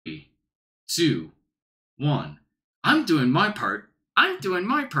two, one. I'm doing my part. I'm doing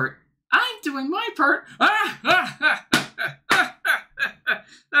my part. I'm doing my part.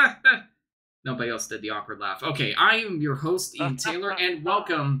 Nobody else did the awkward laugh. Okay, I am your host, Ian Taylor, and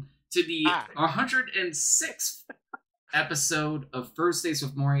welcome to the 106th episode of First Dates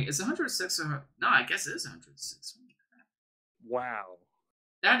with Moire. Is it 106 or... No, I guess it is 106. Wow.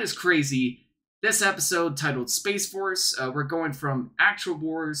 That is crazy. This episode, titled Space Force, we're going from actual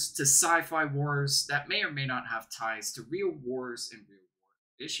wars to sci-fi wars that may or may not have ties to real wars and real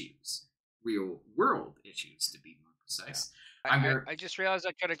world issues. Real world issues, to be more precise. Yeah. I just realized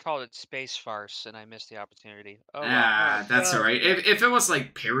I could have called it Space Farce, and I missed the opportunity. Oh, well. That's all right. If it was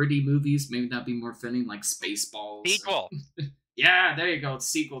like parody movies, maybe that'd be more fitting, like Spaceballs. Sequel. Yeah, there you go. It's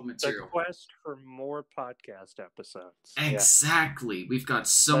sequel material. The quest for more podcast episodes. Exactly. Yeah. We've got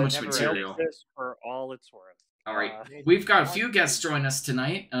so much material. This for all it's worth. All right. We've got a few guests join us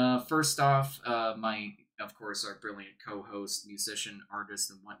tonight. First off, of course, our brilliant co-host, musician,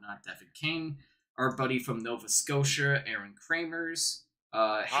 artist, and whatnot, Devin King. Our buddy from Nova Scotia, Aaron Kramers.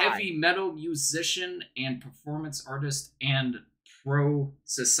 Heavy metal musician and performance artist and pro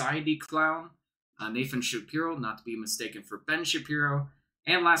society clown, Nathan Shapiro, not to be mistaken for Ben Shapiro.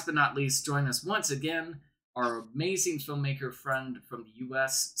 And last but not least, join us once again, our amazing filmmaker friend from the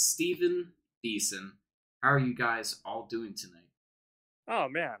U.S., Stephen Beeson. How are you guys all doing tonight? Oh,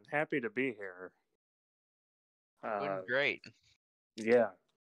 man, happy to be here. Doing great. Yeah.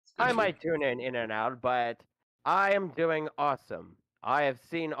 I might tune in and out, but I am doing awesome. I have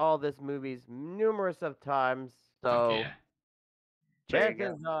seen all these movies numerous of times, so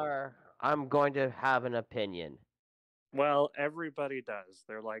chances are I'm going to have an opinion. Well, everybody does.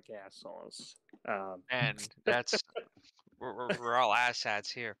 They're like assholes. And that's... we're all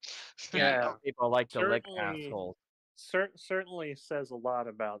asshats here. Yeah, people like to lick assholes. Certainly says a lot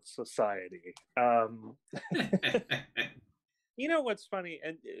about society. You know what's funny,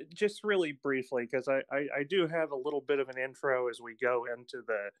 and just really briefly, because I do have a little bit of an intro as we go into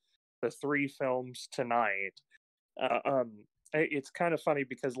the three films tonight. It's kind of funny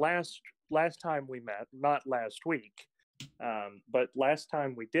because last time we met, not last week, but last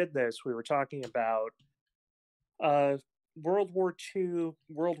time we did this, we were talking about World War II,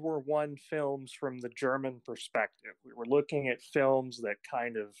 World War I films from the German perspective. We were looking at films that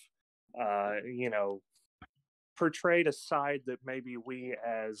kind of, portrayed a side that maybe we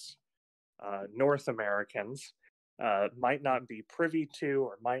as North Americans might not be privy to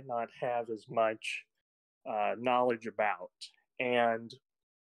or might not have as much knowledge about. And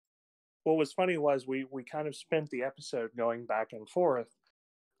what was funny was we kind of spent the episode going back and forth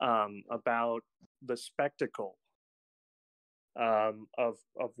about the spectacle of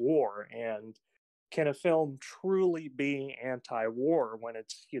war, and can a film truly be anti-war when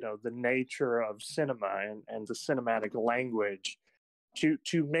it's, the nature of cinema and the cinematic language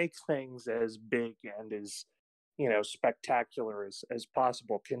to make things as big and as, spectacular as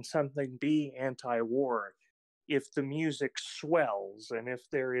possible? Can something be anti-war if the music swells and if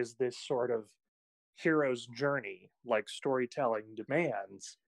there is this sort of hero's journey like storytelling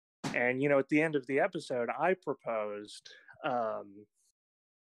demands? And, at the end of the episode, I proposed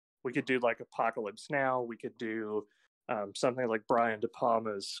we could do like Apocalypse Now. We could do something like Brian De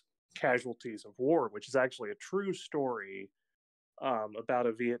Palma's Casualties of War, which is actually a true story about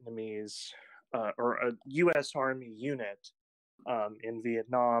a Vietnamese or a U.S. Army unit in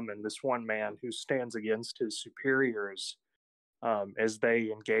Vietnam, and this one man who stands against his superiors as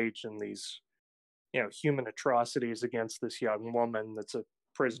they engage in these, human atrocities against this young woman that's a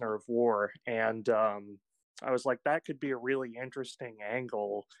prisoner of war. And I was like, that could be a really interesting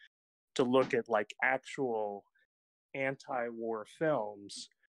angle to look at, like, actual anti-war films.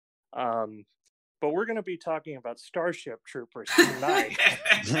 But we're going to be talking about Starship Troopers tonight.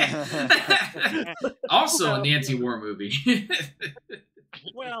 Also an anti-war movie.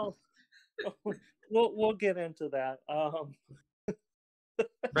 Well, we'll get into that.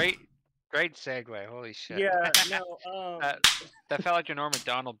 Great segue. Holy shit. Yeah, no. That felt like a Norm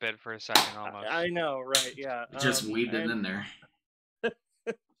Macdonald bit for a second almost. I know, right? Yeah. Just weaved it in there.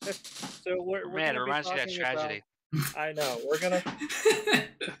 So we're Man, it reminds me of that tragedy. I know. We're gonna,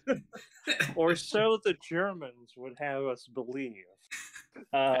 or so the Germans would have us believe.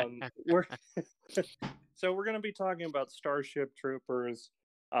 So we're gonna be talking about Starship Troopers.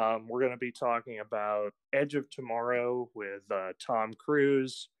 We're gonna be talking about Edge of Tomorrow with Tom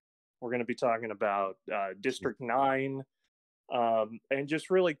Cruise. We're gonna be talking about District 9, and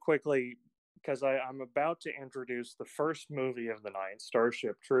just really quickly, because I'm about to introduce the first movie of the night,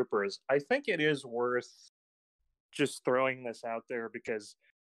 Starship Troopers. I think it is worth just throwing this out there because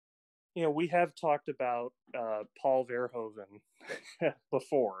we have talked about Paul Verhoeven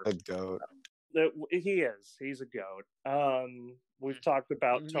before. A goat. He's a goat. We've talked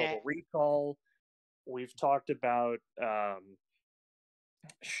about Total Recall. We've talked about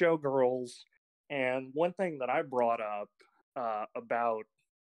Showgirls. And one thing that I brought up about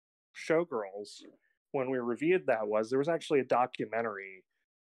Showgirls when we reviewed that was there was actually a documentary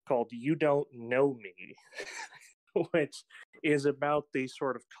called You Don't Know Me, which is about the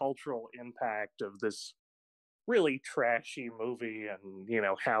sort of cultural impact of this really trashy movie and,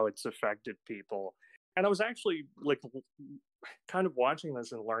 how it's affected people. And I was actually like kind of watching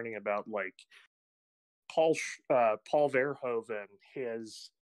this and learning about like Paul Verhoeven,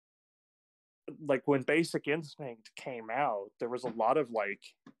 his like when Basic Instinct came out, there was a lot of like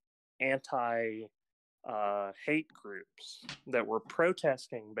anti hate groups that were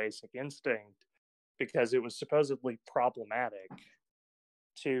protesting Basic Instinct because it was supposedly problematic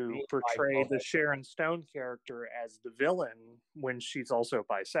to portray the Sharon Stone character as the villain when she's also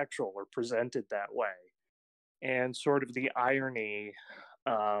bisexual or presented that way. And sort of the irony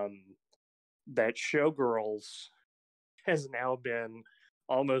that Showgirls has now been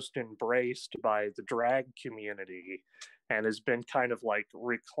almost embraced by the drag community and has been kind of like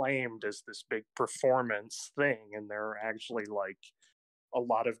reclaimed as this big performance thing. And there are actually like a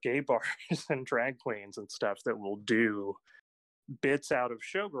lot of gay bars and drag queens and stuff that will do bits out of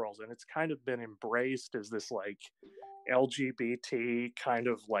Showgirls, and it's kind of been embraced as this like LGBT kind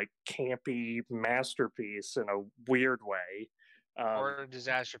of like campy masterpiece in a weird way, or a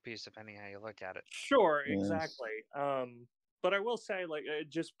disaster piece, depending how you look at it. Sure, exactly. But I will say, like,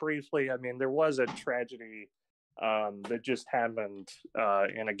 just briefly, I mean, there was a tragedy that just happened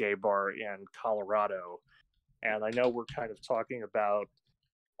in a gay bar in Colorado, and I know we're kind of talking about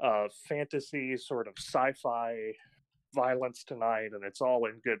fantasy sort of sci-fi violence tonight, and it's all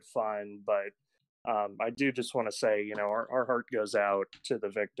in good fun, but I do just want to say, our heart goes out to the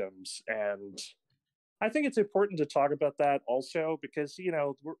victims, and I think it's important to talk about that also because,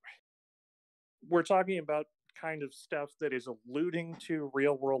 we're talking about kind of stuff that is alluding to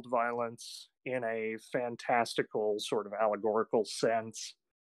real world violence in a fantastical sort of allegorical sense,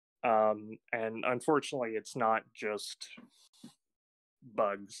 and unfortunately it's not just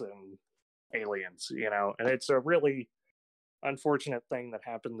bugs and aliens, and it's a really unfortunate thing that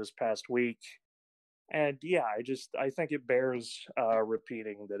happened this past week. And yeah, I think it bears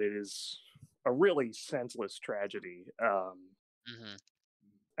repeating that it is a really senseless tragedy.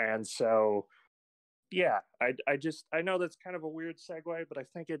 And so, yeah, I know that's kind of a weird segue, but I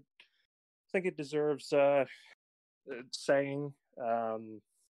think it deserves saying.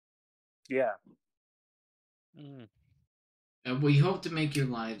 Yeah. We hope to make your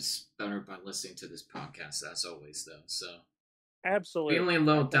lives better by listening to this podcast, as always, though. So, absolutely. Feeling a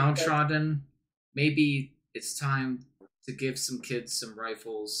little downtrodden, maybe it's time to give some kids some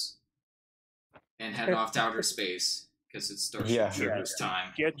rifles and head off to outer space because it's Starship Troopers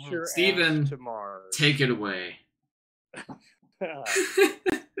time. Get your Steven, ass to Mars. Take it away.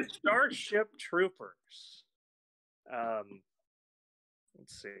 Starship Troopers.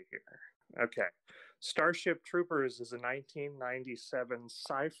 Let's see here. Okay. Starship Troopers is a 1997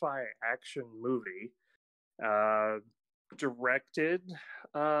 sci-fi action movie directed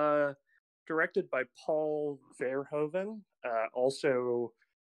by Paul Verhoeven, also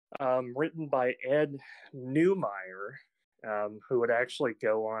written by Ed Neumeier, who would actually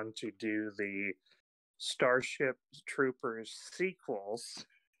go on to do the Starship Troopers sequels.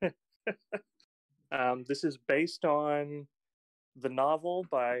 This is based on the novel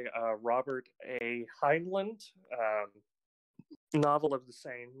by Robert A. Heinlein, novel of the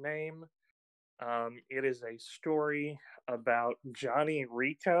same name. It is a story about Johnny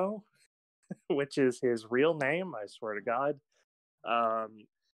Rico, which is his real name, I swear to God.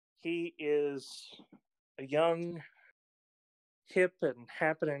 He is a young, hip and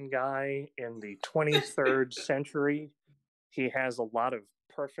happening guy in the 23rd century. He has a lot of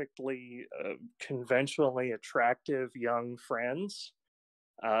perfectly conventionally attractive young friends,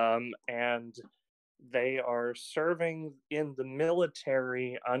 and they are serving in the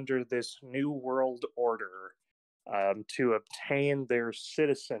military under this new world order to obtain their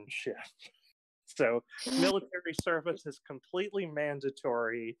citizenship. So military service is completely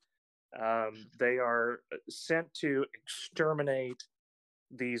mandatory. They are sent to exterminate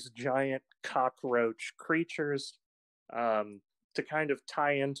these giant cockroach creatures. To kind of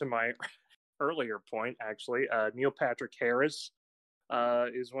tie into my earlier point, actually, Neil Patrick Harris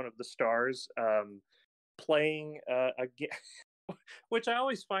is one of the stars, playing which I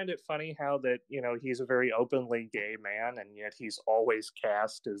always find it funny how that, he's a very openly gay man, and yet he's always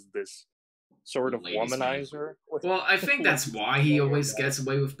cast as this sort of Ladies' man. womanizer. Well, I think that's why he always gets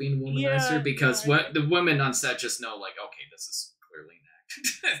away with being a womanizer, because the women on set just know, like, okay, this is clearly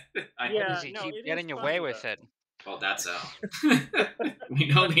an act. Why does he keep getting away with it? Well, that's how. We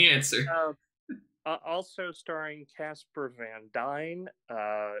know the answer. Also starring Casper Van Dyne,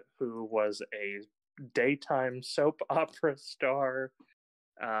 who was a daytime soap opera star,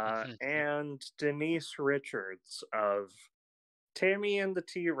 and Denise Richards of Tammy and the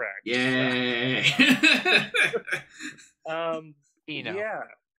T-Rex. Yay!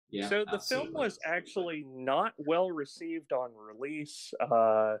 Yeah. So the film was actually not well received on release.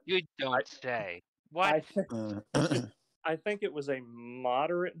 You don't say. What? I think it was a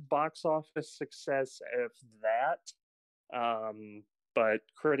moderate box office success, if that. But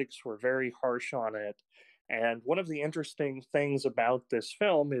critics were very harsh on it. And one of the interesting things about this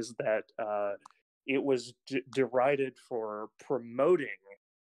film is that it was derided for promoting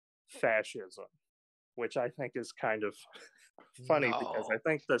fascism, which I think is kind of funny because I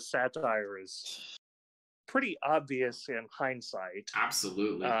think the satire is pretty obvious in hindsight.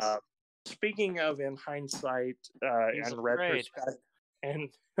 Absolutely. Speaking of in hindsight and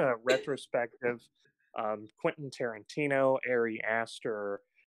retrospective, Quentin Tarantino, Ari Aster,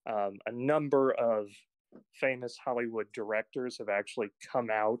 a number of famous Hollywood directors have actually come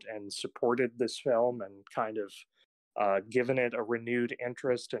out and supported this film and kind of given it a renewed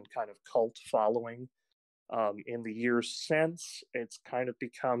interest and kind of cult following. In the years since, it's kind of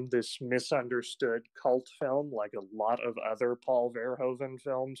become this misunderstood cult film, like a lot of other Paul Verhoeven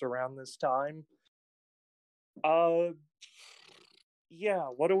films around this time. Yeah,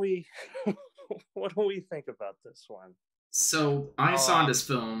 what do we think about this one? So I saw this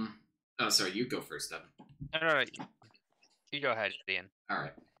film. Oh, sorry, you go first, Evan. No, you go ahead, Ian. All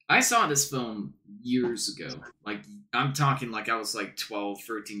right. I saw this film years ago. Like, I'm talking like I was like 12,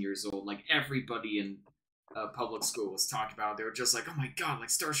 13 years old. Like, everybody in public school was talking about it. They were just like, oh my god, like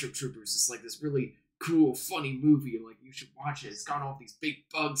Starship Troopers is like this really cool, funny movie. Like, you should watch it. It's got all these big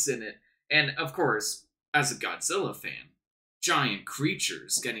bugs in it. And, of course, as a Godzilla fan, giant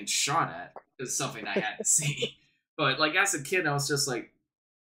creatures getting shot at is something I had to see. But, like, as a kid, I was just like,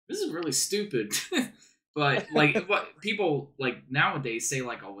 this is really stupid. But, like, what people, like, nowadays say,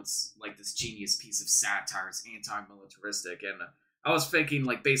 like, oh, it's, like, this genius piece of satire. It's anti-militaristic. And I was thinking,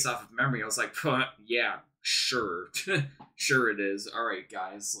 like, based off of memory, I was like, yeah, sure. Sure it is. All right,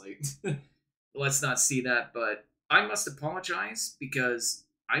 guys. Like, let's not see that. But I must apologize because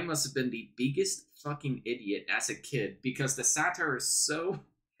I must have been the biggest fucking idiot as a kid because the satire is so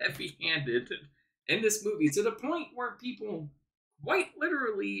heavy-handed in this movie to the point where people quite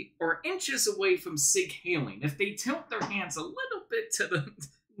literally are inches away from sig hailing if they tilt their hands a little bit to the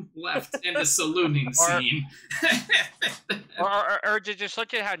left in the sallooning scene. or just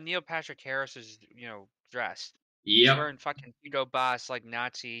look at how Neil Patrick Harris is, dressed. Yep. He's wearing fucking Hugo Boss, like,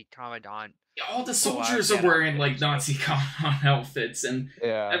 Nazi commandant. All the soldiers are wearing, like, Nazi commandant outfits. And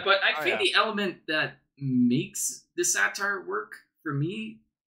but I think the element that makes the satire work for me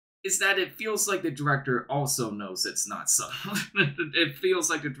is that it feels like the director also knows it's not subtle. It feels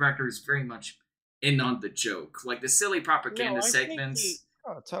like the director is very much in on the joke. Like, the silly propaganda segments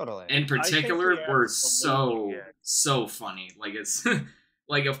totally. in particular were so funny. Like, it's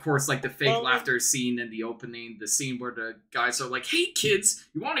like, of course, like the fake laughter scene in the opening, the scene where the guys are like, hey kids,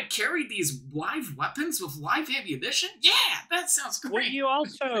 you want to carry these live weapons with live ammunition? Yeah, that sounds great. Well,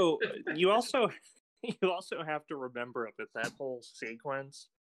 you also have to remember that whole sequence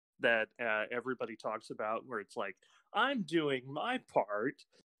that everybody talks about where it's like, I'm doing my part,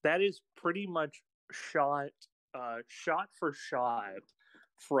 that is pretty much shot for shot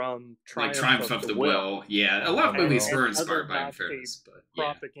from Triumph of the Will. Yeah, a lot of movies were inspired by, in fairness, but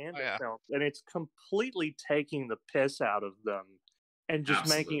propaganda films, and it's completely taking the piss out of them and just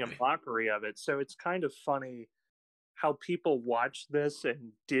making a mockery of it. So it's kind of funny how people watch this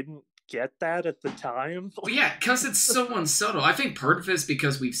and didn't get that at the time. Well, yeah, because it's so unsubtle. I think part of it is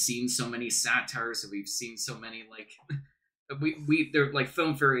because we've seen so many satires, and we've seen so many, like, they're like,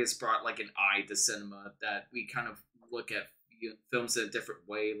 film theory has brought like an eye to cinema that we kind of look at films in a different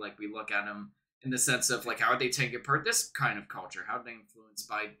way. Like, we look at them in the sense of, like, how are they taking apart this kind of culture? How are they influenced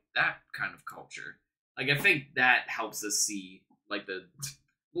by that kind of culture? Like, I think that helps us see, like, the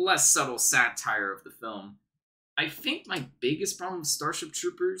less subtle satire of the film. I think my biggest problem with Starship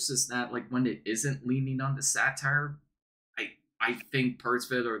Troopers is that, like, when it isn't leaning on the satire, I think parts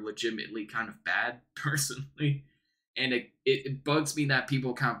of it are legitimately kind of bad, personally. And it bugs me that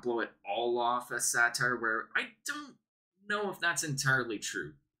people kind of blow it all off as satire, where I don't know if that's entirely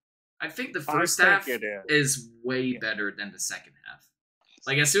true. I think the first half is way better than the second half.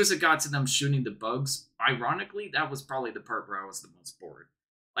 Like, as soon as it got to them shooting the bugs, ironically, that was probably the part where I was the most bored.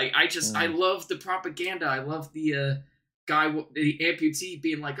 Like, I love the propaganda. I love the guy, the amputee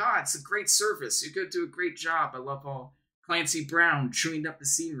being like, it's a great service. You're going to do a great job. I love all Clancy Brown chewing up the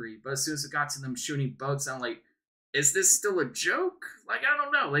scenery. But as soon as it got to them shooting bugs, I'm like, is this still a joke? Like, I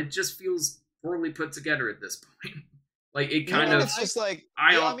don't know. It just feels poorly put together at this point. Like, it kind of. It's just like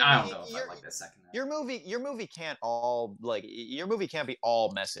I don't know if I like the second half. Your movie can't be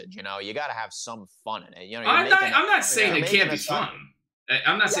all message. You know, you got to have some fun in it. You know, I'm not saying it can't be fun.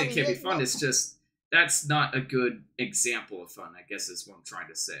 I'm not saying it can't be fun. It's just that's not a good example of fun, I guess, is what I'm trying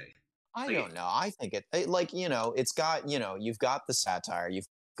to say. I don't know. I think it's got, you've got the satire, you've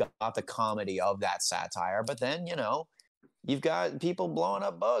got the comedy of that satire, but then, you've got people blowing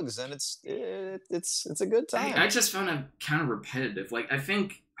up bugs, and it's a good time. I just found it kind of repetitive. Like, I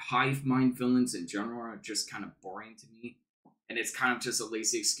think hive mind villains in general are just kind of boring to me, and it's kind of just a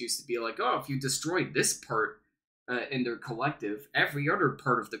lazy excuse to be like, if you destroy this part in their collective, every other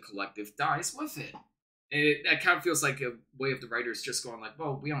part of the collective dies with it. It kind of feels like a way of the writers just going like,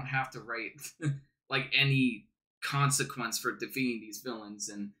 well, we don't have to write like any consequence for defeating these villains,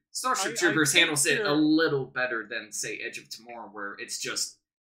 and Starship Troopers handles it a little better than, say, Edge of Tomorrow, where it's just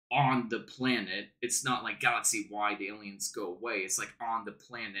on the planet. It's not like galaxy-wide the aliens go away. It's like on the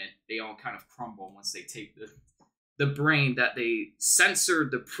planet, they all kind of crumble once they take the brain that they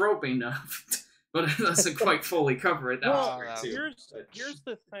censored the probing of, but it doesn't quite fully cover it. Here's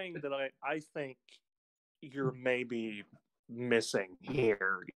the thing that I think you're maybe missing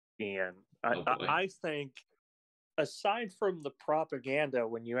here, Ian. I think, aside from the propaganda,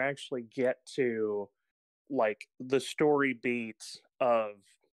 when you actually get to like the story beats of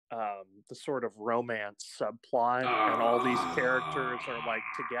the sort of romance subplot, and all these characters are like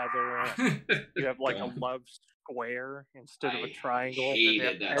together, and you have like a love square instead of a triangle. I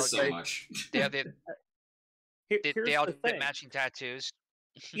hated that so much. They all get matching tattoos.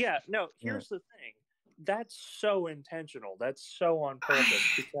 Yeah, no, here's the thing. That's so intentional. That's so on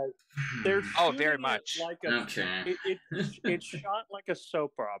purpose, because they're very much like it's shot like a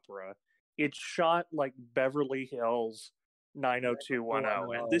soap opera. It's shot like Beverly Hills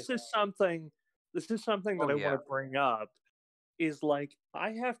 90210. And this is something that I want to bring up, is like,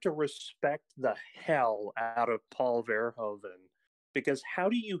 I have to respect the hell out of Paul Verhoeven, because how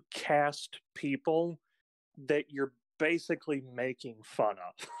do you cast people that you're basically making fun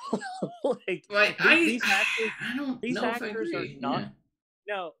of? These actors are not.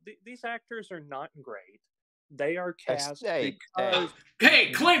 No, these actors are not great. They are cast because.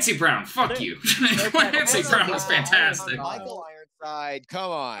 Hey, Clancy Brown, fuck you. Clancy Brown was fantastic. Michael Ironside,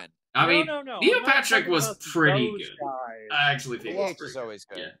 come on. I mean, Neil Patrick was pretty good. I actually think he was always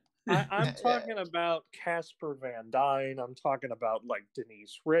good. Yeah. I'm talking about Casper Van Dyne. I'm talking about like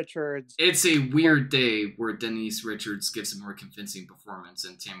Denise Richards. It's a weird day where Denise Richards gives a more convincing performance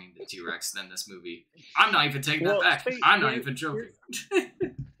in Taming the T-Rex than this movie. I'm not even taking that back. I'm not even joking.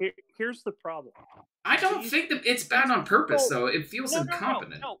 Here's the problem. I don't think that it's bad on purpose, though. It feels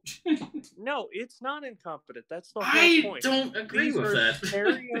incompetent. No, it's not incompetent. That's the whole point. I don't agree with that.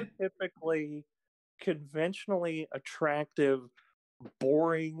 Stereotypically, conventionally attractive,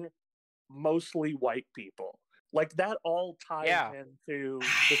 boring, mostly white people. Like, that all ties into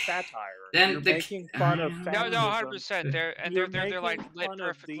the satire. Then you're making fun of feminism. No, 100%. They're like lit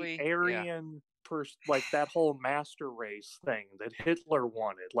perfectly. The Aryan like that whole master race thing that Hitler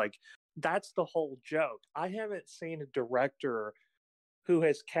wanted. Like, that's the whole joke. I haven't seen a director who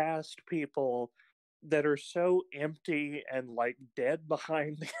has cast people that are so empty and like dead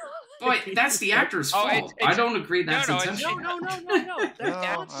behind the But that's the actor's fault. I don't agree that's intentional. No. That's not the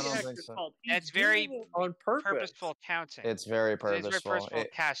actor's fault. It's very on purpose. Purposeful counting. It's very purposeful. It's very purposeful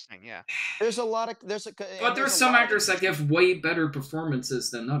casting, yeah. There's a lot of but there's some actors that give way better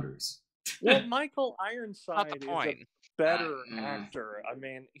performances than others. Well, Michael Ironside is a better actor. I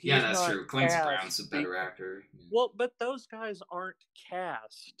mean, that's true. Clancy Brown's a better actor. Yeah. Well, but those guys aren't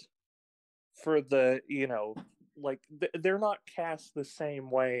cast for the, like, they're not cast the same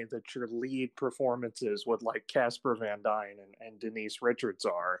way that your lead performances with, like, Casper Van Dyne and Denise Richards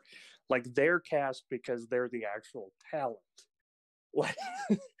are. Like, they're cast because they're the actual talent.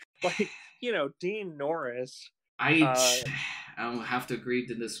 Like Dean Norris. I'll have to agree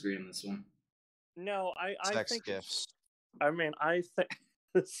to disagree on this one. No, I sex think gifts. I think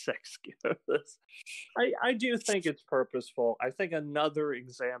the sex gifts. I do think it's purposeful. I think another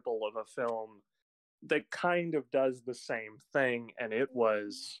example of a film that kind of does the same thing, and it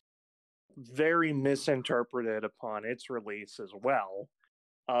was very misinterpreted upon its release as well,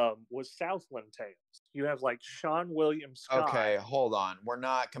 was Southland Tales. You have like Sean William Scott. Okay, hold on. We're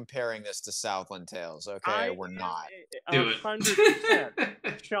not comparing this to Southland Tales. Okay, we're not. Do it.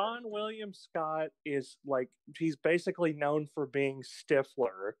 100%. Sean William Scott is like, he's basically known for being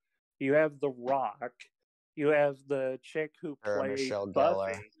Stifler. You have The Rock. You have the chick who plays Michelle Buffy.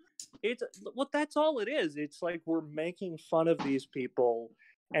 Gellar. It's well, that's all it is. It's like we're making fun of these people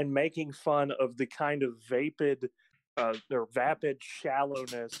and making fun of the kind of vapid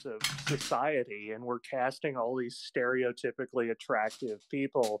shallowness of society, and we're casting all these stereotypically attractive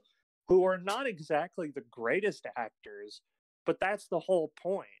people who are not exactly the greatest actors, but that's the whole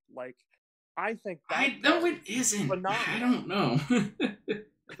point. Like, I think it isn't. Phenomenal. I don't know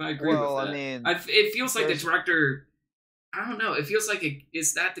if I agree with that. I mean, it feels like the director. I don't know. It feels like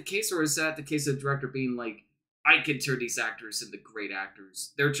is that the case, or is that the case of the director being like, I can turn these actors into great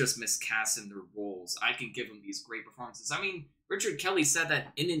actors. They're just miscast in their roles. I can give them these great performances. I mean, Richard Kelly said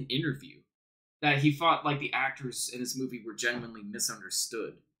that in an interview, that he thought like the actors in his movie were genuinely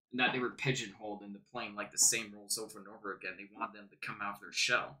misunderstood, and that they were pigeonholed into playing like the same roles over and over again. They wanted them to come out of their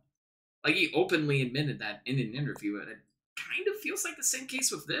shell. Like, he openly admitted that in an interview, and it kind of feels like the same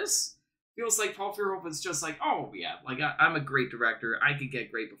case with this. Feels like Paul Verhoeven's just like, oh yeah, like I'm a great director. I could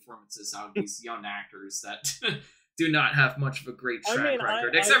get great performances out of these young actors that do not have much of a great track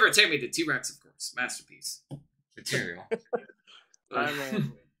record. Except for Tammy the T-Rex, of course. Masterpiece material.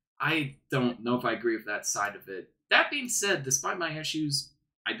 I don't know if I agree with that side of it. That being said, despite my issues,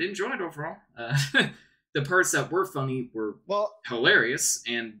 I did enjoy it overall. The parts that were funny were hilarious,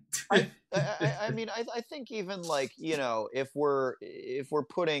 and I mean, I think even like, you know, if we're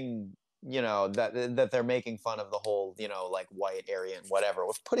putting, you know, that they're making fun of the whole, you know, like white Aryan whatever,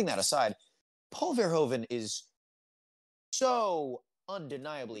 with putting that aside, Paul Verhoeven is so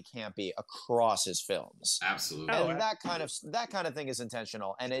undeniably campy across his films. Absolutely. And that kind of thing is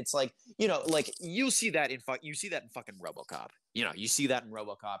intentional. And it's like, you know, like you see that in fucking RoboCop. You know, you see that in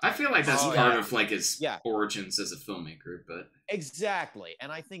RoboCop. I feel like that's part of like his origins as a filmmaker, but exactly.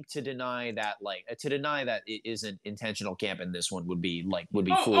 And I think to deny that it isn't intentional camp in this one would be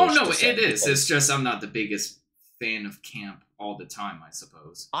foolish. Oh no, it is. It's just I'm not the biggest fan of camp all the time, I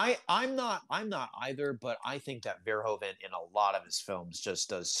suppose. I'm not either, but I think that Verhoeven in a lot of his films just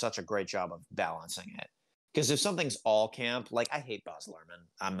does such a great job of balancing it. Because if something's all camp, like I hate Baz Luhrmann.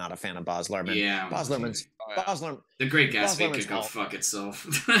 I'm not a fan of Baz Luhrmann. Yeah. Baz Luhrmann's The Great Gatsby could go fuck itself.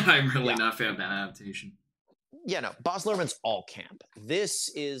 I'm really not a fan of that adaptation. Yeah, no, Baz Luhrmann's all camp. This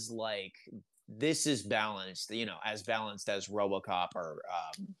is balanced, you know, as balanced as RoboCop or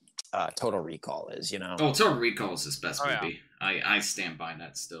Total Recall is, you know. Oh, Total Recall is his best movie. Yeah. I stand by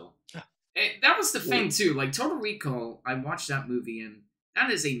that still. That was the thing too. Like Total Recall, I watched that movie and that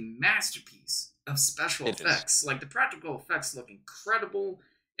is a masterpiece of special effects. Like the practical effects look incredible.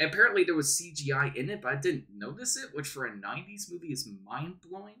 Apparently there was CGI in it, but I didn't notice it, which for a 90s movie is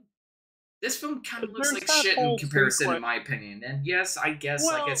mind-blowing. This film kind of looks like shit in comparison, in my opinion. And yes, I guess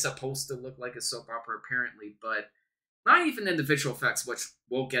like it's supposed to look like a soap opera apparently, but not even individual effects, which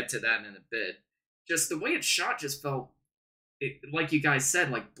we'll get to that in a bit. Just the way it's shot just felt, like you guys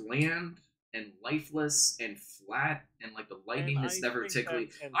said, like bland and lifeless and flat, and like the lighting is never particularly.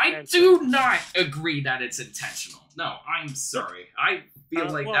 I do not agree that it's intentional. No, I'm sorry. I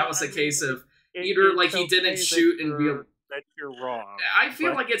feel like that was a case of either like he didn't shoot in real. That you're wrong. I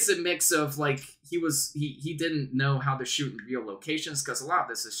feel like it's a mix of like he didn't know how to shoot in real locations, because a lot of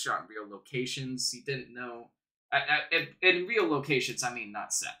this is shot in real locations. He didn't know in real locations. I mean,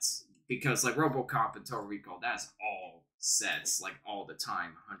 not sets, because like RoboCop and Total Recall, that's all sets, like all the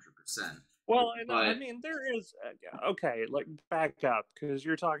time, 100%. Well, and I mean, there is okay. Like, back up, because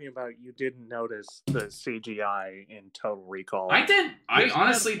you're talking about you didn't notice the CGI in Total Recall. I did. I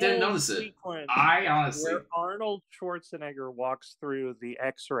honestly didn't notice it. Where Arnold Schwarzenegger walks through the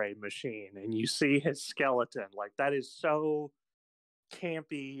X-ray machine, and you see his skeleton. Like, that is so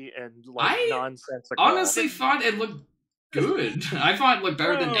campy and like nonsensical. Honestly, thought it looked good. I thought it looked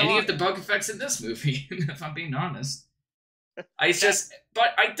better than any of the bug effects in this movie. If I'm being honest.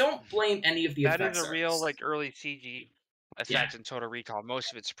 But I don't blame any of the effects. That is a real like early CG effect in Total Recall.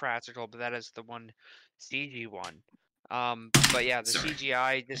 Most of it's practical, but that is the one CG one. But yeah, the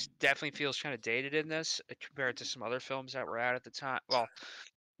CGI, this definitely feels kind of dated in this compared to some other films that were out at the time. Well,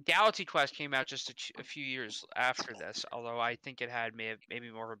 Galaxy Quest came out just a few years after this, although I think it had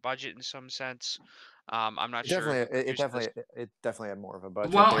maybe more of a budget in some sense. I'm not sure. It definitely had more of a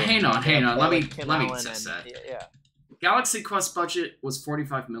budget. Well, hang on. Let me discuss that. Yeah. Galaxy Quest budget was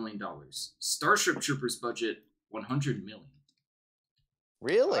 $45 million. Starship Troopers budget $100 million.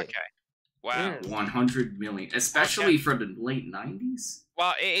 Really? Okay. Wow. 100 million, especially for the late 90s.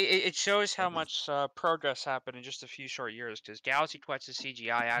 Well, it shows how much progress happened in just a few short years, because Galaxy Quest's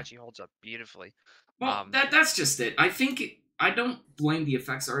CGI actually holds up beautifully. Well, that's just it. I think I don't blame the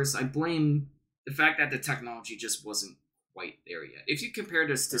effects artists. I blame the fact that the technology just wasn't quite there yet. If you compare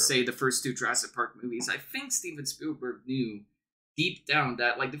this to, say, the first 2 Jurassic Park movies, I think Steven Spielberg knew deep down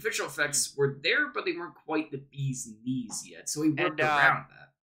that, like, the visual effects were there, but they weren't quite the bee's knees yet. So he worked around that.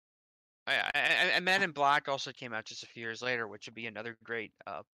 And Men in Black also came out just a few years later, which would be another great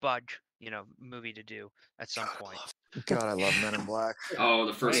budge, movie to do at some point. God, I love Men in Black. Oh,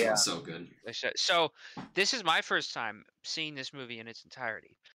 the first one's so good. So this is my first time seeing this movie in its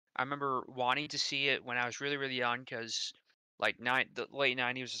entirety. I remember wanting to see it when I was really, really young, because like the late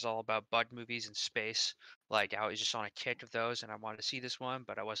 90s was all about bug movies in space. Like, I was just on a kick of those, and I wanted to see this one,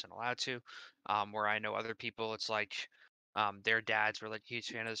 but I wasn't allowed to. Where I know other people, it's like their dads were like huge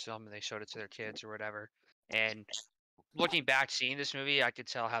fan of this film, and they showed it to their kids or whatever. And looking back, seeing this movie, I could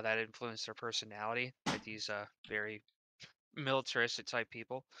tell how that influenced their personality, like these very militaristic type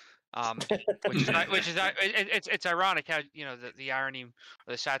people. Which is it's ironic how the irony or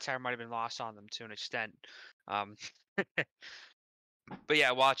the satire might have been lost on them to an extent. But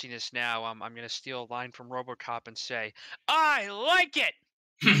yeah, watching this now, I'm gonna steal a line from RoboCop and say, "I like it."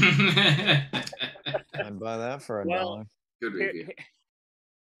 I'd buy that for $1. Good review.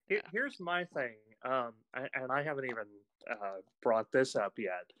 Here's my thing, and I haven't even brought this up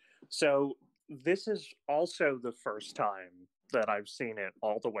yet. So this is also the first time that I've seen it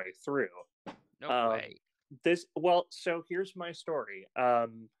all the way through. No way. So here's my story.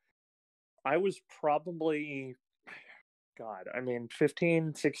 I was probably,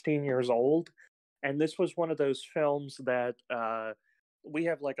 15, 16 years old. And this was one of those films that we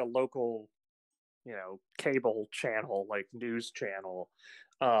have like a local, cable channel, like news channel,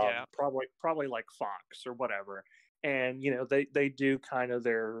 probably like Fox or whatever. And, they do kind of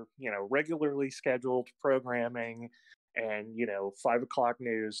their, regularly scheduled programming and, 5 o'clock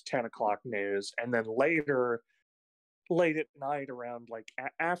news, 10 o'clock news. And then later, late at night around like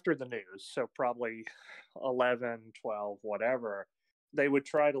after the news, so probably 11, 12, whatever, they would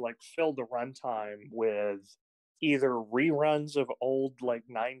try to like fill the runtime with either reruns of old like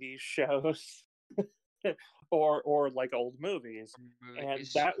 90s shows or like old movies. And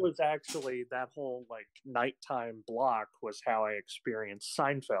that was actually, that whole like nighttime block was how I experienced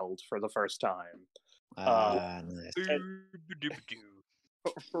Seinfeld for the first time. Nice.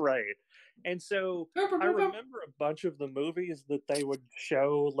 Right. And so I remember a bunch of the movies that they would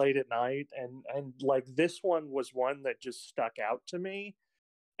show late at night, and like this one was one that just stuck out to me.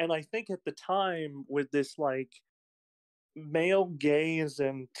 And I think at the time, with this like male gaze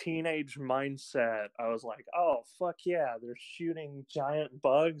and teenage mindset, I was like, oh fuck yeah, they're shooting giant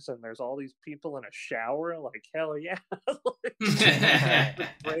bugs and there's all these people in a shower, like hell yeah.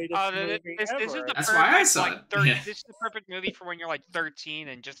 Greatest movie ever. That's why I saw it. This is the perfect movie for when you're like 13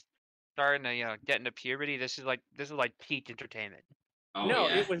 and just starting to get into puberty. This is like peak entertainment. Oh, no,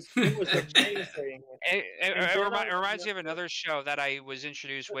 yeah. it was amazing. It reminds me of another show that I was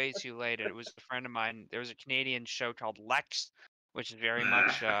introduced way too late. And it was a friend of mine. There was a Canadian show called Lex, which is very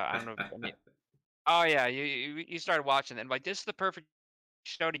much I don't know. Oh yeah, you started watching it, and like this is the perfect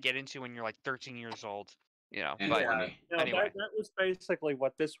show to get into when you're like 13 years old. But anyway, that was basically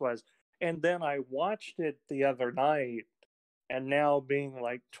what this was. And then I watched it the other night, and now being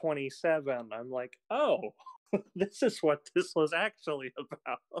like 27, I'm like, oh. This is what this was actually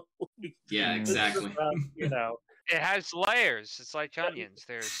about. Yeah, exactly. About, it has layers. It's like onions.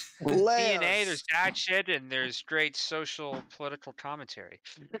 There's DNA, there's that shit, and there's great social political commentary.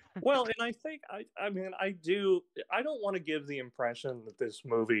 Well, and I think I don't want to give the impression that this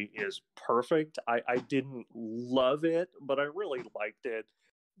movie is perfect. I didn't love it, but I really liked it.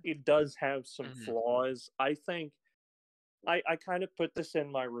 It does have some flaws. I think I kind of put this in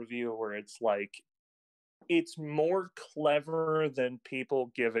my review where it's like, it's more clever than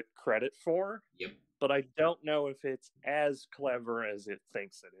people give it credit for. Yep. But I don't know if it's as clever as it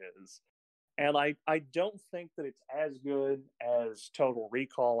thinks it is. And I don't think that it's as good as Total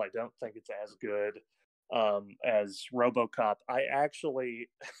Recall. I don't think it's as good as RoboCop. I actually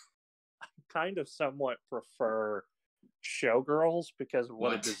kind of somewhat prefer Showgirls because of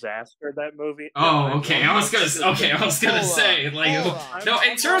what a disaster that movie. Oh, okay. I was gonna say, like, no.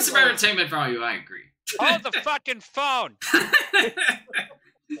 In terms of entertainment value, I agree. Hold the fucking phone.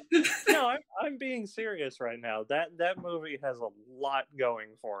 No, I'm being serious right now. That movie has a lot going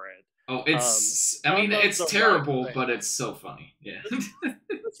for it. Oh, it's it's terrible, but it's so funny. Yeah.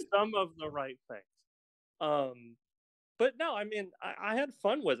 Some of the right things. but no, I mean, I had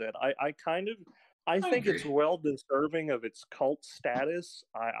fun with it. I think it's agree. well deserving of its cult status.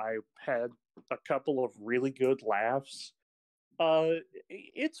 I had a couple of really good laughs.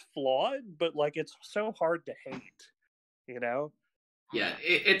 It's flawed, but like it's so hard to hate, you know? Yeah,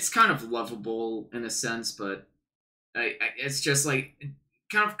 it's kind of lovable in a sense, but it's just like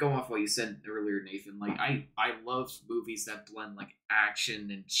kind of go off what you said earlier, Nathan. Like I love movies that blend like action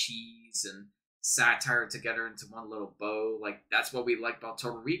and cheese and satire together into one little bow. Like that's what we like about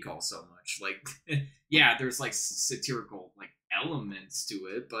Total Recall so much. Like yeah, there's like satirical like elements to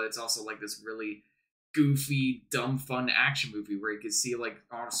it, but it's also like this really goofy, dumb, fun action movie where you can see like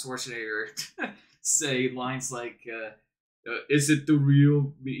Arnold Schwarzenegger say lines like. Is it the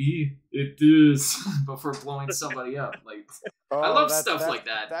real me? It is. Before blowing somebody up, like I love stuff like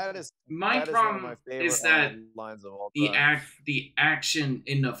that. That is My one of problem my favorite is that lines of all the time. the action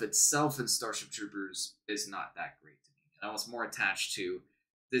in of itself in Starship Troopers is not that great to me. And I was more attached to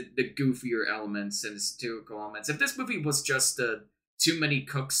the goofier elements and the satirical elements. If this movie was just a too many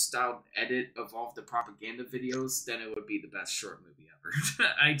cooks style edit of all of the propaganda videos, then it would be the best short movie ever.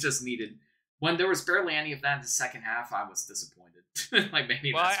 I just needed. When there was barely any of that in the second half, I was disappointed. Like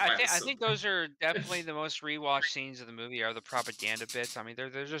maybe Well, that's why I so think those are definitely the most rewatched scenes of the movie are the propaganda bits. I mean,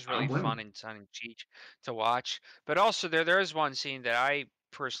 they're just really well. fun and tongue in cheek to watch. But also there is one scene that I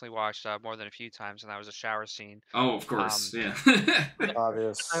personally watched more than a few times, and that was a shower scene. Oh, of course, yeah.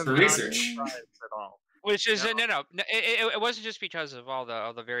 Obvious. I'm For not research. surprised at all. Which is No. no, it wasn't just because of all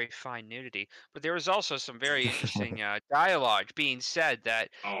the very fine nudity, but there was also some very interesting dialogue being said that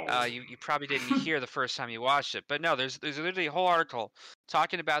Oh. you probably didn't hear the first time you watched it. But no, there's literally a whole article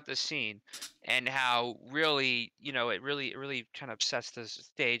talking about this scene and how really it really kind of sets the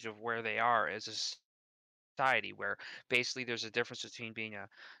stage of where they are as a society, where basically there's a difference between being a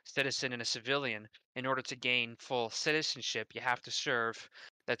citizen and a civilian. In order to gain full citizenship, you have to serve.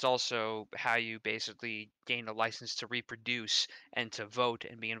 That's also how you basically gain a license to reproduce and to vote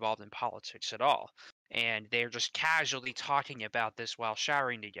and be involved in politics at all. And they're just casually talking about this while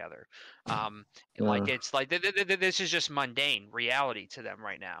showering together. Like Yeah. it's like this is just mundane reality to them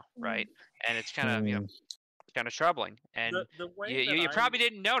right now, right? And it's kind of Mm. kind of troubling, and The way you that you I probably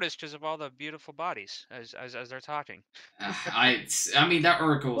didn't notice because of all the beautiful bodies as they're talking. I mean that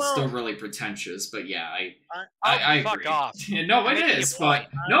article is still well, really pretentious, but yeah, I I Fuck agree. off! No, You're it making a is, point.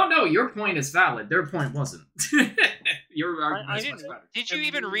 but no, your point is valid. Their point wasn't. Your I argument is much didn't. better. Did to you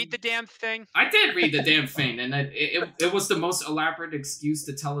even read me, the damn thing? I did read the damn thing, and it was the most elaborate excuse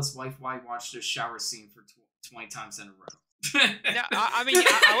to tell his wife why he watched a shower scene for 20 times in a row. No, I mean,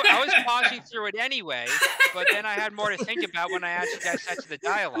 I was pausing through it anyway, but then I had more to think about when I actually dissected the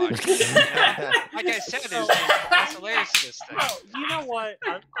dialogue. You know? Like I said, there's layers to this thing. oh, you know what?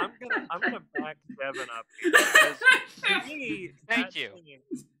 I'm gonna back Devin up here because to me, Thank you.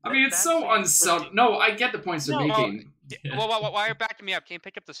 I mean, it's so unsub. No, I get the points they're No, making. Well, while you're backing me up, can you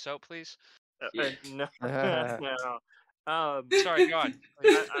pick up the soap, please? Yeah. No, no. Sorry, go on.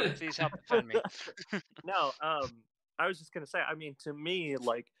 Please help defend me. No, I was just gonna say. I mean, to me,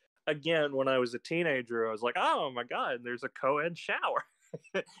 like again, when I was a teenager, I was like, "Oh my god, there's a co-ed shower,"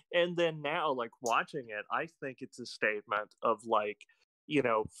 and then now, like watching it, I think it's a statement of like,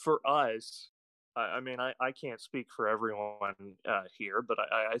 for us. I mean, I can't speak for everyone here, but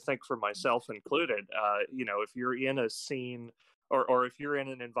I think for myself included, if you're in a scene or if you're in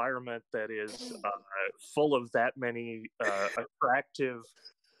an environment that is full of that many attractive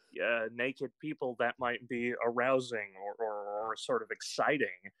naked people, that might be arousing or sort of exciting.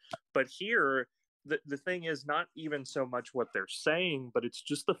 But here, the thing is not even so much what they're saying, but it's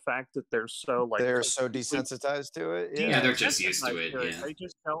just the fact that they're so like They're so desensitized to it. Yeah, they're just used to desensitized it. Yeah. They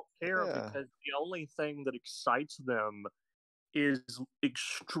just don't care Yeah. because the only thing that excites them is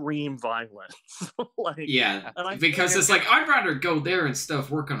extreme violence. Like, Yeah, and I because think it's like I'd rather go there instead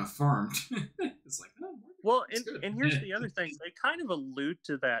of work on a farm. It's like, oh, well, that's good. and here's the other thing. They kind of allude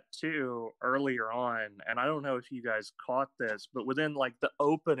to that too earlier on, and I don't know if you guys caught this, but within like the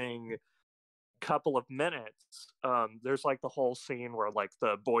opening couple of minutes, there's like the whole scene where like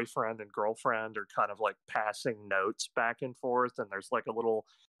the boyfriend and girlfriend are kind of like passing notes back and forth, and there's like a little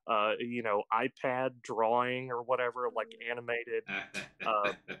iPad drawing or whatever, like animated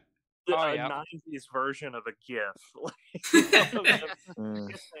Oh, yeah. 90s version of a GIF, like, of them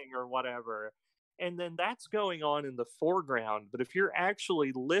kissing or whatever. And then that's going on in the foreground. But if you're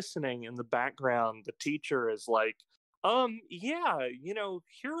actually listening in the background, the teacher is like, yeah,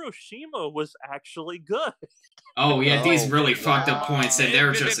 Hiroshima was actually good. Oh yeah, these Oh, really fucked up points, and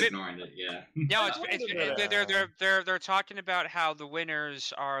they're But- just but- ignoring it. Yeah. No, Wait a minute. they're talking about how the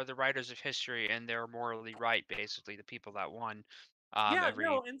winners are the writers of history, and they're morally right, basically, the people that won. Yeah, Every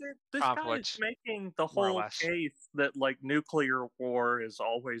no, and this guy is conflict, making the more or whole less. case that like nuclear war is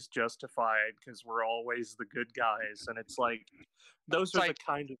always justified because we're always the good guys, and it's like those It's are like, the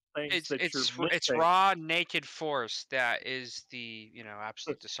kind of things that it's you're missing. raw, naked force that is the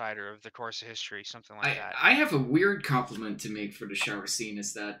absolute decider of the course of history, something like that. I have a weird compliment to make for the shower scene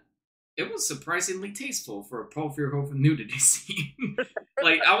is that it was surprisingly tasteful for a Paul Verhoeven nudity scene.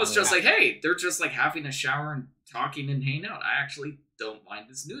 Like, I was just like, hey, they're just like having a shower and talking and hanging out. I actually don't mind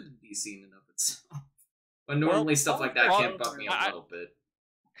this nudity scene in of itself. But normally stuff like that can bug me a little bit.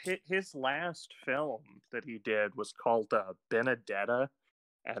 His last film that he did was called Benedetta,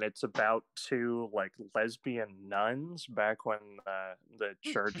 and it's about two like lesbian nuns back when the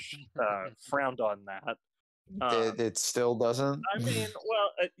church frowned on that. It still doesn't. I mean,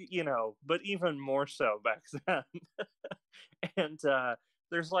 well, but even more so back then. And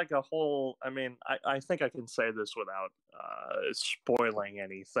there's like a whole. I mean, I think I can say this without spoiling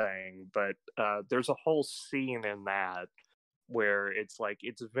anything, but there's a whole scene in that where it's like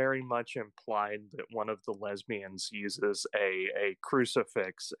it's very much implied that one of the lesbians uses a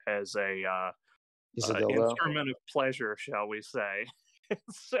crucifix as a instrument of pleasure, shall we say?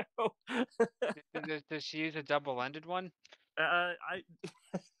 So, Does she use a double-ended one?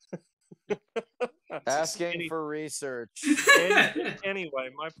 Asking for research. Anyway,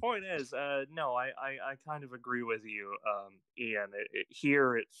 my point is, no, I kind of agree with you, Ian.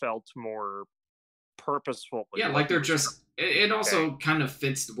 Here it felt more purposeful. Yeah, like they're just. It also kind of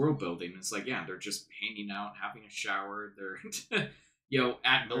fits the world building. It's like, yeah, they're just hanging out, having a shower. They're,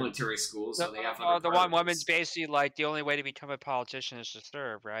 at military school, so they have. The one woman's basically like the only way to become a politician is to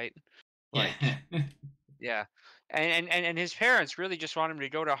serve, right? Like, yeah, and his parents really just want him to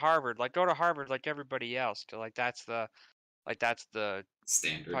go to Harvard, like everybody else. Like that's the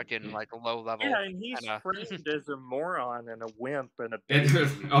standard fucking like low level. Yeah, and he's framed as a moron and a wimp and a and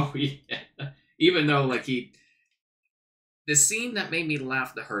baby. oh yeah, even though like the scene that made me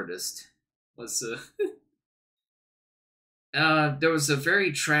laugh the hardest was there was a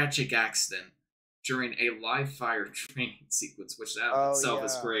very tragic accident during a live fire training sequence, which that in itself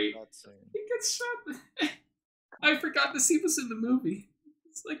is great. He gets shot. I forgot this scene was in the movie.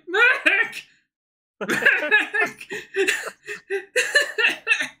 It's like, Mac! Mac!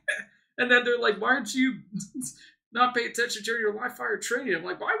 And then they're like, why aren't you not pay attention during your live fire training? I'm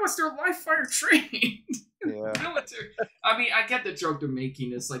like, why was there live fire training? Yeah. Military. I mean, I get the joke they're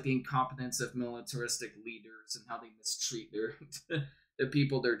making. It's like the incompetence of militaristic leaders and how they mistreat the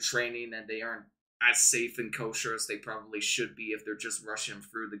people they're training, and they aren't as safe and kosher as they probably should be if they're just rushing them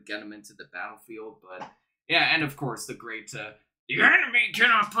through to get them into the battlefield. But yeah, and of course the great the enemy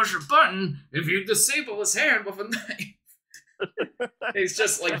cannot push a button if you disable his hand with a knife. He's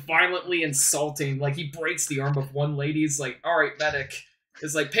just like violently insulting. Like he breaks the arm of one lady. He's like, all right, medic.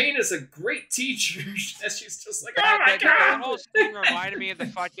 It's like, Pain is a great teacher. And she's just like, oh my god! That whole thing reminded me of the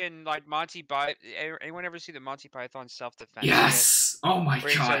fucking like Monty Python. Anyone ever see the Monty Python self-defense? Yes. Oh my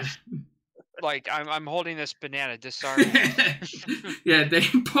god. Says, like I'm holding this banana, disarm me. Yeah, they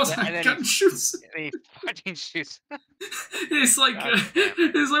pulls out gun and shoots. And he fucking shoots. It's like,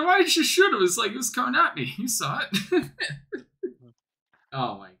 why did you shoot him? It's like, he was coming at me. You saw it.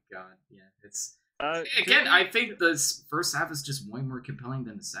 Oh my god. Yeah, it's. Again, I think the first half is just way more compelling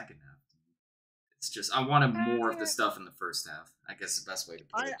than the second half. It's just, I wanted more of the stuff in the first half. I guess the best way to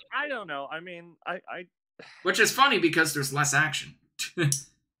put it. I don't know. I mean, I Which is funny because there's less action.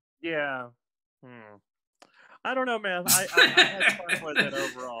 Yeah. I don't know, man. I had fun with it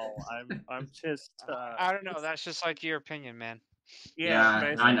overall. I'm just. I don't know. That's just like your opinion, man.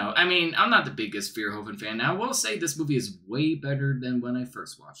 Yeah, I know. I mean, I'm not the biggest Verhoeven fan. Now, I will say this movie is way better than when I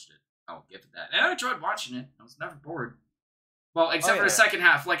first watched it. I'll give it that. And I enjoyed watching it. I was never bored. Well, except for the second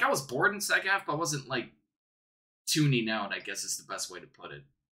half. Like, I was bored in the second half, but I wasn't, like, tuning out, I guess is the best way to put it.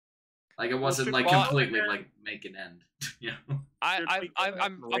 Like, it wasn't, completely, make an end. You know? I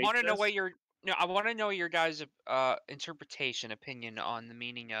want to know what your... No, I want to know your guys' interpretation, opinion on the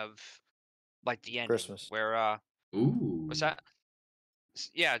meaning of, like, the ending. Christmas. Where, Ooh. What's that?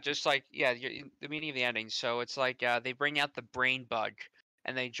 Yeah, just like, the meaning of the ending. So it's like, they bring out the brain bug,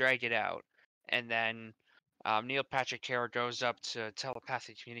 and they drag it out. And then Neil Patrick Harris goes up to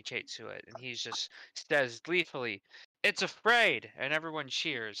telepathically communicate to it. And he just says gleefully, "It's afraid!" And everyone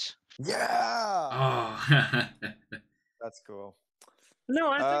cheers. Yeah! Oh. That's cool.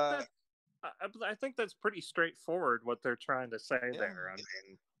 No, I think that's pretty straightforward what they're trying to say there.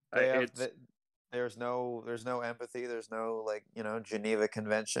 I mean, There's no empathy. There's no, like, Geneva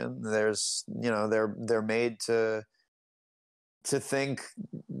Convention. There's, they're made to think.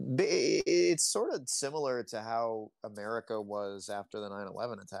 It's sort of similar to how America was after the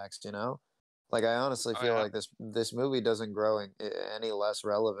 9/11 attacks. Like, I honestly feel like this movie doesn't grow any less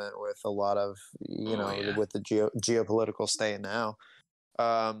relevant with a lot of, with the geopolitical state now.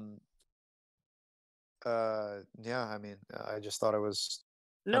 Yeah, I mean, I just thought it was.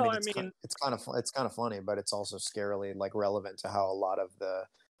 No, It's kind of funny, but it's also scarily, like, relevant to how a lot of the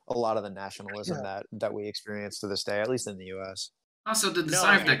nationalism that we experience to this day, at least in the U.S. Also, the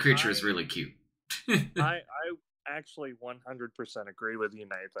design of that creature is really cute. I actually 100% agree with you,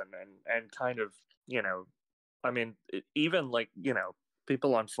 Nathan, and kind of, I mean, even like,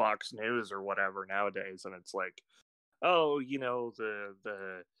 people on Fox News or whatever nowadays, and it's like, oh,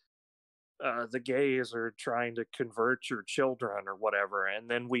 the gays are trying to convert your children or whatever, and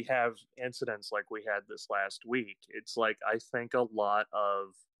then we have incidents like we had this last week. It's like, I think a lot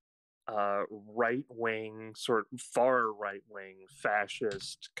of right-wing, sort of far right-wing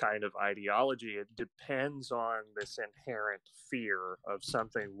fascist kind of ideology, it depends on this inherent fear of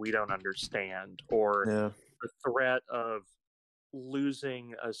something we don't understand, or the threat of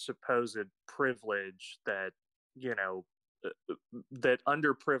losing a supposed privilege that, that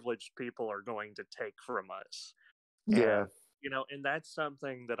underprivileged people are going to take from us. Yeah. And, and that's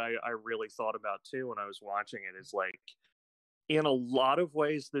something that I really thought about too when I was watching it, is like, in a lot of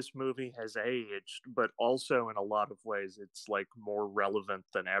ways this movie has aged, but also in a lot of ways it's like more relevant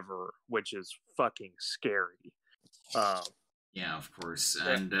than ever, which is fucking scary. Yeah, of course.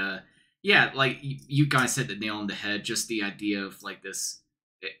 And like you guys hit the nail on the head, just the idea of like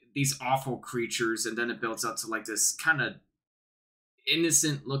these awful creatures, and then it builds up to like this kind of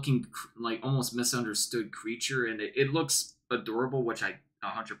innocent looking, like almost misunderstood creature, and it looks adorable, which I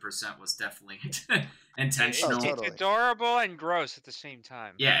 100% was definitely intentional. It's adorable and gross at the same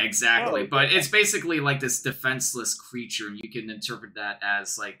time. Yeah, exactly. But it's basically like this defenseless creature, and you can interpret that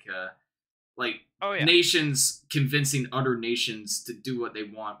as like nations convincing other nations to do what they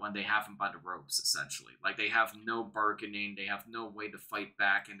want when they have them by the ropes, essentially. Like, they have no bargaining, they have no way to fight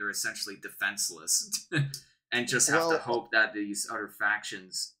back, and they're essentially defenseless. And just have to hope that these other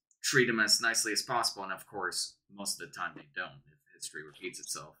factions treat them as nicely as possible, and of course, most of the time they don't, if history repeats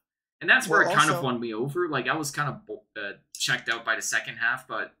itself. And that's where it kind of won me over. Like, I was kind of checked out by the second half,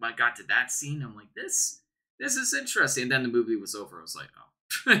 but when I got to that scene, I'm like, this is interesting. And then the movie was over. I was like, oh.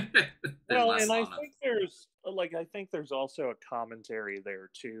 Well, and I think there's also a commentary there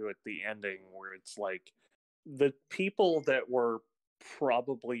too at the ending, where it's like the people that were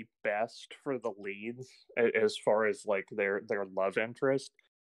probably best for the leads as far as like their love interest,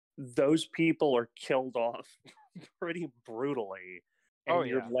 those people are killed off pretty brutally, and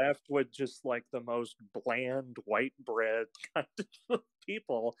you're left with just like the most bland white bread kind of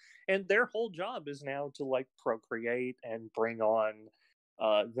people, and their whole job is now to like procreate and bring on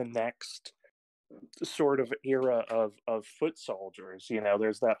the next sort of era of foot soldiers.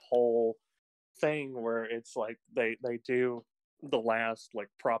 There's that whole thing where it's like they do the last like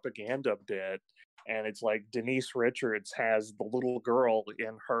propaganda bit, and it's like Denise Richards has the little girl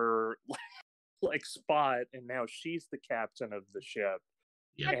in her like spot, and now she's the captain of the ship.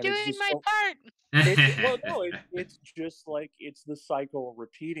 I'm doing my part. It's just like, it's the cycle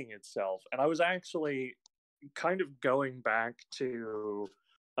repeating itself. And I was actually kind of going back to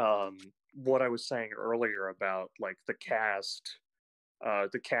what I was saying earlier about like the casting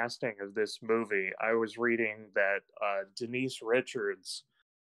of this movie. I was reading that Denise Richards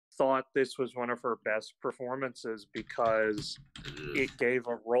thought this was one of her best performances because it gave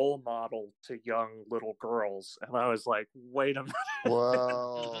a role model to young little girls, and I was like, wait a minute.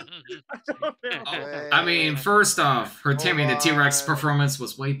 Whoa. I mean, first off, her Tammy the T-Rex performance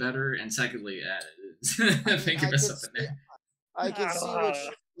was way better, and secondly, thinking this up in there. I can see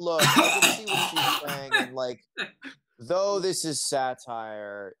what she's saying, and like, though this is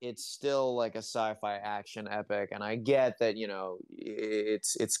satire, it's still like a sci-fi action epic, and I get that,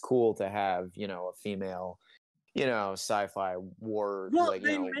 it's cool to have, a female, sci-fi war,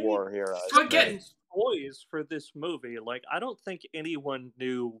 war hero. Toys for this movie. Like, I don't think anyone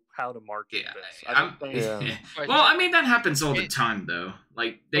knew how to market this. Well, I mean, that happens all the time, though.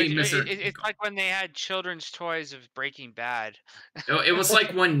 Like, it's like when they had children's toys of Breaking Bad. It was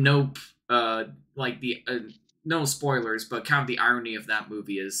like when Nope, no spoilers, but kind of the irony of that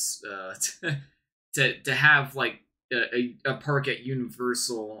movie is to have like a park at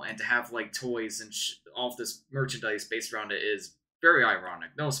Universal and to have like toys and all of this merchandise based around it is very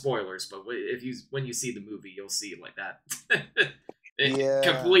ironic. No spoilers, but when you see the movie, you'll see like that. it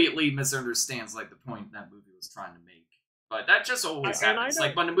completely misunderstands like the point that movie was trying to make. But that just always happens.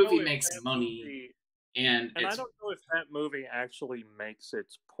 Like when a movie makes money, and I don't know if that movie actually makes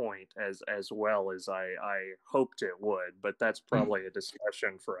its point as well as I hoped it would. But that's probably a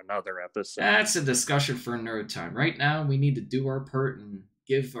discussion for another episode. That's a discussion for another time. Right now, we need to do our part and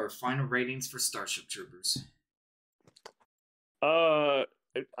give our final ratings for Starship Troopers.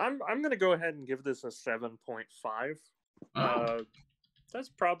 I'm gonna go ahead and give this a 7.5. That's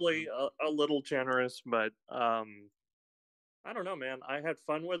probably a little generous, but I don't know, man. I had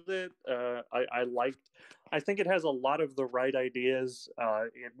fun with it. I think it has a lot of the right ideas.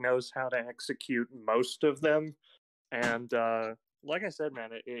 It knows how to execute most of them, and like I said,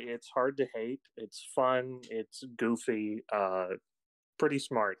 man, it's hard to hate. It's fun. It's goofy. Pretty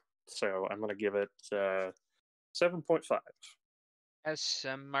smart. So I'm gonna give it 7.5.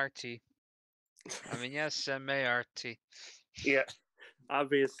 SMRT. I mean, SMART. Yeah.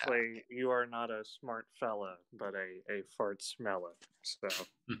 Obviously, you are not a smart fella, but a fart smeller. So,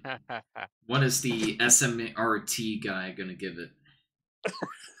 what is the SMRT guy gonna give it?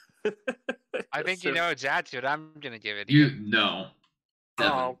 I think you know its attitude. I'm gonna give it. You know.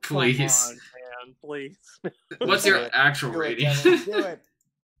 Devin, please. Come on, man, please. What's your actual rating? Do it.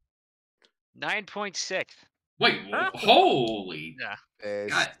 9.6. Wait, holy! Yeah.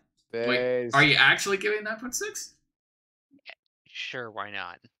 God. Wait, are you actually giving 9.6? Sure, why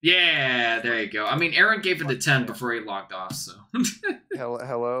not? Yeah, there you go. I mean, Aaron gave it a 10 before he logged off, so.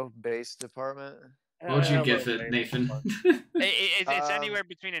 Hello, base department. What would you give it, Nathan? It's anywhere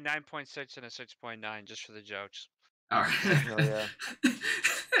between a 9.6 and a 6.9, just for the jokes. All right.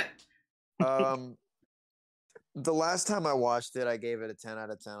 Yeah. The last time I watched it, I gave it a 10 out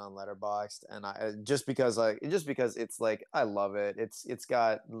of 10 on Letterboxd, and I just because it's like I love it. It's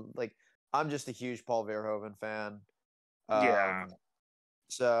got like I'm just a huge Paul Verhoeven fan. Yeah.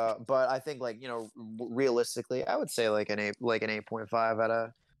 So, but I think like realistically, I would say like an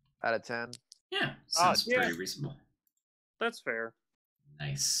 8.5 out of 10. Yeah, sounds pretty reasonable. That's fair.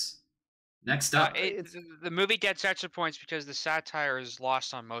 Nice. Next up, the movie gets extra points because the satire is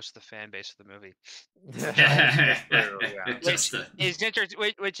lost on most of the fan base of the movie.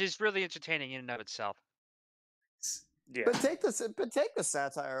 Which is really entertaining in and of itself. Yeah. But take the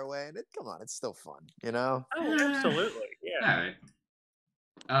satire away, and come on, it's still fun, you know? Oh, absolutely. Yeah.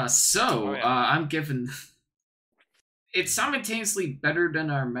 All right. I'm giving. It's simultaneously better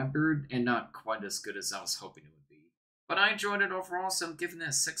than I remembered, and not quite as good as I was hoping it would be. But I enjoyed it overall, so I'm giving it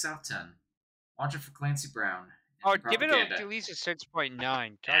a 6 out of 10. Watch it for Clancy Brown. Oh, give it at least a 6.9.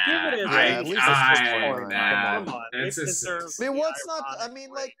 Give it at least a 6.9. Come on. It's a 6. I mean, what's not? I mean,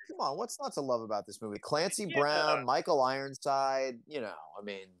 like, come on, what's not to love about this movie? Clancy Brown, Michael Ironside. I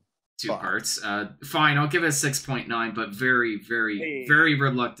mean, 2 parts. Fine, I'll give it a 6.9, but very, very, very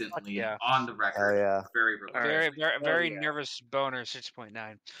reluctantly on the record. Oh, yeah. Very reluctant. Very nervous boner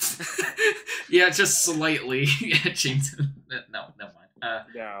 6.9. Yeah, just slightly etching. No, never mind.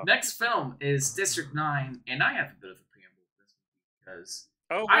 No. Next film is District 9, and I have a bit of a preamble with this movie because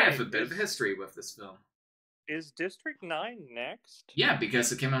I have a bit of a history with this film. Is District 9 next? Yeah,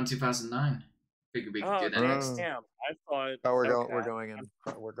 because it came out in 2009. Figured we could do that next. Damn, I thought. Oh, we're going in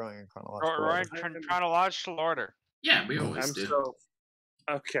chronological order. Chronological order. Yeah, we always do.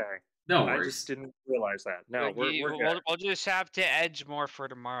 Okay. No worries. I just didn't realize that. No, we're good. We'll just have to edge more for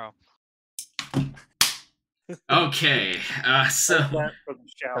tomorrow. Okay, so I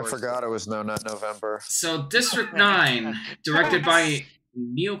forgot it was not November. So District 9, directed by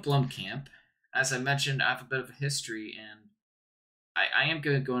Neil Blomkamp. As I mentioned, I have a bit of a history, and I am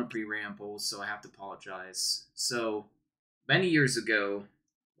going to go in a pre-ramble, so I have to apologize. So, many years ago,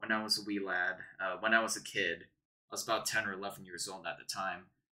 when I was a wee lad, when I was a kid, I was about 10 or 11 years old at the time,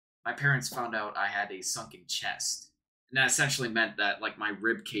 my parents found out I had a sunken chest. And that essentially meant that, like, my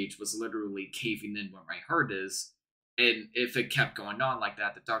rib cage was literally caving in where my heart is. And if it kept going on like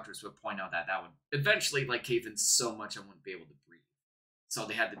that, the doctors would point out that that would eventually, like, cave in so much I wouldn't be able to breathe. So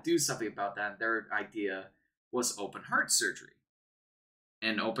they had to do something about that, and their idea was open heart surgery.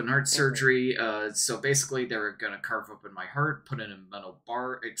 And open heart surgery, so basically they were going to carve open my heart, put in a metal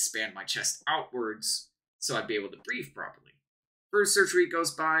bar, expand my chest outwards, so I'd be able to breathe properly. First surgery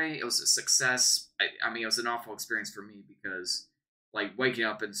goes by, it was a success. I mean, it was an awful experience for me because, like, waking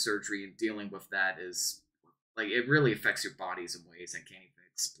up in surgery and dealing with that is, like, it really affects your bodies in ways I can't even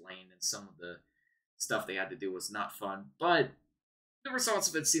explain, and some of the stuff they had to do was not fun, but the results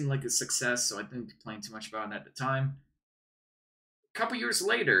of it seemed like a success, so I didn't complain too much about it at the time. A couple years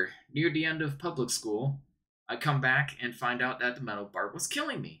later, near the end of public school, I come back and find out that the metal bar was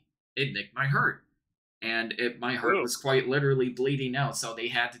killing me. It nicked my heart. and my heart was quite literally bleeding out, so they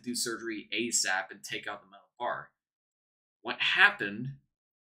had to do surgery ASAP and take out the metal bar. What happened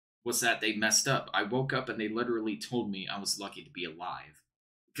was that they messed up. I woke up and they literally told me I was lucky to be alive.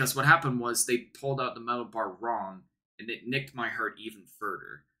 Because what happened was they pulled out the metal bar wrong, and it nicked my heart even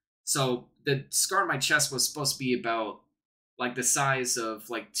further. So the scar on my chest was supposed to be about like the size of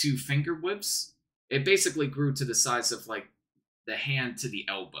like 2 finger whips. It basically grew to the size of like the hand to the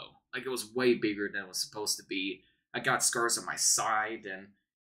elbow. Like it was way bigger than it was supposed to be. I got scars on my side, and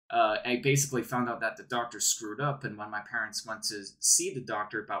I basically found out that the doctor screwed up, and when my parents went to see the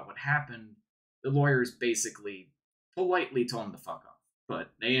doctor about what happened, the lawyers basically politely told him to fuck off.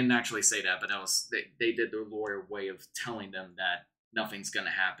 But they didn't actually say that, but that was they did their lawyer way of telling them that nothing's gonna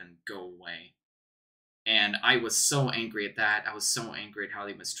happen, go away. And I was so angry at that. I was so angry at how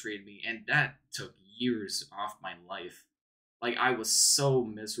they mistreated me, and that took years off my life. Like, I was so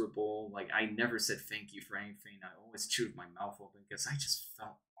miserable. Like, I never said thank you for anything. I always chewed my mouth open because I just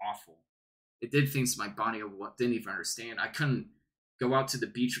felt awful. It did things to my body I didn't even understand. I couldn't go out to the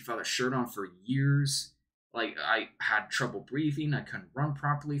beach without a shirt on for years. Like, I had trouble breathing. I couldn't run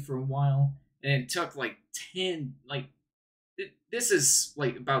properly for a while. And it took, like, 10, like, this is,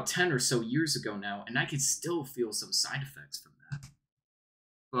 like, about 10 or so years ago now, and I can still feel some side effects from that.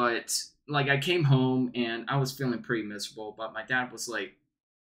 But, like, I came home, and I was feeling pretty miserable, but my dad was like,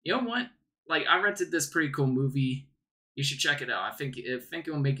 you know what? Like, I rented this pretty cool movie. You should check it out. I think it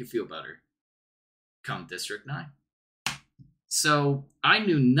will make you feel better. Come District 9. So, I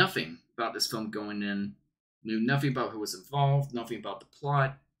knew nothing about this film going in. Knew nothing about who was involved, nothing about the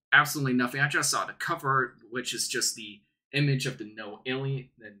plot, absolutely nothing. I just saw the cover, which is just the image of the no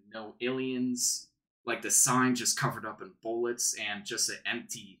aliens, like the sign just covered up in bullets and just an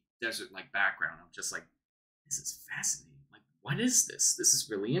empty desert-like background. I'm just like, this is fascinating. Like, what is this? This is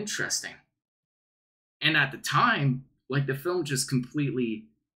really interesting. And at the time, like, the film just completely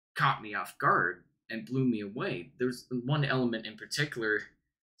caught me off guard and blew me away. There's one element in particular.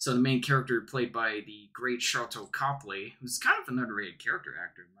 So the main character, played by the great Sharlto Copley, who's kind of an underrated character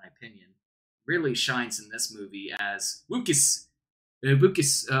actor in my opinion, really shines in this movie as Lucas.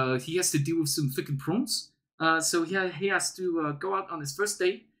 Lucas, he has to deal with some freaking prawns. So he has to go out on his first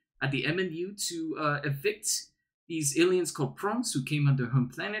day at the MNU to evict these aliens called prawns who came on their home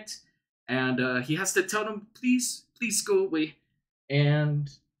planet. And he has to tell them, please go away. And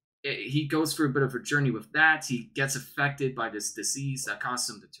he goes through a bit of a journey with that. He gets affected by this disease that causes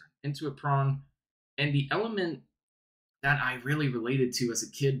him to turn into a prawn. And the element that I really related to as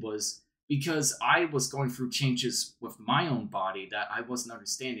a kid was because I was going through changes with my own body that I wasn't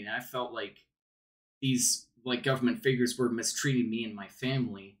understanding. And I felt like these like government figures were mistreating me and my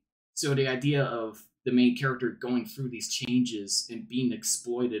family. So the idea of the main character going through these changes and being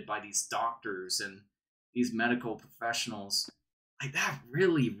exploited by these doctors and these medical professionals, like, that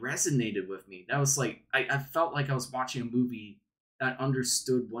really resonated with me. That was like, I felt like I was watching a movie that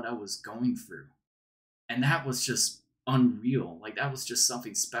understood what I was going through. And that was just unreal. Like, that was just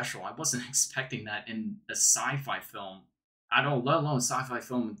something special. I wasn't expecting that in a sci-fi film at all, let alone a sci-fi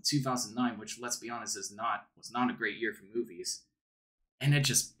film in 2009, which, let's be honest, was not a great year for movies. And it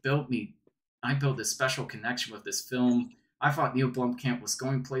just I built this special connection with this film. I thought Neil Blomkamp was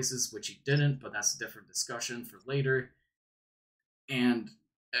going places, which he didn't, but that's a different discussion for later. And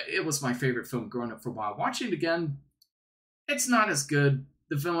it was my favorite film growing up for a while. Watching it again, it's not as good.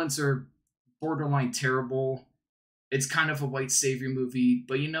 The villains are borderline terrible. It's kind of a white savior movie,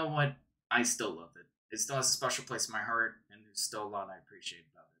 but you know what? I still love it. It still has a special place in my heart, and there's still a lot I appreciate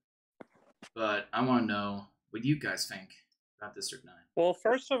about it. But I want to know what you guys think about District 9. Well,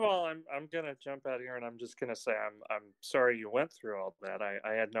 first of all, I'm gonna jump out here, and I'm just gonna say I'm sorry you went through all that.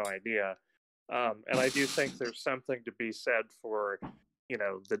 I had no idea. And I do think there's something to be said for, you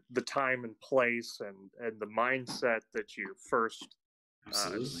know, the time and place and the mindset that you first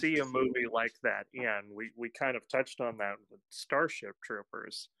see a movie like that in. We kind of touched on that with Starship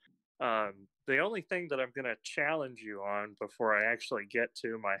Troopers. The only thing that I'm going to challenge you on before I actually get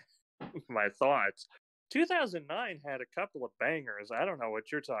to my thoughts, 2009 had a couple of bangers. I don't know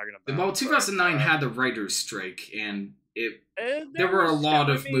what you're talking about. Well, 2009 had the writer's strike, and there were a lot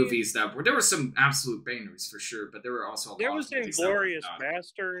of movies that were. There were some absolute bangers for sure, but there were also a lot of movies. There was Inglourious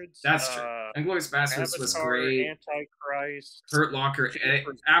Bastards. That's true. Inglourious Bastards was great. Antichrist. Hurt Locker.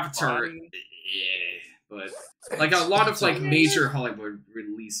 Avatar. Yeah, but like a lot of like major Hollywood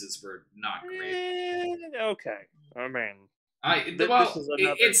releases were not great. Okay, I mean.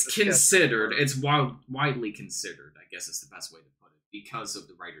 It's considered. It's widely considered, I guess is the best way to put it, because of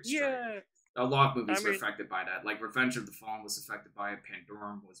the writer's strike. A lot of movies were affected by that. Like Revenge of the Fallen was affected by it.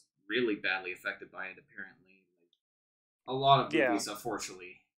 Pandorum was really badly affected by it, apparently. A lot of movies,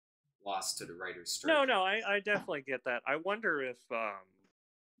 unfortunately, lost to the writer's strike. No, I definitely get that. I wonder if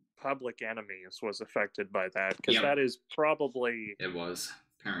Public Enemies was affected by that, because that is probably... It was,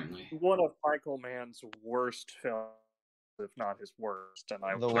 apparently. One of Michael Mann's worst films, if not his worst. And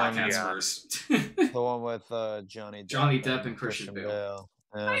the one with Johnny Depp and Christian Bale.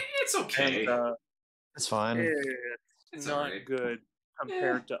 Yeah. It's okay. And, it's fine. It's not good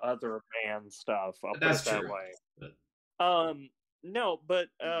compared to other Mann stuff. I'll put it that way. But... No, but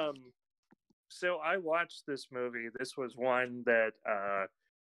so I watched this movie. This was one that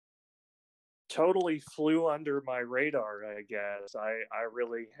totally flew under my radar, I guess. I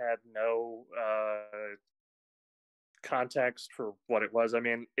really had no context for what it was. I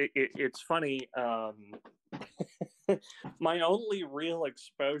mean, it's funny. My only real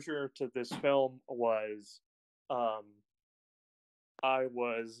exposure to this film was I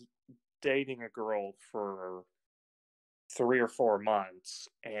was dating a girl for 3 or 4 months,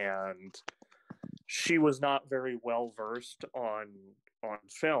 and she was not very well versed on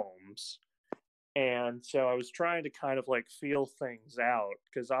films. And so I was trying to kind of like feel things out,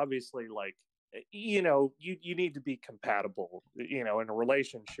 because obviously, like, you know, you need to be compatible, you know, in a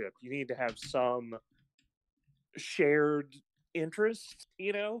relationship. You need to have some shared interest,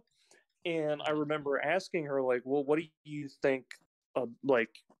 you know. And I remember asking her, like, well, what do you think of, like,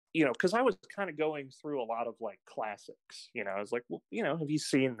 you know, because I was kind of going through a lot of like classics, you know. I was like, well, you know, have you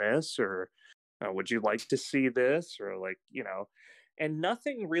seen this, or would you like to see this, or like, you know. And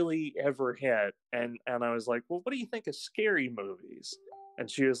nothing really ever hit. And I was like, well, what do you think of scary movies? And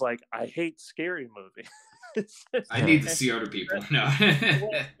she was like, I hate scary movies. I need to see other people. No.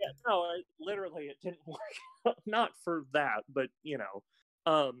 Literally, it didn't work out. Not for that, but, you know.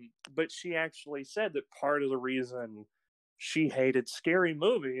 But she actually said that part of the reason she hated scary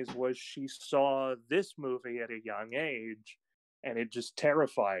movies was she saw this movie at a young age, and it just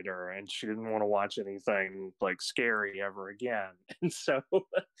terrified her, and she didn't want to watch anything like scary ever again. And so,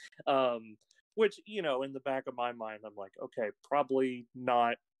 which, you know, in the back of my mind, I'm like, okay, probably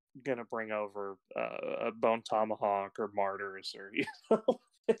not gonna bring over a Bone Tomahawk or Martyrs, or, you know,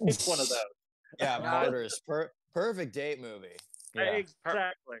 it's one of those. Yeah, Martyrs, perfect date movie. Yeah.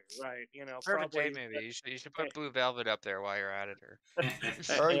 Exactly, right. You know, perfect date movie. You should put Blue Velvet up there while you're at it,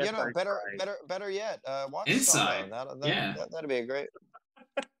 or you know, better yet, watch Inside. That'd be a great.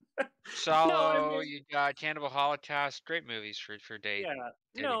 Solo, you got Cannibal Holocaust, great movies for date.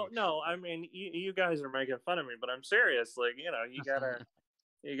 Yeah, no. I mean, you guys are making fun of me, but I'm serious. Like, you know, you gotta.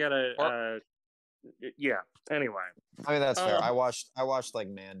 Yeah. Anyway, I mean, that's fair. I watched like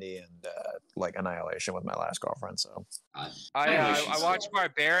Mandy and like Annihilation with my last girlfriend. So I watched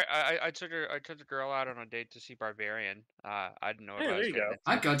Barbarian. I took the girl out on a date to see Barbarian. I didn't know what I was getting into.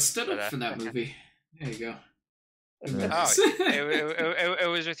 I got stood up for that movie. There you go. Oh, it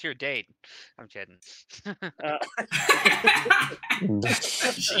was with your date. I'm kidding.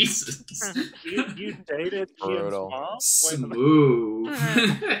 Jesus. You dated Ian's mom? Smooth.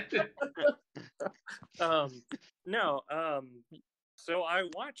 No. So I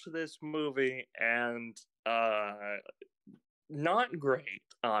watched this movie, and not great,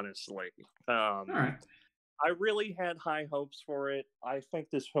 honestly. All right. I really had high hopes for it. I think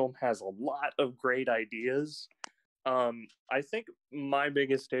this film has a lot of great ideas. I think my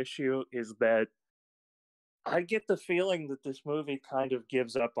biggest issue is that I get the feeling that this movie kind of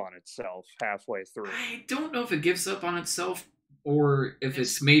gives up on itself halfway through. I don't know if it gives up on itself or if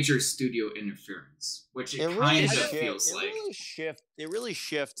it's major studio interference, which it kind of feels like. It really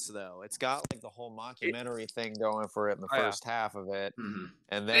shifts, though. It's got like the whole mockumentary thing going for it in the first half of it,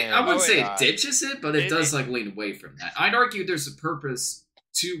 and then I wouldn't say it ditches it, but it does like lean away from that. I'd argue there's a purpose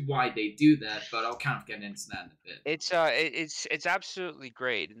to why they do that, but I'll kind of get into that in a bit. It's absolutely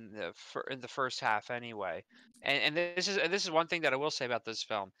great in the first half anyway, and this is one thing that I will say about this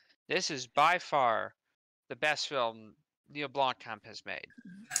film. This is by far the best film Neil Blomkamp has made.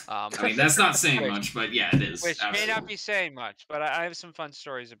 I mean, that's not saying much, but yeah, it is. Which may not be saying much, but I have some fun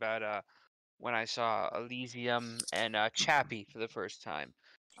stories about when I saw Elysium and Chappie for the first time.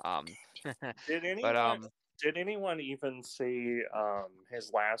 Did anyone even see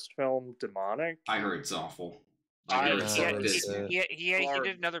his last film, Demonic? I heard it's awful. He did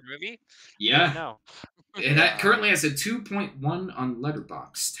another movie? Yeah. No. And that currently has a 2.1 on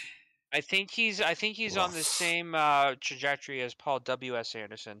Letterboxd. I think he's on the same trajectory as Paul W.S.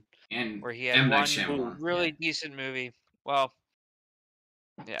 Anderson, and where he had one really decent movie. Well,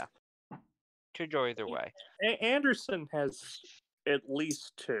 yeah, could go either way. Anderson has at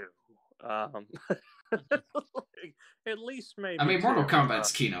least 2. At least maybe. I mean, Mortal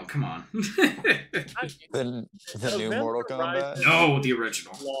Kombat's Kino. Come on. The new Mortal Kombat? No, the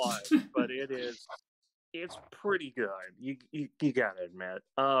original. Flawed, but it's pretty good. You gotta admit.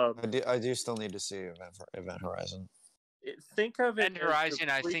 I do still need to see Event Horizon. Think of it. Event Horizon.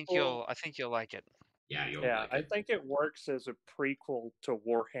 I think you'll like it. Yeah, you'll yeah. like I it. think it works as a prequel to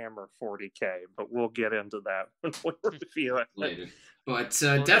Warhammer 40K, but we'll get into that when we review it later. But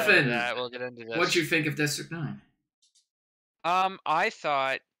we'll Devin, we'll get into this. What'd you think of District 9? I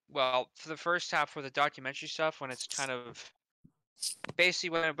thought, well, for the first half with the documentary stuff, when it's kind of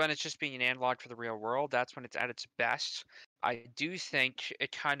basically when it's just being an analog for the real world, that's when it's at its best. I do think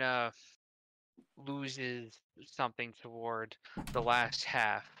it kind of loses something toward the last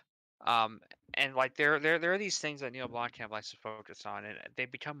half. And like there are these things that Neil Blomkamp likes to focus on, and they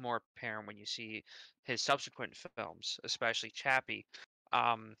become more apparent when you see his subsequent films, especially Chappie.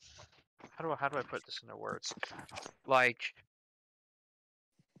 How do I put this into words? Like,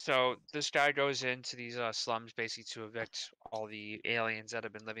 so this guy goes into these slums basically to evict all the aliens that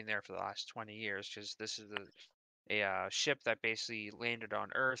have been living there for the last 20 years, because this is a ship that basically landed on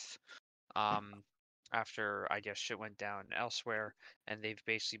Earth. After I guess shit went down elsewhere, and they've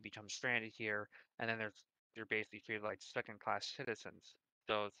basically become stranded here, and then they're basically treated like second-class citizens.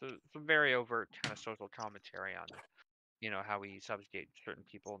 So it's a very overt kind of social commentary on, how we subjugate certain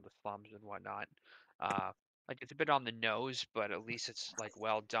people in the slums and whatnot. Like it's a bit on the nose, but at least it's like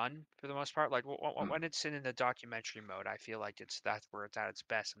well done for the most part. Like when it's in the documentary mode, I feel like that's where it's at its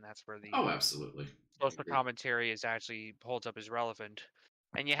best, and that's where the Absolutely. Social commentary is actually holds up as relevant.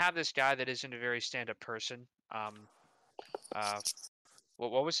 And you have this guy that isn't a very stand-up person.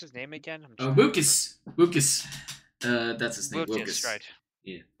 What was his name again? Lucas. Lucas. That's his name. Lucas, right?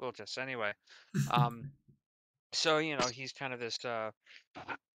 Yeah. Lucas. Anyway, so he's kind of this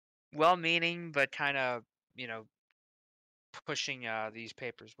well-meaning but kind of pushing these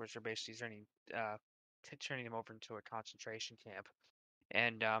papers, which are basically turning them over into a concentration camp,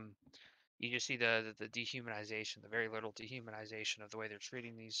 and you just see the dehumanization, the very little dehumanization of the way they're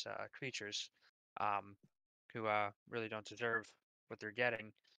treating these creatures, who really don't deserve what they're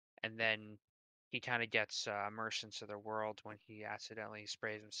getting. And then he kind of gets immersed into their world when he accidentally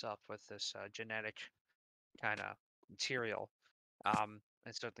sprays himself with this genetic kind of material. And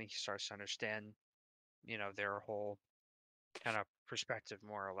certainly he starts to understand, their whole kind of perspective,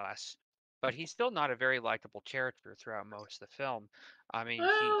 more or less. But he's still not a very likable character throughout most of the film. I mean,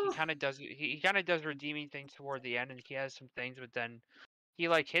 he kind of does redeeming things toward the end, and he has some things, but then he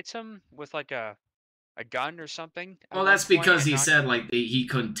like hits him with like a gun or something. Well, that's because he said like he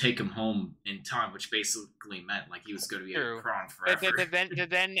couldn't take him home in time, which basically meant like he was going to be a prawn forever.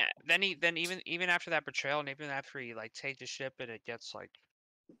 Then even after that betrayal, and even after he like takes the ship and it gets like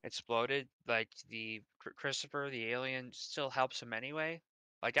exploded, like the Christopher the alien still helps him anyway.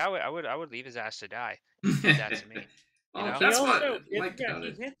 Like I would leave his ass to die. If he did that to me. That's what he hits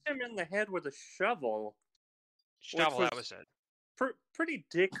him in the head with a shovel. That was it. Pretty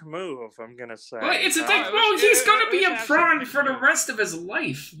dick move, I'm gonna say. Well, it's a dick. Well, he's gonna be a prawn for the rest of his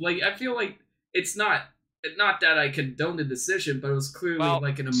life. Like I feel like it's not that I condone the decision, but it was clearly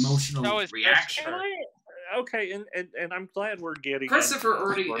like an emotional reaction. Okay, and I'm glad we're getting Christopher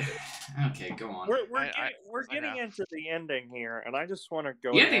already. Okay, go on. We're getting into the ending here, and I just want to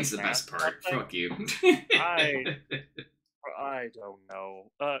go. The ending's the best part. Fuck you. I don't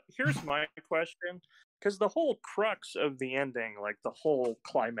know. Here's my question, because the whole crux of the ending, like the whole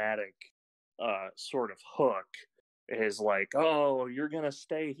climatic, sort of hook, is like, oh, you're gonna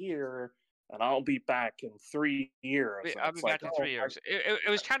stay here, and I'll be back in 3 years. I'll be back in 3 years. It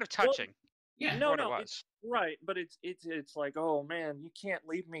was kind of touching. Yeah, no, it's right, but it's like, oh man, you can't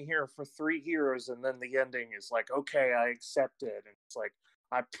leave me here for 3 years, and then the ending is like, okay, I accept it, and it's like,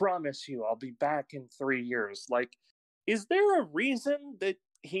 I promise you, I'll be back in 3 years. Like, is there a reason that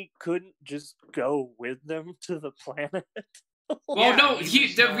he couldn't just go with them to the planet? Well, no,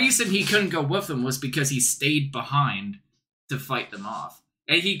 the reason he couldn't go with them was because he stayed behind to fight them off,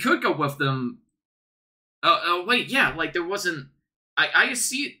 and he could go with them. Wait, yeah, like there wasn't. I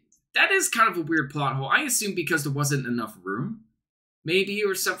see. That is kind of a weird plot hole. I assume because there wasn't enough room, maybe,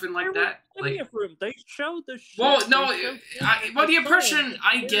 or something like that. Plenty of room. They showed the ship. Well, no, the impression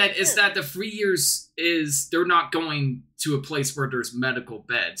I get is that the 3 years is they're not going to a place where there's medical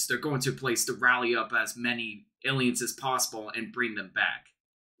beds. They're going to a place to rally up as many aliens as possible and bring them back.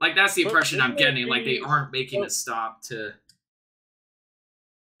 Like, that's the impression I'm getting. Like, they aren't making a stop to...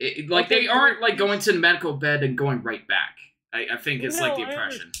 they aren't, like, going to the medical bed and going right back. I think it's like the I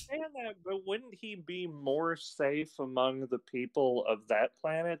oppression. understand that, but wouldn't he be more safe among the people of that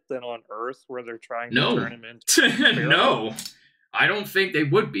planet than on Earth, where they're trying to turn him into No, I don't think they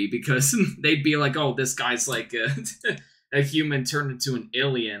would be, because they'd be like, oh, this guy's like a human turned into an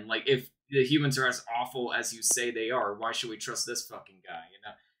alien. Like, if the humans are as awful as you say they are, why should we trust this fucking guy? You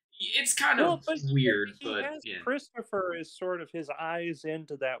know, it's kind of weird, but he has Christopher as sort of his eyes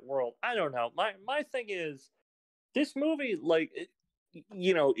into that world. I don't know. My thing is, this movie, like,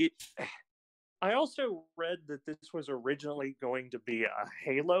 I also read that this was originally going to be a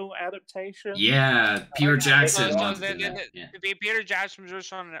Halo adaptation. Yeah, Peter Jackson wanted to do that. Peter Jackson was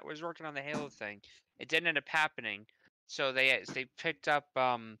working on the Halo thing. It didn't end up happening, so they picked up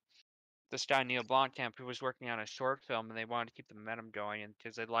this guy Neil Blomkamp, who was working on a short film, and they wanted to keep the momentum going, and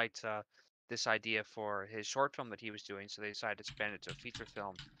because they liked this idea for his short film that he was doing, so they decided to expand it to a feature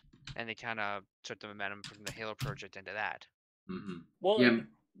film, and they kind of took the momentum from the Halo project into that. Mm-hmm. Well,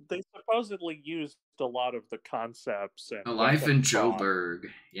 they supposedly used a lot of the concepts and Life in Joburg.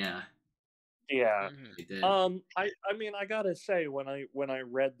 Yeah. Mm-hmm. They did. I mean, I gotta say, when I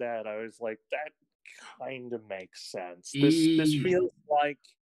read that, I was like, that kind of makes sense. This feels like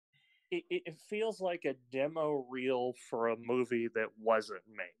it feels like a demo reel for a movie that wasn't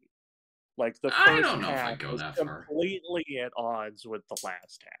made. Like, the first half was completely at odds with the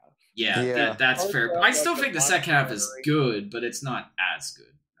last half. Yeah. That's fair. I still think the second half is good, but it's not as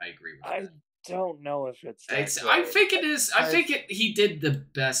good. I agree with that. I don't know if it's that good. I think it is. He did the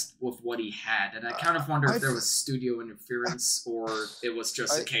best with what he had, and I kind of wonder if there was studio interference or it was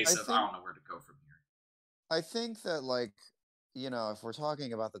just a case of I don't know where to go from here. I think that, like, you know, if we're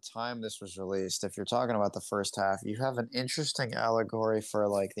talking about the time this was released, if you're talking about the first half, you have an interesting allegory for,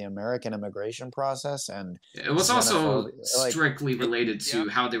 like, the American immigration process, and it was also strictly related to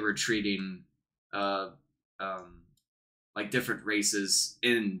how they were treating, like, different races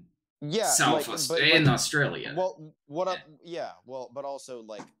in in Australia. Well, but also,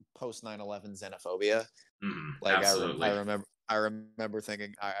 like, post 9/11 xenophobia. Like, absolutely. I remember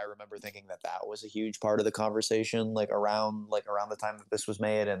thinking that was a huge part of the conversation, like around the time that this was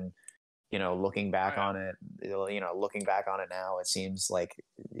made, and looking back on it, now, it seems like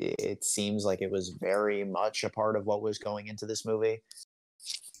it was very much a part of what was going into this movie.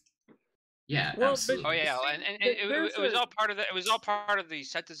 Yeah, absolutely. And it was all part of the. It was all part of the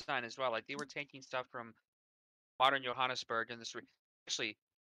set design as well. Like, they were taking stuff from modern Johannesburg, and this actually,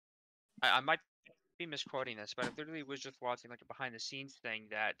 I might be misquoting this, but I literally was just watching like a behind the scenes thing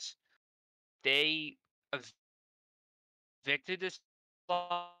that they evicted this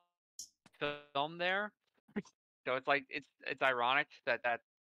film there. So it's like it's ironic that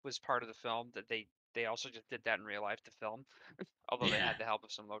was part of the film, that they also just did that in real life to film, although they had the help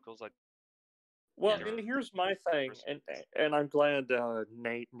of some locals. Like, well, and here's my thing, and I'm glad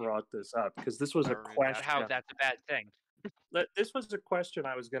Nate brought this up, because this was a question. How that's a bad thing. This was a question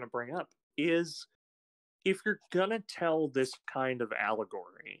I was going to bring up. Is, if you're going to tell this kind of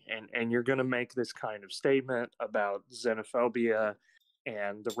allegory, and you're going to make this kind of statement about xenophobia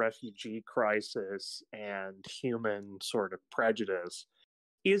and the refugee crisis and human sort of prejudice,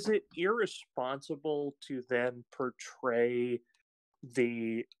 is it irresponsible to then portray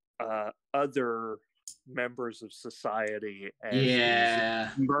the other members of society as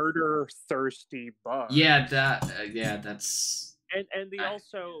murder-thirsty bugs? That's... And the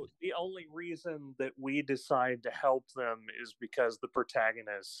only reason that we decide to help them is because the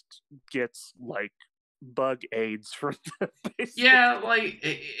protagonist gets, like, bug AIDS from them. Yeah, like,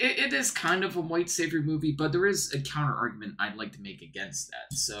 it is kind of a white savior movie, but there is a counter argument I'd like to make against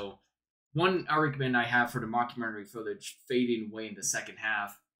that. So, one argument I have for the mockumentary footage fading away in the second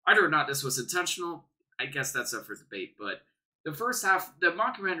half, whether or not this was intentional, I guess that's up for debate, but the first half, the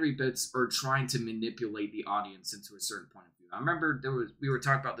mockumentary bits are trying to manipulate the audience into a certain point of view. I remember we were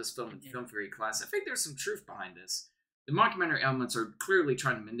talking about this film in film theory class. I think there's some truth behind this. The mockumentary elements are clearly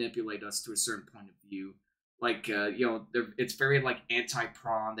trying to manipulate us to a certain point of view. Like, it's very, like,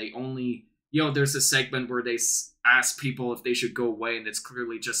 anti-prawn. They only, there's a segment where they ask people if they should go away, and it's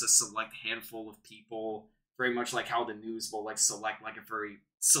clearly just a select handful of people. Very much like how the news will, like, select, like, a very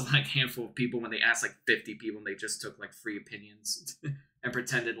select handful of people when they ask, like, 50 people, and they just took, like, free opinions and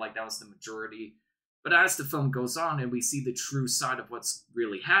pretended like that was the majority. But as the film goes on and we see the true side of what's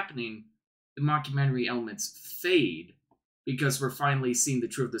really happening, the mockumentary elements fade because we're finally seeing the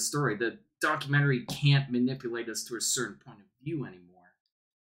truth of the story. The documentary can't manipulate us to a certain point of view anymore.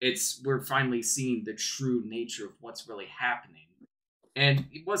 We're finally seeing the true nature of what's really happening. And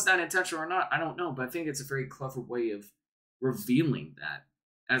was that intentional or not, I don't know, but I think it's a very clever way of revealing that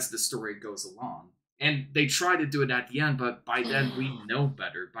as the story goes along. And they try to do it at the end, but by then we know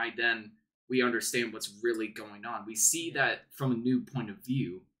better. By then we understand what's really going on. We see that from a new point of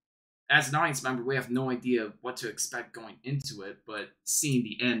view. As an audience member, we have no idea what to expect going into it, but seeing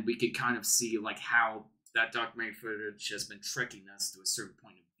the end, we can kind of see like how that documentary footage has been tricking us to a certain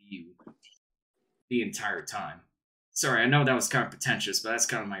point of view the entire time. Sorry, I know that was kind of pretentious, but that's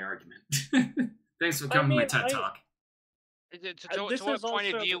kind of my argument. Thanks for coming to my TED Talk. To what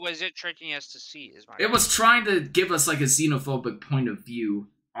point of view was it tricking us to see? It was trying to give us like a xenophobic point of view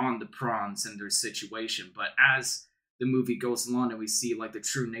on the prawns and their situation, but as the movie goes along and we see like the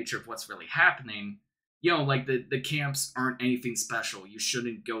true nature of what's really happening, like the camps aren't anything special. You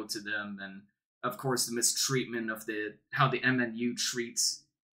shouldn't go to them, and of course the mistreatment of how the MNU treats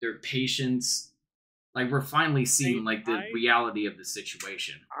their patients. Like we're finally seeing like the reality of the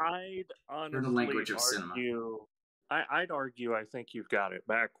situation. I'd honestly in the language of cinema. I'd argue I think you've got it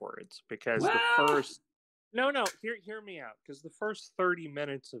backwards, because the first hear me out, because the first 30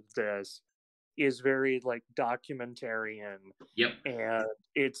 minutes of this is very like documentarian. Yep. And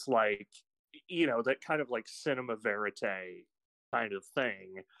it's like, that kind of like cinema verite kind of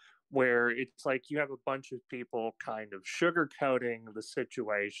thing, where it's like you have a bunch of people kind of sugarcoating the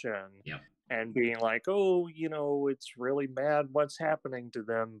situation. Yep. And being like, oh, it's really bad what's happening to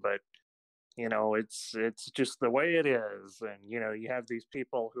them, but it's just the way it is. And you have these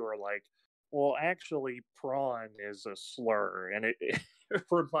people who are like, well, actually prawn is a slur. And it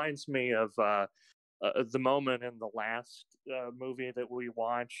reminds me of the moment in the last movie that we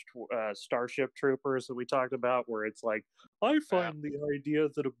watched, Starship Troopers, that we talked about, where it's like, I find the idea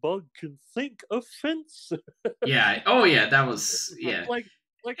that a bug can think offensive. Yeah. Oh yeah, that was, yeah.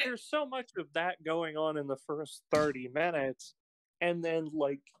 Like there's so much of that going on in the first 30 minutes, and then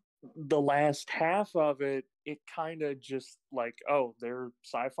like the last half of it kind of just like, oh, they're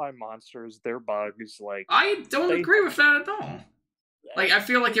sci-fi monsters, they're bugs. Like, I don't agree with that at all. Like, I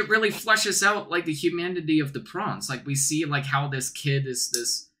feel like it really fleshes out like the humanity of the prawns. Like, we see like how this kid is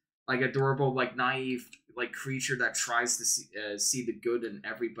this like adorable, like naive, like creature that tries to see the good in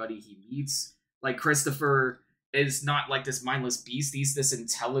everybody he meets. Like Christopher is not like this mindless beast. He's this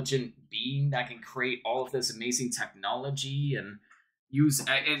intelligent being that can create all of this amazing technology and use,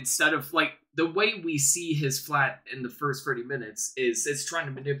 instead of like the way we see his flat in the first 30 minutes is it's trying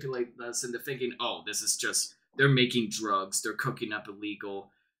to manipulate us into thinking, oh, this is just, they're making drugs, they're cooking up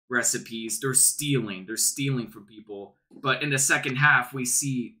illegal recipes, they're stealing from people. But in the second half,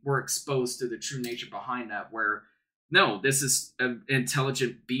 we're exposed to the true nature behind that, where no, this is an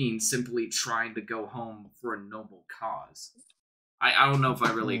intelligent being simply trying to go home for a noble cause. I don't know if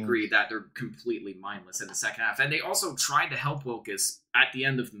I really agree that they're completely mindless in the second half. And they also tried to help Wilkes at the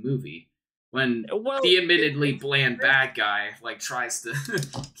end of the movie when the admittedly bland bad guy like tries to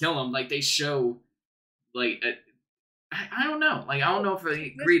kill him. Like they show, like I don't know. Like I don't know if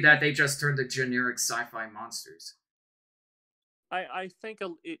I agree that they just turned to generic sci-fi monsters. I think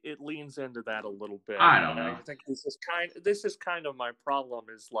it leans into that a little bit. I don't know. I think this is kind of my problem,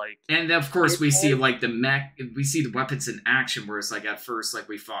 is like, and of course we see like the mech, we see the weapons in action, where it's like at first like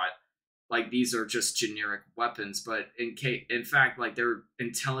we thought like these are just generic weapons, but in fact like they're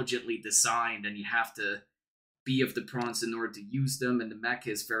intelligently designed, and you have to be of the prawns in order to use them, and the mech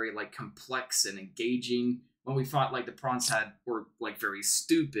is very like complex and engaging. When we thought like the prawns were like very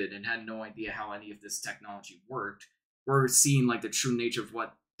stupid and had no idea how any of this technology worked, we're seeing like the true nature of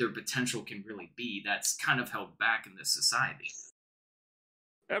what their potential can really be. That's kind of held back in this society.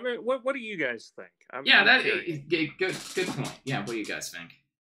 I mean, what do you guys think? Good point. Yeah, what do you guys think?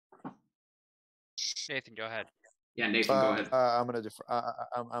 Nathan, go ahead. Yeah, Nathan, go ahead. I'm gonna defer.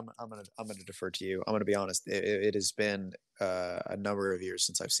 I'm gonna defer to you. I'm gonna be honest. It has been a number of years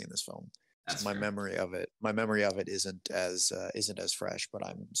since I've seen this film. So my memory of it isn't as fresh. But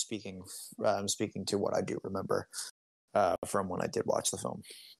I'm speaking to what I do remember from when I did watch the film.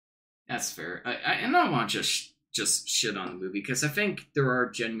 That's fair. I don't want to just shit on the movie, because I think there are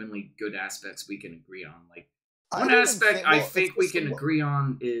genuinely good aspects we can agree on. Like one aspect I think we can agree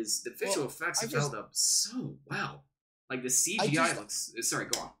on is the visual effects have held up so well. Like the CGI looks. Sorry,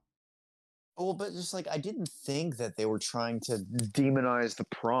 go on. Well, but just like I didn't think that they were trying to demonize the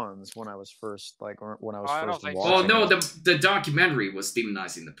prawns when I was first watching. Well, no, the documentary was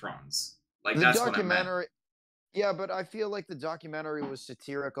demonizing the prawns. Like that's what I meant. Yeah, but I feel like the documentary was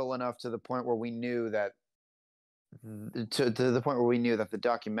satirical enough to the point where we knew that the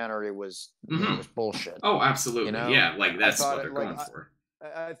documentary was bullshit. Oh, absolutely. Yeah, like that's what they're going for.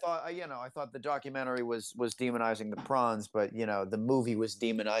 I thought the documentary was demonizing the prawns, but the movie was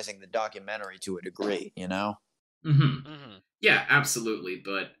demonizing the documentary to a degree. Yeah, absolutely.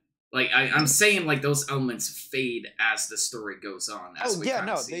 But Like I'm saying, like those elements fade as the story goes on. As we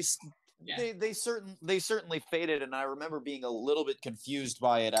they certainly faded, and I remember being a little bit confused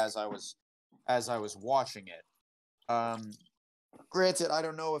by it as I was watching it. Granted, I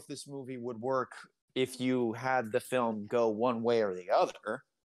don't know if this movie would work if you had the film go one way or the other.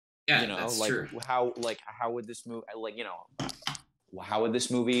 Yeah, you know, that's like true. how would this movie how would this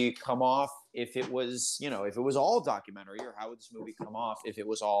movie come off if it was if it was all documentary, or how would this movie come off if it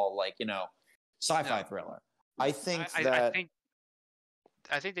was all sci-fi thriller? I think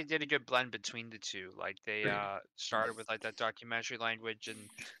I think they did a good blend between the two. Like they started with like that documentary language, and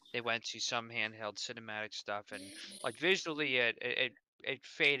they went to some handheld cinematic stuff, and like visually it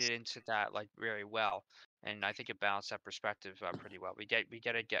faded into that like very well. And I think it balanced that perspective pretty well. We get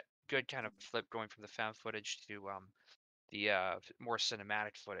a good kind of flip going from the found footage to the more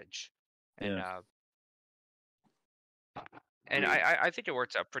cinematic footage, and Yeah. I think it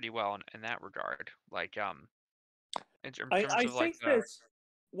works out pretty well in that regard. Like in terms I of like think that's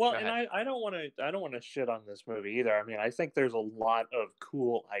well, Go and ahead. I don't want to shit on this movie either. I mean, I think there's a lot of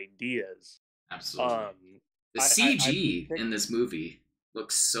cool ideas. Absolutely. The I CG think, in this movie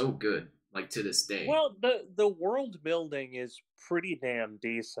looks so good, like to this day. well, the world building is pretty damn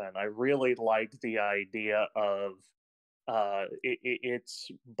decent. I really like the idea of it's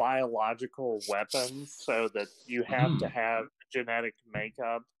biological weapons, so that you have to have genetic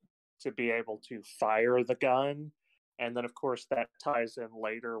makeup to be able to fire the gun. And then, of course, that ties in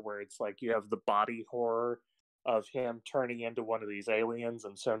later where it's like you have the body horror of him turning into one of these aliens.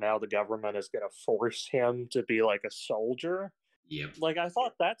 And so now the government is going to force him to be like a soldier. Yep. Like, I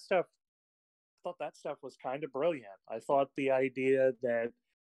thought that stuff was kind of brilliant. I thought the idea that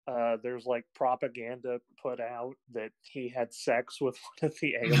there's like propaganda put out that he had sex with one of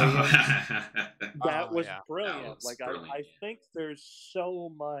the aliens. That was brilliant. That was brilliant. I think there's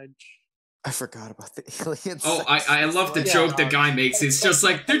so much. I forgot about the aliens. Oh, I love the joke the guy makes. It's just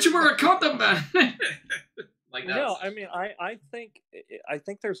like, did you wear a condom, man? Like that. No, I mean, I think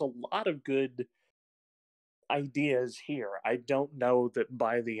there's a lot of good ideas here. I don't know that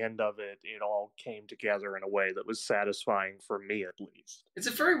by the end of it, it all came together in a way that was satisfying for me, at least. It's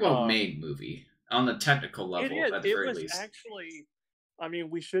a very well made movie on the technical level. It is. At the very It was least. actually. I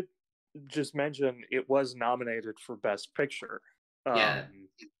mean, we should just mention it was nominated for Best Picture.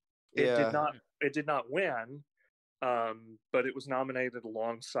 It did not win, but it was nominated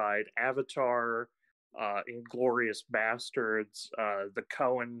alongside Avatar, Inglorious Bastards, The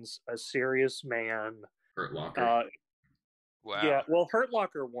Coens, A Serious Man, Hurt Locker. Wow. Yeah, well, Hurt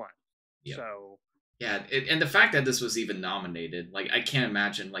Locker won. Yep. So yeah, and the fact that this was even nominated, like I can't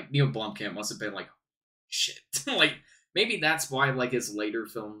imagine, like Neil Blomkamp must have been like, shit, like maybe that's why like his later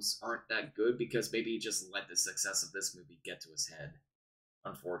films aren't that good, because maybe he just let the success of this movie get to his head.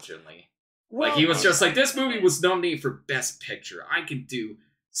 Unfortunately, like he was just like, this movie was nominated for Best Picture. I could do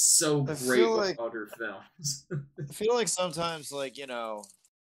so great with other films. I feel like sometimes,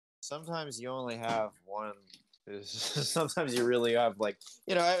 sometimes you only have one. Sometimes you really have I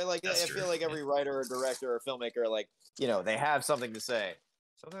feel like every writer or director or filmmaker, they have something to say.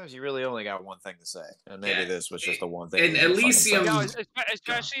 Sometimes you really only got one thing to say, and maybe this was just the one thing. And Elysium,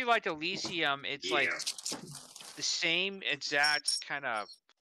 especially like Elysium, it's like the same exact kind of.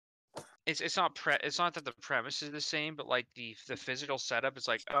 It's not that the premise is the same, but like the physical setup is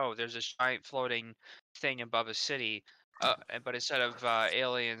like, oh, there's this giant floating thing above a city, but instead of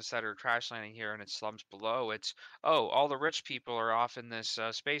aliens that are crash landing here and it slumps below, it's all the rich people are off in this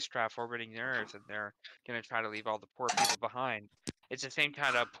spacecraft orbiting the Earth, and they're gonna try to leave all the poor people behind. It's the same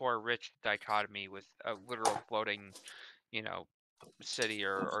kind of poor rich dichotomy with a literal floating, city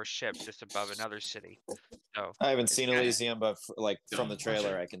or ship just above another city. So I haven't seen Elysium, but from the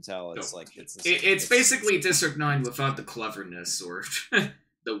trailer, I can tell it's basically District 9 without the cleverness or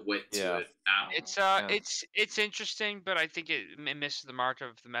the wit to it. It's interesting, but I think it misses the mark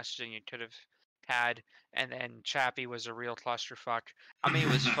of the messaging it could have had. And then Chappie was a real clusterfuck. I mean,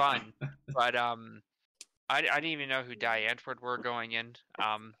 it was fun, but I didn't even know who Die Antwoord were going in.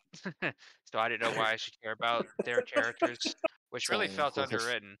 So I didn't know why I should care about their characters, which really felt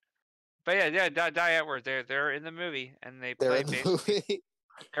underwritten. But yeah, Die Antwoord, they're in the movie, and they play basically.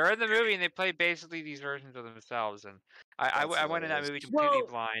 They're in the movie, and they play basically these versions of themselves. And I went in that movie completely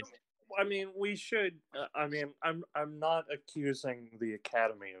blind. I mean, we should. I mean, I'm not accusing the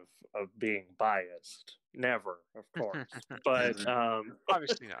Academy of being biased. Never, of course. But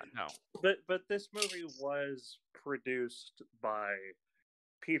obviously not. No. But this movie was produced by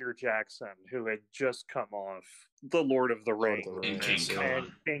Peter Jackson, who had just come off The Lord of the Rings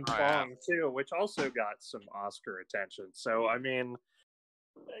and King Kong too, which also got some Oscar attention. So I mean,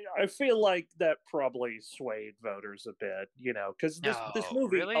 I feel like that probably swayed voters a bit, because this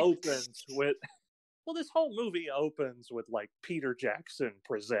movie really? opens with. Well, this whole movie opens with like Peter Jackson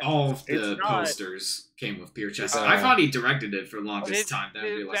presents. All of the posters came with Peter Jackson. I thought he directed it for the longest time.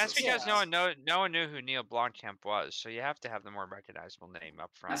 That's because no one knew who Neil Blomkamp was, so you have to have the more recognizable name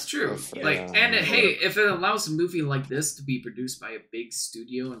up front. That's true. Hey, if it allows a movie like this to be produced by a big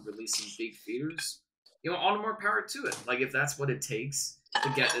studio and released in big theaters, all the more power to it. Like, if that's what it takes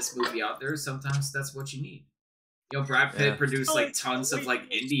to get this movie out there, sometimes that's what you need. Brad Pitt produced like tons of like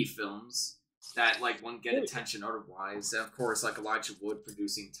indie films that like won't get attention otherwise. And of course, like Elijah Wood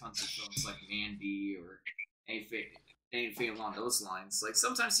producing tons of films like Mandy or anything along those lines. Like,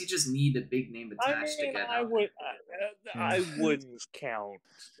 sometimes you just need a big name attached to get out. I wouldn't count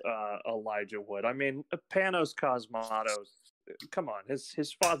Elijah Wood. I mean, Panos Cosmatos. Come on,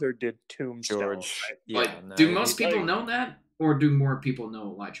 his father did Tombstone. George. Right? Yeah, like, do most people know that, or do more people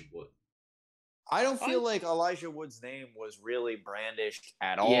know Elijah Wood? I don't feel like Elijah Wood's name was really brandished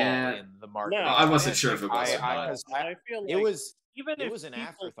at all in the market. No, I wasn't sure if it was. I feel like it was an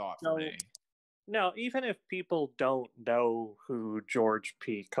afterthought for me. No, even if people don't know who George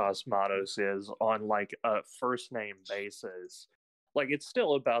P. Cosmatos is on like a first name basis, like, it's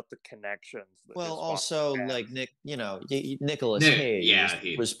still about the connections. Well, also like Nicolas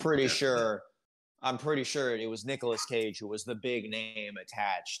Cage was pretty sure. I'm pretty sure it was Nicolas Cage who was the big name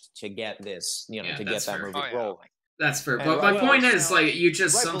attached to get this, to get that movie rolling. That's fair. But my point is, like, you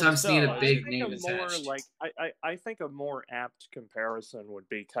just sometimes need a big name attached. I think a more apt comparison would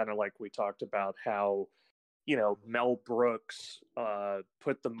be kind of like we talked about how, Mel Brooks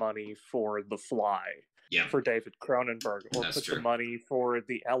put the money for The Fly for David Cronenberg, or put the money for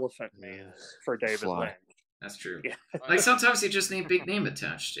The Elephant Man for David Lynch. That's true. Yeah. Like, sometimes you just need a big name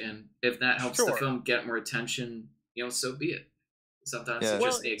attached, and if that helps the film get more attention, so be it. Sometimes you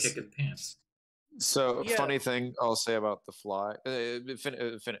just need a kick in the pants. So, funny thing I'll say about The Fly.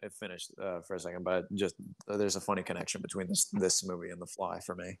 Finished for a second, but just there's a funny connection between this movie and The Fly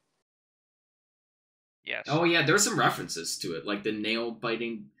for me. Yes. Oh yeah, there's some references to it, like the nail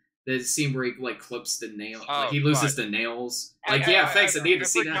biting. The scene where he like clips the nail, he loses the nails. Like, thanks. I need to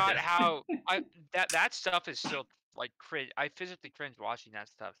see that. Not how that stuff is still like cringe. I physically cringe watching that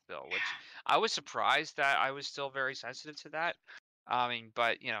stuff still, which I was surprised that I was still very sensitive to that. I mean,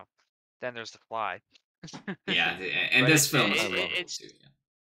 but then there's The Fly. And this film it's too,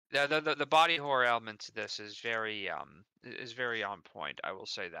 the body horror element to this is very on point. I will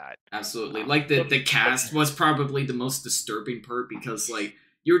say that. Absolutely. Like the cast was probably the most disturbing part, because like,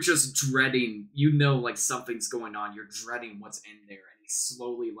 you're just dreading, like something's going on. You're dreading what's in there, and he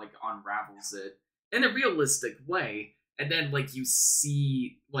slowly like unravels it in a realistic way. And then like you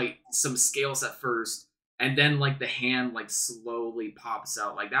see like some scales at first, and then like the hand like slowly pops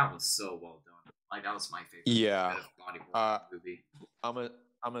out. Like, that was so well done. Like, that was my favorite. Yeah. Body horror movie. I'm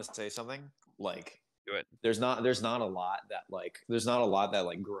gonna say something. Like, do it. There's not a lot that like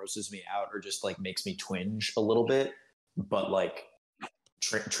grosses me out or just like makes me twinge a little bit, but like.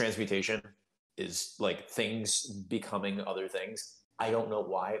 Transmutation is like things becoming other things. I don't know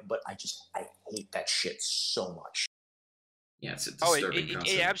why, but I hate that shit so much. Yeah, it's a disturbing concept.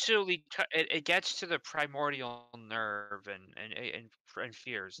 It absolutely it gets to the primordial nerve and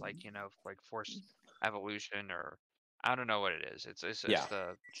fears, like like forced evolution, or I don't know what it is. It's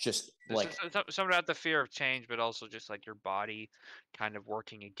just like something about the fear of change, but also just like your body kind of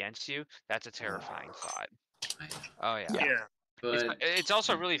working against you. That's a terrifying thought. Oh yeah. But it's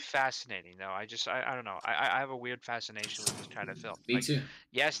also really fascinating, though. I don't know. I have a weird fascination with this kind of film. Me too.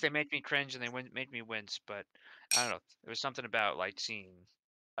 Yes, they make me cringe and they make me wince, but I don't know. There was something about like seeing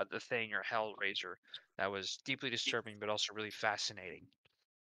The Thing or Hellraiser that was deeply disturbing, but also really fascinating.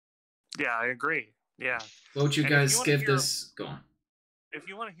 Yeah, I agree. Yeah. What would you guys give this? Go on. If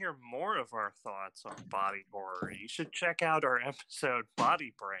you want to hear more of our thoughts on body horror, you should check out our episode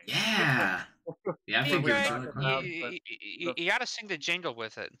Body Brain. Yeah. I think you got to sing the jingle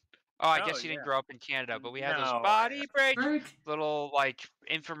with it. Oh, I guess you didn't grow up in Canada, but we had those Body Break little like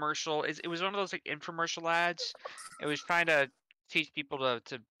infomercial. It was one of those like infomercial ads. It was trying to teach people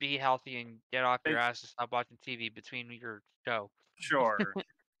to be healthy and get off your ass and stop watching TV between your show. Sure.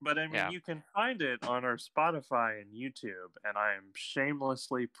 But I mean, you can find it on our Spotify and YouTube, and I am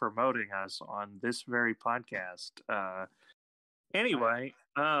shamelessly promoting us on this very podcast. Anyway,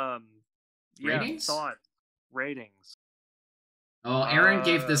 ratings? Ratings. Well, Aaron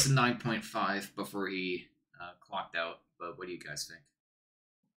gave this a 9.5 before he clocked out, but what do you guys think?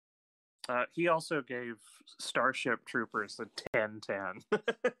 He also gave Starship Troopers a 10/10.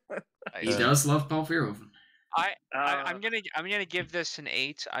 He does love Paul Verhoeven. I'm gonna give this an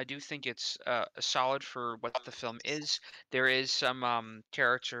 8. I do think it's solid for what the film is. There is some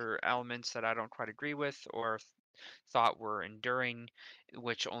character elements that I don't quite agree with or thought were enduring,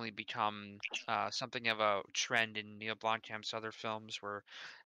 which only become something of a trend in Neil Blomkamp's other films, where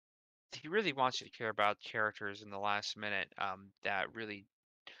he really wants you to care about characters in the last minute that really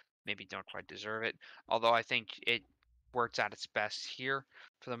maybe don't quite deserve it. Although I think it worked out its best here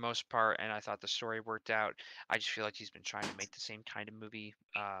for the most part, and I thought the story worked out. I just feel like he's been trying to make the same kind of movie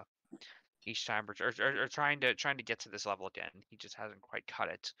each time, or trying to get to this level again. He just hasn't quite cut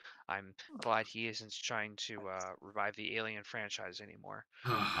it. I'm glad he isn't trying to revive the Alien franchise anymore.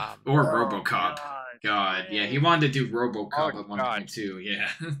 Or RoboCop. God, yeah, he wanted to do Oh, RoboCop at one God. point too.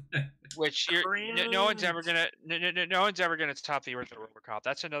 Yeah. Which no one's ever gonna top the original RoboCop.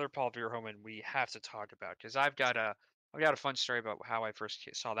 That's another Paul Verhoeven we have to talk about, because I've got a fun story about how I first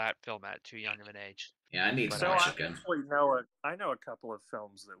saw that film at too young of an age. Yeah, I need to So watch I it again. actually know a couple of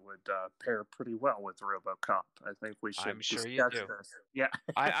films that would pair pretty well with RoboCop. I think we should I'm sure you discuss do. this. Yeah.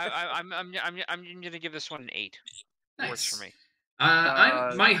 I'm gonna give this one an 8. It works for me.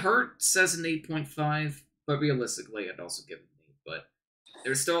 My heart says an 8.5, but realistically, I'd also give it an 8. But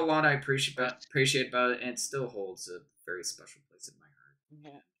there's still a lot I appreciate about it, and it still holds a very special place in my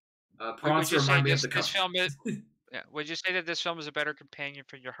heart. Prawns remind me of the couple. Would you say that this film is a better companion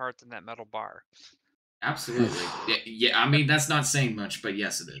for your heart than that metal bar? Absolutely. Yeah. I mean, that's not saying much, but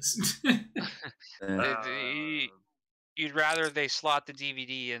yes, it is. You'd rather they slot the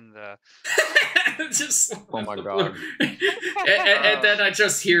DVD in the. Just oh my god! and then I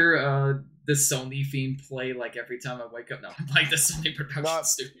just hear the Sony theme play like every time I wake up. No, like the Sony production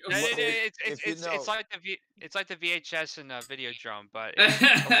studio. It's like the VHS and Videodrome, but it's a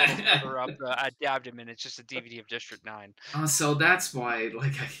little further up at the abdomen. It's just a DVD of District 9. So that's why,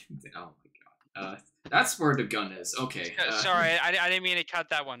 like, oh my god. That's where the gun is. Okay. Sorry, I didn't mean to cut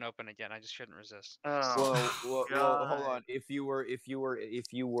that one open again. I just couldn't resist. Well, hold on. If you were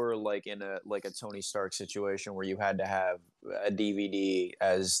like in a Tony Stark situation where you had to have a DVD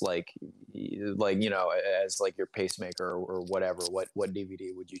as like as like your pacemaker or whatever, what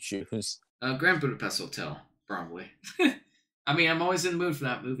DVD would you choose? Grand Budapest Hotel, probably. I mean, I'm always in the mood for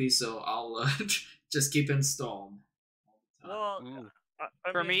that movie, so I'll just keep installed. Well.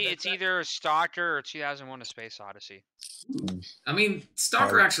 For me, it's either Stalker or 2001: A Space Odyssey. I mean,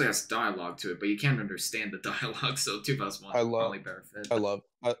 Stalker actually has dialogue to it, but you can't understand the dialogue, so 2001 probably better fit. I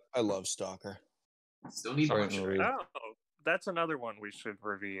love Stalker. Still need to watch it. Oh, that's another one we should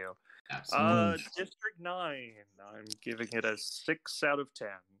review. Absolutely. District 9. I'm giving it a 6 out of 10.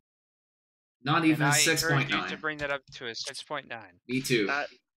 Not even 6.9. To bring that up to a 6.9. Me too.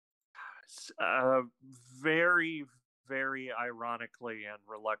 Very, very ironically and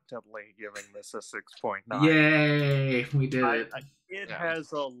reluctantly giving this a 6.9. Yay, we did it. It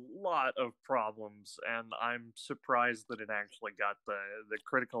has a lot of problems, and I'm surprised that it actually got the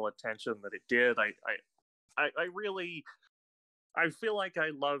critical attention that it did. I feel like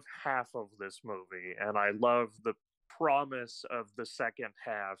I love half of this movie, and I love the promise of the second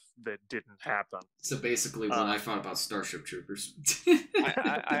half that didn't happen. So basically what I thought about Starship Troopers.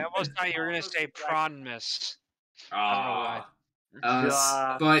 I almost thought you were going to say Promise. But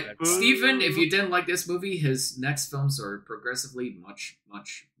Stephen, if you didn't like this movie, his next films are progressively much,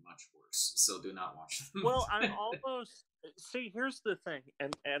 much, much worse. So do not watch them. Well, I'm almost here's the thing,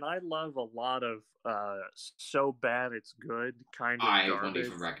 and I love a lot of so bad it's good kind of I garbage. wouldn't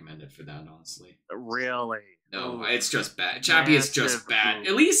even recommend it for that, honestly. Really? No, it's just bad. Chappie is just bad.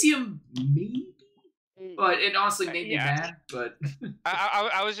 Elysium, maybe? But it honestly made me mad. But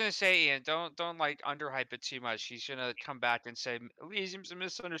I was gonna say, Ian, don't like underhype it too much. He's gonna come back and say Elysium's a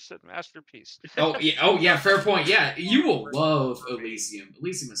misunderstood masterpiece. Oh yeah, fair point. Yeah, you will love Elysium.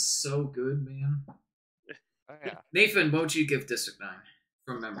 Elysium is so good, man. Oh, yeah. Nathan, what would you give District 9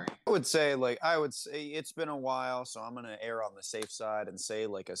 from memory? I would say it's been a while, so I'm gonna err on the safe side and say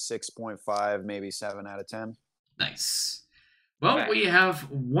like a 6.5, maybe 7 out of 10. Nice. Well, we have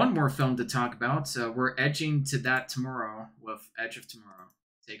one more film to talk about. So we're edging to that tomorrow with Edge of Tomorrow.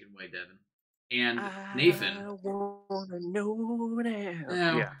 Take it away, Devin. And Nathan. I wanna know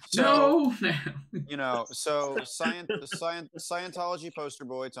now. Yeah. So, no. So Scientology poster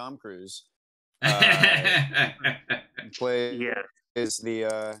boy Tom Cruise plays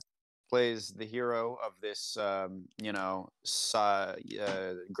the hero of this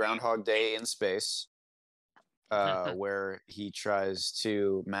Groundhog Day in space. Where he tries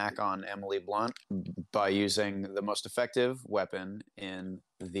to mac on Emily Blunt by using the most effective weapon in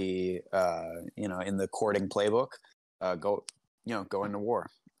the in the courting playbook, going to war.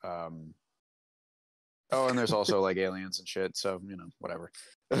 Oh, and there's also like aliens and shit. So whatever.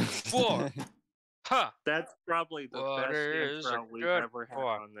 Whoa. Huh. That's probably the What best is intro a we've good ever had boy?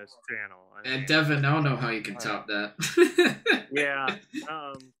 on this channel. And Devin, I don't know how you can top that. Yeah.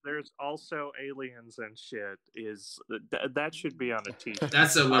 There's also aliens and shit. That should be on a t-shirt.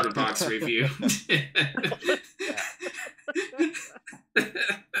 That's a Letterboxd review.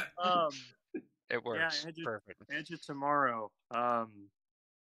 It works. Yeah, Perfect. Edge of Tomorrow. I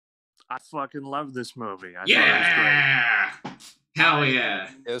fucking love this movie. I thought Yeah! Hell yeah.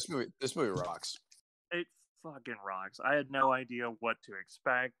 Yeah, this movie rocks. it fucking rocks. I had no idea what to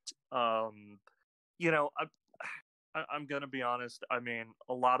expect. I'm gonna be honest. I mean,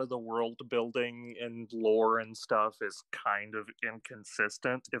 a lot of the world building and lore and stuff is kind of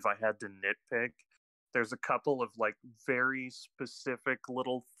inconsistent. If I had to nitpick, there's a couple of like very specific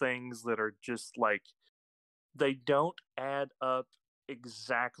little things that are just like they don't add up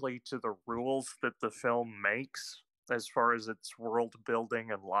exactly to the rules that the film makes as far as its world building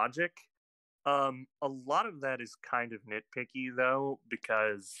and logic. A lot of that is kind of nitpicky though,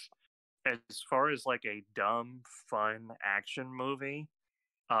 because as far as like a dumb, fun action movie,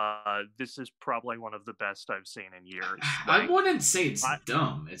 this is probably one of the best I've seen in years. I wouldn't say it's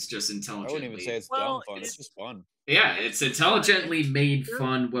dumb. It's just intelligently. I wouldn't even say it's dumb fun. It's just fun. Yeah, it's intelligently made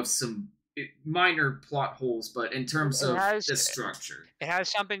fun with some minor plot holes, but in terms of the structure, it has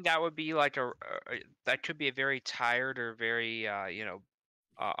something that would be like that could be a very tired or very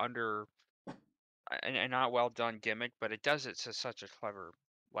under and not well done gimmick, but it does it to such a clever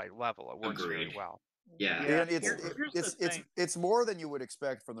level. It works really well. Yeah, it's more than you would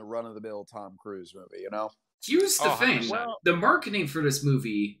expect from the run of the mill Tom Cruise movie. Here's the thing: the marketing for this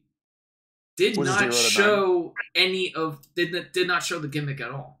movie did not show the gimmick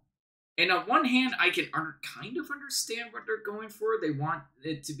at all. And on one hand, I can kind of understand what they're going for. They want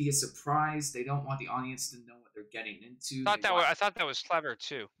it to be a surprise. They don't want the audience to know what they're getting into. I thought that was clever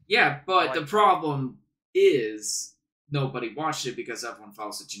too. Yeah, but the problem is nobody watched it because everyone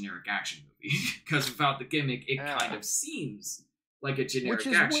follows a generic action movie. Because without the gimmick, it kind of seems like a generic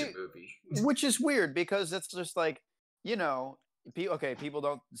action movie. Which is weird because it's just like, people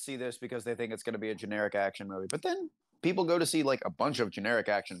don't see this because they think it's going to be a generic action movie. But then people go to see like a bunch of generic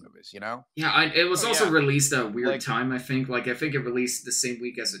action movies, Yeah, it was also released at a weird time, I think. Like, I think it released the same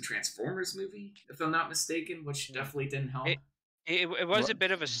week as a Transformers movie, if I'm not mistaken, which definitely didn't help. It was a bit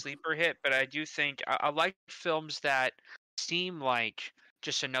of a sleeper hit, but I do think I like films that seem like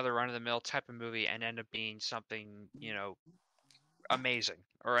just another run-of-the-mill type of movie and end up being something, amazing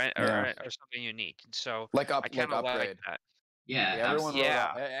or something unique. And so I kind of like that. Yeah,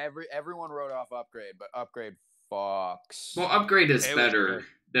 everyone wrote off Upgrade, but Upgrade fucks. Well, Upgrade is better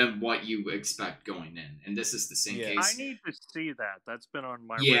than what you expect going in, and this is the same case. I need to see that. That's been on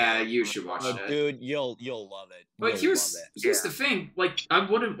my radar. You should watch that, dude. You'll love it. But here's the thing: like, I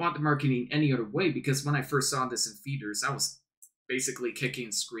wouldn't want the marketing any other way, because when I first saw this in theaters, I was basically kicking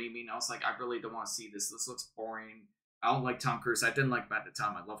and screaming. I was like, I really don't want to see this. This looks boring. I don't like Tom Cruise. I didn't like him at the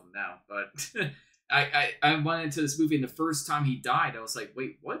time. I love him now, but I went into this movie, and the first time he died, I was like,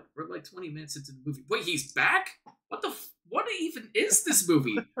 wait, what? We're like 20 minutes into the movie. Wait, he's back? What even is this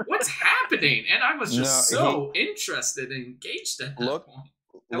movie? What's happening? And I was just interested and engaged at that point.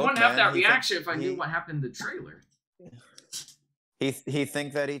 I wouldn't have that reaction if I knew what happened in the trailer. He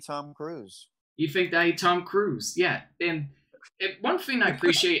think that he Tom Cruise. You think that he Tom Cruise? Yeah. And one thing I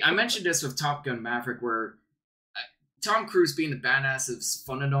appreciate, I mentioned this with Top Gun Maverick, where Tom Cruise being the badass is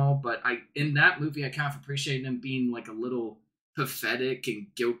fun and all, but in that movie I kind of appreciated him being like a little pathetic and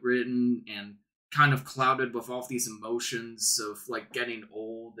guilt-ridden and kind of clouded with all of these emotions of like getting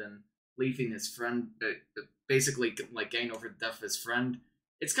old and leaving his friend, basically like getting over the death of his friend.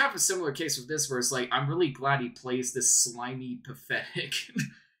 It's kind of a similar case with this, where it's like, I'm really glad he plays this slimy, pathetic,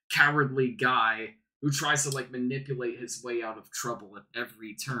 cowardly guy who tries to like manipulate his way out of trouble at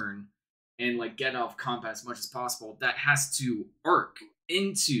every turn and like get out of combat as much as possible. That has to arc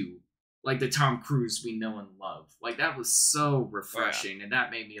into like the Tom Cruise we know and love. Like, that was so refreshing, and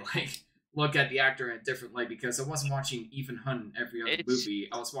that made me like look at the actor in a different light, because I wasn't watching Ethan Hunt in every other movie.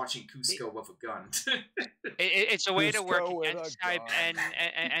 I was watching Cusco with a gun. It's a way to work against type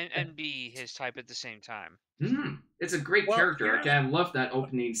and be his type at the same time. It's a great character. Like, I love that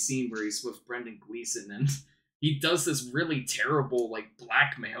opening scene where he's with Brendan Gleeson, and he does this really terrible like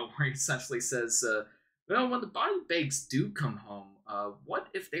blackmail where he essentially says, well, when the body bags do come home, what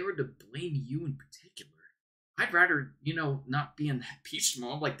if they were to blame you in particular? I'd rather, not be in that peach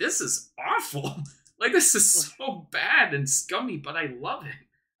mall. Like, this is awful. Like, this is so bad and scummy, but I love it.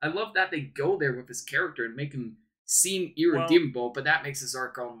 I love that they go there with his character and make him seem irredeemable, but that makes his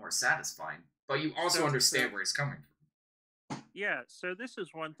arc all more satisfying. but you also understand where he's coming from. Yeah, so this is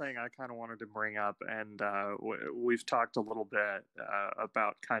one thing I kind of wanted to bring up, and we've talked a little bit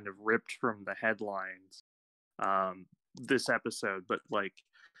about kind of ripped from the headlines this episode, but like,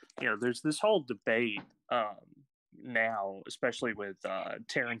 there's this whole debate now, especially with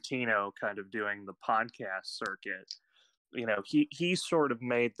Tarantino kind of doing the podcast circuit. He sort of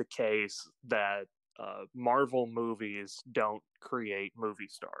made the case that Marvel movies don't create movie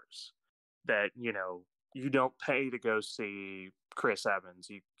stars. That, you don't pay to go see Chris Evans.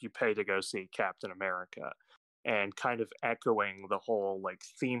 You pay to go see Captain America. And kind of echoing the whole like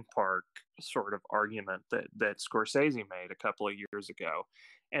theme park sort of argument that Scorsese made a couple of years ago.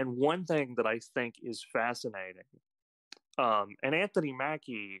 And one thing that I think is fascinating, and Anthony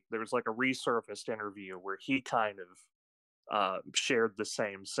Mackie, there was like a resurfaced interview where he kind of shared the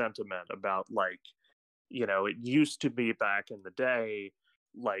same sentiment about like, it used to be back in the day,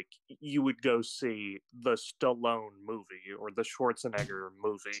 like you would go see the Stallone movie or the Schwarzenegger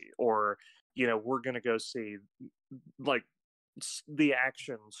movie, or we're going to go see like the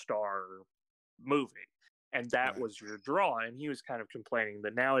action star movie. And that was your draw. And he was kind of complaining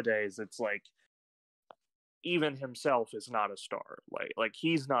that nowadays it's like even himself is not a star. Like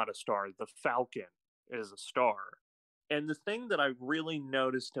he's not a star. The Falcon is a star. And the thing that I really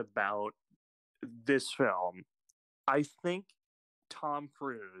noticed about this film, I think Tom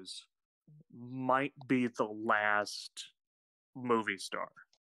Cruise might be the last movie star.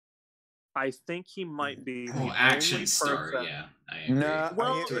 I think he might be the action only star. person. Yeah, I agree. No,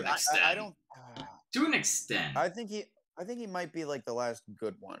 Well, to an extent. I don't. To an extent. I think he might be like the last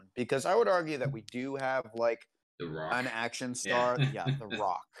good one, because I would argue that we do have like The Rock. an action star. Yeah, The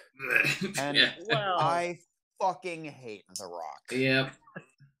Rock. And yeah. Well, I fucking hate The Rock. Yep.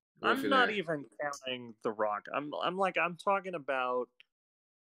 I'm not even counting The Rock. I'm talking about,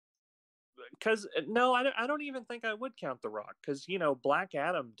 because no, I don't even think I would count The Rock, because Black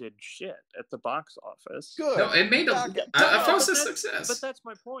Adam did shit at the box office. Good. No, it made a success. But that's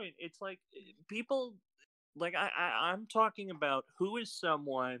my point. It's like people, like I'm talking about who is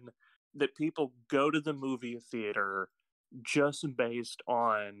someone that people go to the movie theater just based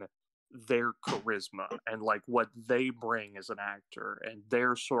on their charisma and like what they bring as an actor and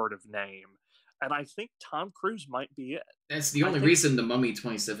their sort of name. And I think Tom Cruise might be it. That's the only reason The Mummy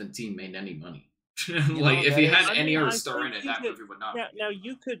 2017 made any money. Like, if he had any other star in it, that movie would not. Now,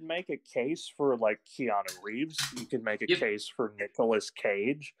 you could make a case for like Keanu Reeves. You could make a case for Nicolas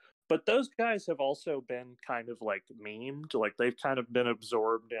Cage. But those guys have also been kind of like memed. Like, they've kind of been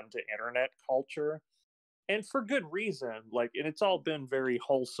absorbed into internet culture. And for good reason. Like, and it's all been very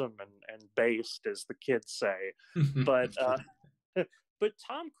wholesome and based, as the kids say. But but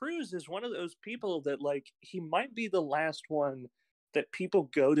Tom Cruise is one of those people that, like, he might be the last one that people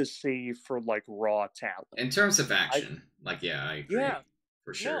go to see for, like, raw talent. In terms of action, I agree. Yeah,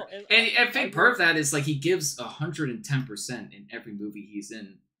 for sure. No, and I think part of that is, like, he gives 110% in every movie he's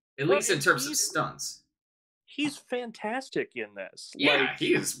in, at least in terms of stunts. He's fantastic in this. Yeah, like,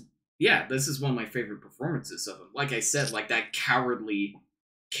 he is. Yeah, this is one of my favorite performances of him. Like I said, like, that cowardly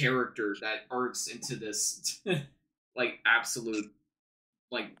character that arcs into this, like, absolute,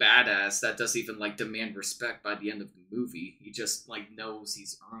 like, badass that doesn't even like demand respect by the end of the movie. He just like knows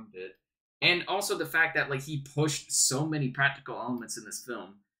he's earned it. And also the fact that like he pushed so many practical elements in this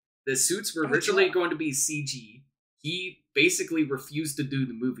film. The suits were originally going to be CG. He basically refused to do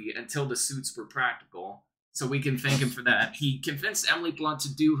the movie until the suits were practical. So we can thank him for that. He convinced Emily Blunt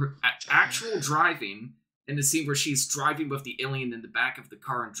to do her actual driving in the scene where she's driving with the alien in the back of the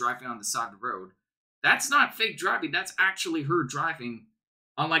car and driving on the side of the road. That's not fake driving. That's actually her driving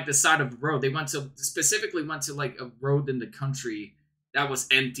on like the side of the road. They specifically went to like a road in the country that was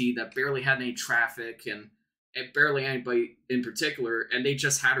empty, that barely had any traffic and barely anybody in particular, and they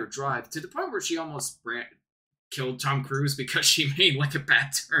just had her drive to the point where she almost killed Tom Cruise because she made like a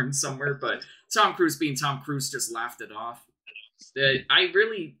bad turn somewhere, but Tom Cruise being Tom Cruise just laughed it off. I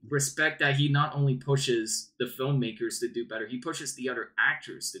really respect that he not only pushes the filmmakers to do better, he pushes the other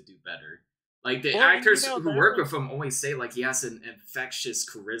actors to do better. Like, the actors who work with him always say, like, he has an infectious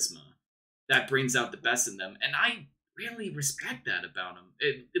charisma that brings out the best in them. And I really respect that about him,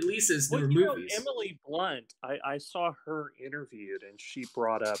 at least his newer movies. Emily Blunt, I saw her interviewed, and she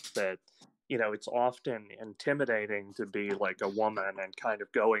brought up that, it's often intimidating to be, like, a woman and kind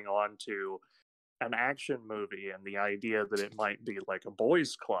of going on to an action movie and the idea that it might be, like, a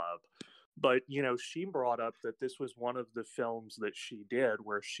boys' club. But, she brought up that this was one of the films that she did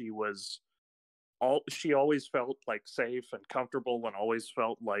where she always felt like safe and comfortable and always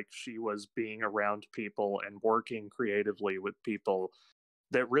felt like she was being around people and working creatively with people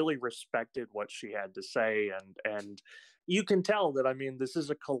that really respected what she had to say, and you can tell that, I mean, this is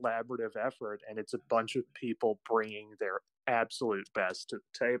a collaborative effort, and it's a bunch of people bringing their absolute best to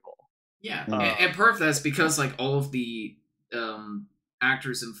the table. Yeah, and part of that's because like all of the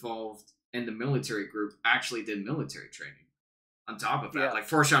actors involved in the military group actually did military training. On top of that, like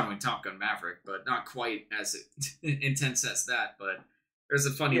foreshadowing Top Gun Maverick, but not quite as intense as that. But there's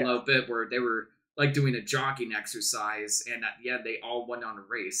a funny little bit where they were like doing a jogging exercise, and at the end they all went on a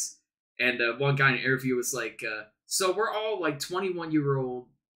race. And one guy in an interview was like, "So we're all like 21-year-old,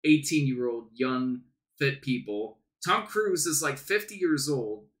 18-year-old, young, fit people. Tom Cruise is like 50 years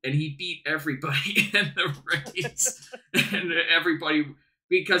old, and he beat everybody in the race, and everybody."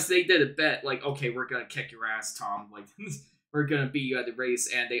 Because they did a bet, like, okay, we're gonna kick your ass, Tom. Like, we're gonna beat you at the race,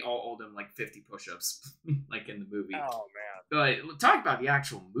 and they all owed him like 50 push-ups, like in the movie. Oh man! But talk about the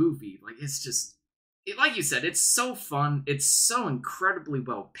actual movie, like it's just, like you said, it's so fun. It's so incredibly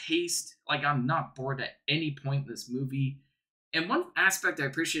well paced. Like I'm not bored at any point in this movie. And one aspect I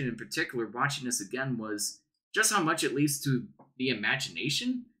appreciated in particular watching this again was just how much it leads to the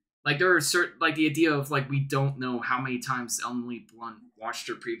imagination. Like there are certain, like the idea of like we don't know how many times Emily Blunt watched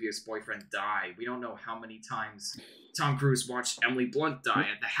her previous boyfriend die. We don't know how many times Tom Cruise watched Emily Blunt die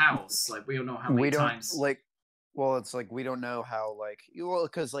at the house. Like we don't know how many times. Well, it's like we don't know how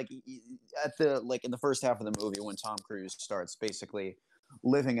because like at the like in the first half of the movie when Tom Cruise starts basically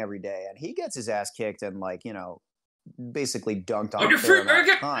living every day and he gets his ass kicked and like basically dunked on a fair amount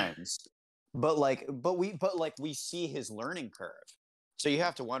of times. But we see his learning curve. So you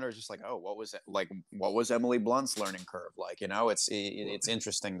have to wonder, just like, oh, what was Emily Blunt's learning curve like? It's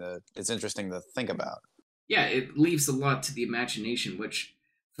interesting to think about. Yeah, it leaves a lot to the imagination, which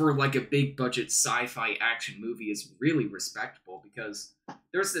for like a big budget sci-fi action movie is really respectable because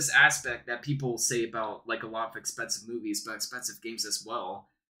there's this aspect that people say about like a lot of expensive movies, but expensive games as well,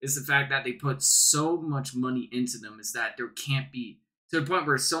 is the fact that they put so much money into them is that there can't be, to the point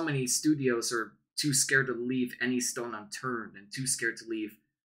where so many studios are too scared to leave any stone unturned and too scared to leave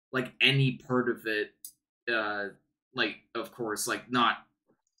like any part of it like of course like not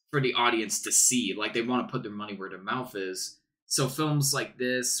for the audience to see. Like they want to put their money where their mouth is. So films like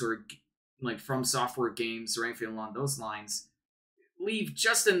this or like From Software games or anything along those lines leave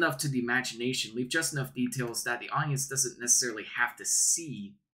just enough to the imagination, leave just enough details that the audience doesn't necessarily have to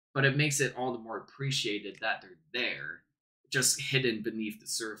see, but it makes it all the more appreciated that they're there, just hidden beneath the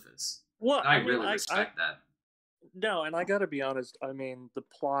surface. Well, I really respect that. No, and I gotta be honest, I mean, the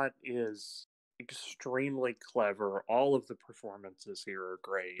plot is extremely clever. All of the performances here are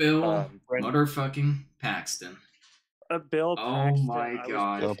great. Bill motherfucking Paxton. Bill Paxton. Oh my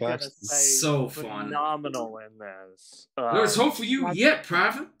god. Bill Paxton. So fun. Phenomenal in this. There's hope for you yet,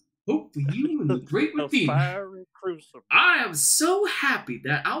 Private. Hope for you in the great redeemer. I am so happy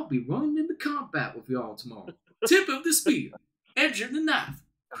that I'll be running into combat with y'all tomorrow. Tip of the spear, edge of the knife.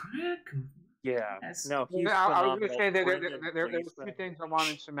 Yeah. No, I was going to say there's a few things I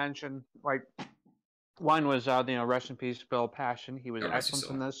wanted to mention. Like, one was, rest in peace, Bill Paxton. He was excellent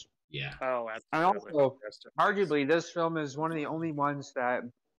in this. Yeah. Oh, and also, arguably, this film is one of the only ones that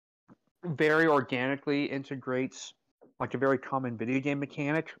very organically integrates like a very common video game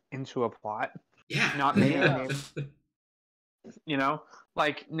mechanic into a plot. Yeah. Not many games.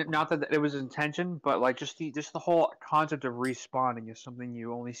 Like not that it was intention, but like just the whole concept of respawning is something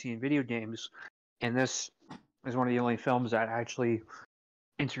you only see in video games, and this is one of the only films that actually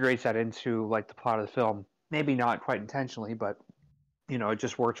integrates that into like the plot of the film. Maybe not quite intentionally, but it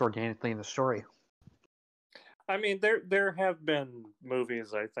just works organically in the story. I mean, there have been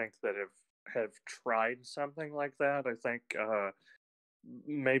movies I think that have tried something like that. I think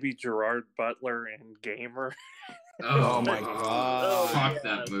maybe Gerard Butler in Gamer. Oh my god. Fuck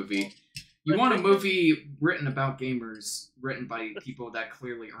that movie. You want a movie written about gamers, written by people that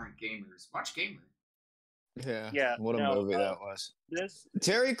clearly aren't gamers. Watch Gamer. Yeah. What a movie that was.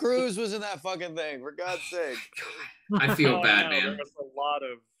 Terry Crews was in that fucking thing, for God's sake. I feel bad, man. There was a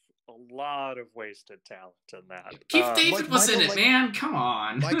lot of wasted talent in that. Keith David was in it, man. Come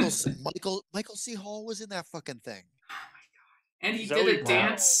on. Michael C. Hall was in that fucking thing. And he did a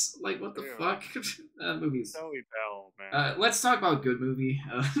dance. Like, what the fuck? That movie's... Zoe Bell, man. Let's talk about a good movie.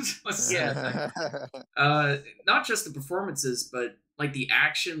 Not just the performances, but, like, the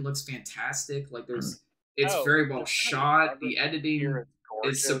action looks fantastic. Like, it's very well shot. The editing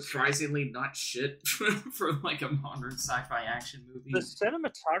is surprisingly not shit for, like, a modern sci-fi action movie. The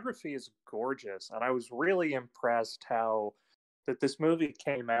cinematography is gorgeous, and I was really impressed that this movie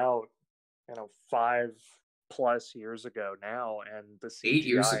came out, 5+ years ago now, and the CGI 8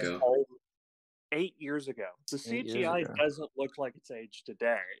 years ago. 8 years ago. The 8 years CGI ago. doesn't look like it's aged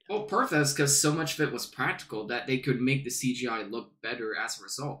today. Well, part of that's because so much of it was practical that they could make the CGI look better as a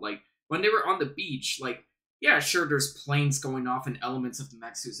result. Like, when they were on the beach, like, yeah, sure, there's planes going off and elements of the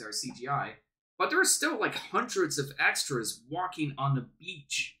mech suits that are CGI, but there are still, like, hundreds of extras walking on the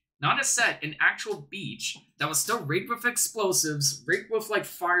beach. Not a set, an actual beach that was still rigged with explosives, rigged with, like,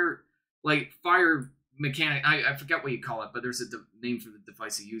 fire mechanic. I forget what you call it, but there's a name for the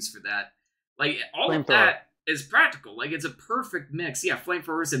device you use for that. Like, all of that is practical. Like, it's a perfect mix. Yeah,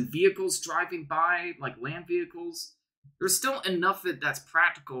 flamethrowers and vehicles driving by, like land vehicles. There's still enough of it that's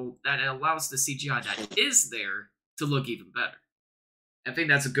practical that it allows the CGI that is there to look even better. I think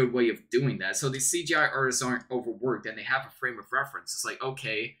that's a good way of doing that. So the CGI artists aren't overworked and they have a frame of reference. It's like,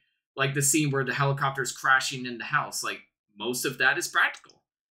 okay, like the scene where the helicopter's crashing in the house, like most of that is practical.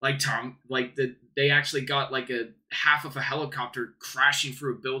 Like they actually got like a half of a helicopter crashing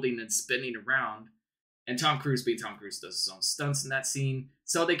through a building and spinning around. And Tom Cruise, being Tom Cruise, does his own stunts in that scene.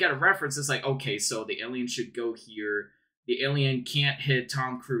 So they get a reference. It's like, okay, so the alien should go here. The alien can't hit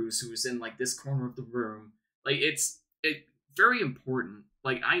Tom Cruise, who's in like this corner of the room. Like it's very important.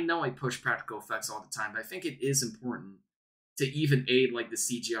 Like, I know I push practical effects all the time, but I think it is important to even aid like the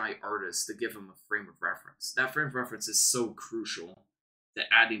CGI artists to give them a frame of reference. That frame of reference is so crucial to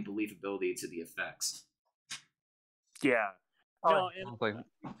adding believability to the effects. Yeah. No, Exactly.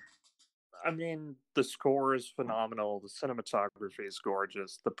 I mean, the score is phenomenal. The cinematography is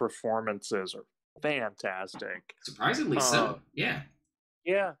gorgeous. The performances are fantastic. Surprisingly so. Yeah.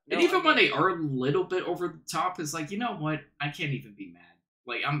 Yeah. No, And even when they are a little bit over the top, it's like, you know what? I can't even be mad.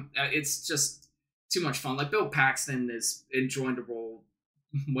 Like, it's just too much fun. Like, Bill Paxton is enjoying the role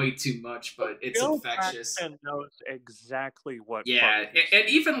way too much, but it's Bill infectious. Paxton knows exactly what. Yeah, and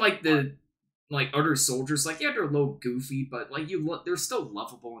even like the other soldiers, like, yeah, they're a little goofy, but like they're still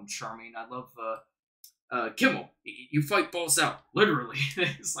lovable and charming. I love Kimmel. You fight balls out, literally.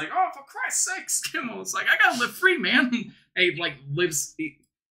 It's like, oh, for Christ's sakes, Kimmel. It's like, I gotta live free, man. And he like lives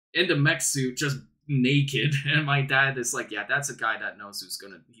in the mech suit, just naked, and my dad is like, yeah, that's a guy that knows he's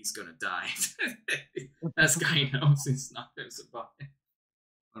gonna die. That's guy knows he's not gonna survive.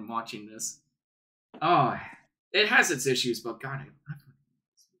 I'm watching this. Oh, it has its issues, but God,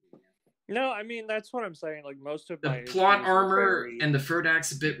 No, I mean, that's what I'm saying. Like, most of the my plot issues are armor very... and the third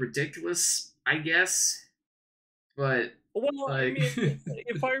act's a bit ridiculous, I guess. But Well, like... I mean,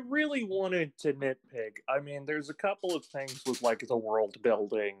 if I really wanted to nitpick, I mean, there's a couple of things with like the world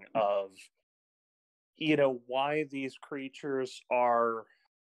building of, you know, why these creatures are,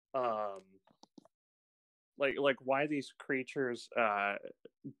 like why these creatures,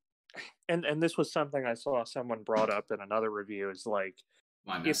 and this was something I saw someone brought up in another review, is like,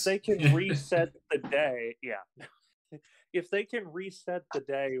 if they can reset the day, yeah. If they can reset the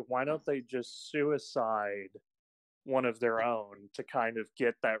day, why don't they just suicide one of their own to kind of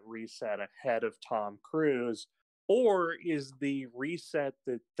get that reset ahead of Tom Cruise? Or is the reset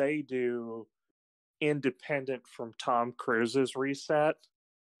that they do independent from Tom Cruise's reset?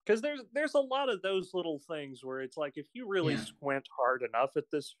 Because there's a lot of those little things where it's like, if you really squint hard enough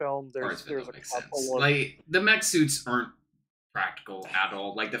at this film, there's a couple of... Like, the mech suits aren't practical at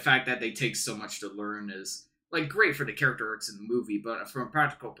all. Like, the fact that they take so much to learn is like great for the character arcs in the movie, but from a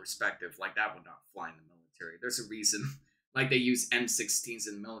practical perspective, like, that would not fly in the military. There's a reason like they use M16s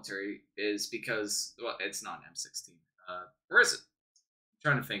in the military is because, well, it's not an M16. Where is it?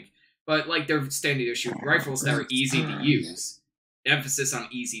 I'm trying to think. But like, they're standard issue rifles that are easy to use. Emphasis on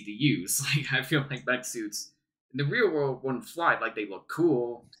easy to use. Like, I feel like mech suits in the real world wouldn't fly. Like, they look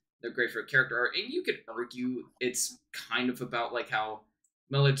cool. They're great for a character art, and you could argue it's kind of about like how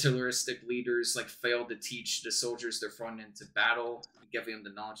militaristic leaders like fail to teach the soldiers they're thrown into battle, giving them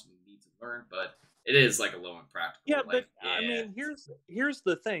the knowledge they need to learn. But it is like a low and practical. Yeah, but I mean, here's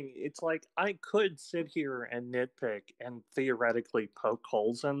the thing. It's like, I could sit here and nitpick and theoretically poke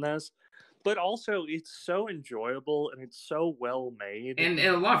holes in this, but also it's so enjoyable and it's so well made. And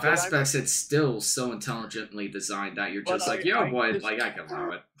in a lot of aspects, it's still so intelligently designed that you're just like, I can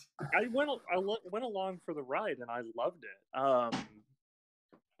allow it. I went along for the ride and I loved it.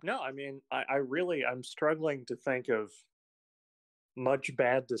 No, I mean, I'm struggling to think of much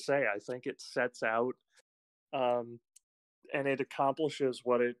bad to say. I think it sets out, and it accomplishes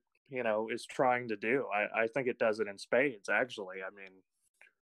what it, is trying to do. I think it does it in spades, actually. I mean,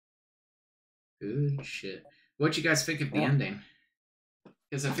 good shit. What'd you guys think of the ending?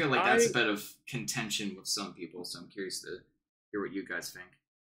 Because I feel like that's a bit of contention with some people, so I'm curious to hear what you guys think.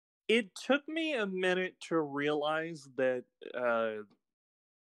 It took me a minute to realize that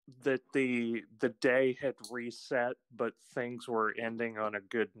that the day had reset, but things were ending on a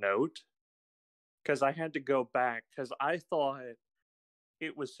good note. because I had to go back because I thought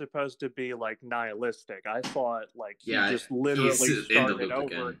it was supposed to be like nihilistic. I thought like he just literally started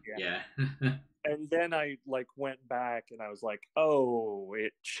over again. Yeah. And then I like went back and I was like, oh,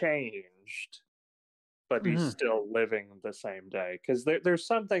 it changed. But he's still living the same day. Because there's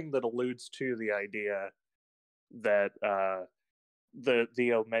something that alludes to the idea that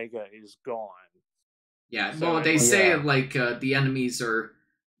the Omega is gone. Yeah, so well, they say like the enemies are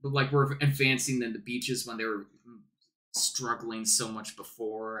like we're advancing in the beaches when they were struggling so much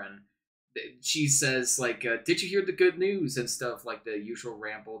before, and she says like, "Did you hear the good news?" and stuff like the usual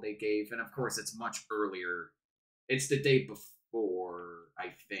ramble they gave, and of course it's much earlier. It's the day before,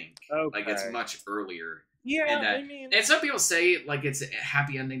 I think. Okay. Like it's much earlier. Yeah, I mean, and some people say like it's a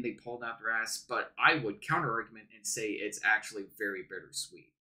happy ending they pulled out their ass, but I would counter argument and say it's actually very bittersweet.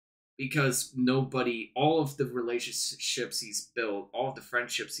 Because all of the relationships he's built, all of the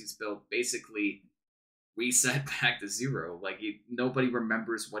friendships he's built, basically reset back to zero. Like, nobody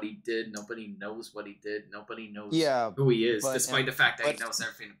remembers what he did. Nobody knows what he did. Nobody knows who he is, despite the fact that he knows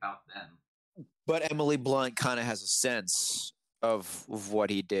everything about them. But Emily Blunt kind of has a sense of what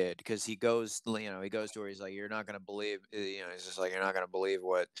he did, because he goes to where he's like, "You're not gonna believe," he's just like, "You're not gonna believe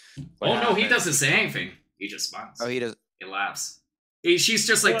what happened." No, he doesn't say anything. He just smiles. Oh, he does. He laughs. She's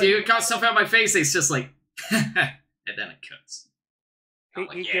just like, "Dude, got stuff out of my face." He's just like, and then it cuts.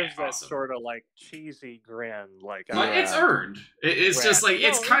 He gives that sort of like cheesy grin, like it's earned. It's just like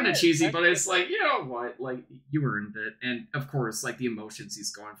it's kind of cheesy, but it's like, you know what, like you earned it. And of course, like the emotions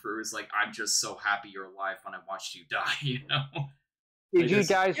he's going through is like, I'm just so happy you're alive when I watched you die. You know. Did you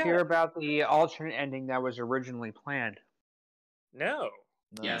guys hear about the alternate ending that was originally planned? No.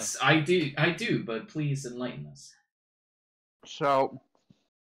 Yes, I do, but please enlighten us. So,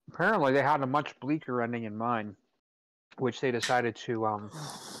 apparently they had a much bleaker ending in mind, which they decided to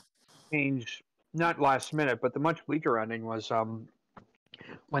change, not last minute, but the much bleaker ending was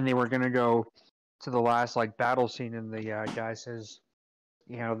when they were going to go to the last like battle scene, and the guy says,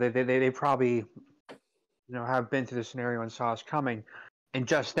 they probably have been through the scenario and saw us coming, and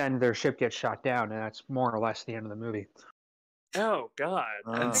just then their ship gets shot down, and that's more or less the end of the movie. Oh God,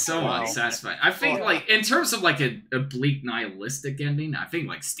 that's so unsatisfying. I think like in terms of like a bleak nihilistic ending, I think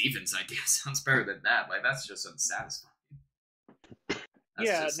like Steven's idea sounds better than that. Like that's just unsatisfying.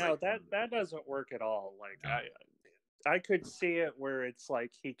 That doesn't work at all. Like I could see it where it's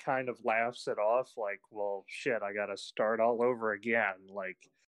like he kind of laughs it off, like, well, shit, I got to start all over again. Like,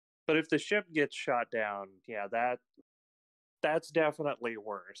 but if the ship gets shot down, yeah, that's definitely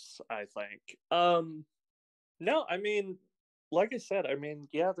worse, I think. No, I mean, like I said, I mean,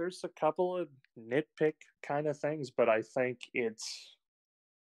 yeah, there's a couple of nitpick kind of things, but I think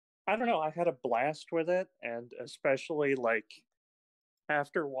I don't know, I had a blast with it, and especially, like,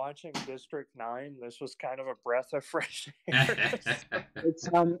 after watching District 9, this was kind of a breath of fresh air.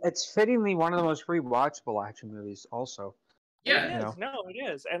 It's fittingly one of the most rewatchable action movies, also. Yeah, it is. No, it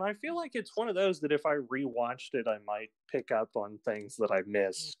is. And I feel like it's one of those that if I rewatched it, I might pick up on things that I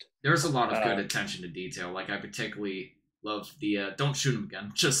missed. There's a lot of good attention to detail. Like, I particularly love the don't shoot him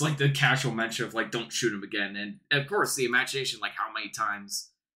again. Just like the casual mention of like, don't shoot him again. And of course, the imagination, like how many times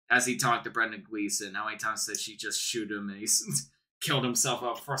has he talked to Brendan Gleeson, how many times did she just shoot him and he's killed himself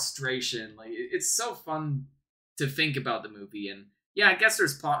out of frustration. Like, it's so fun to think about the movie. And yeah, I guess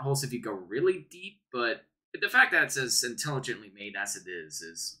there's plot holes if you go really deep, but the fact that it's as intelligently made as it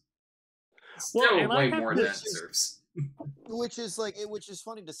is still way more than it deserves. Which is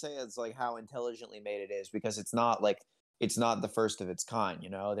funny to say. It's like how intelligently made it is, because it's not the first of its kind.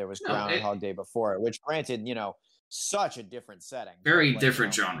 There was Groundhog Day before it, which granted, such a different setting, very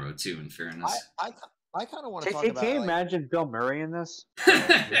different genre too. In fairness, I kind of want to talk about. Can you imagine Bill Murray in this?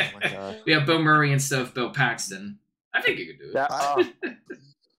 We have Bill Murray instead of Bill Paxton. I think you could do it.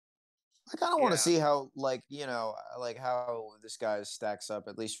 I kind of want to see how, how this guy stacks up,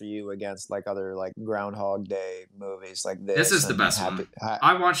 at least for you, against like other like Groundhog Day movies like this. This is the best one.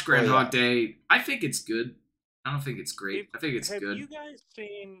 I watched Groundhog Day. I think it's good. I don't think it's great. I think it's good. Have you guys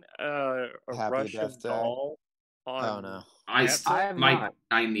seen a Happy Russian Death Day? Doll? Oh no,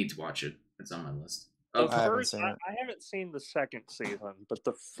 I need to watch it. It's on my list. I haven't seen the second season, but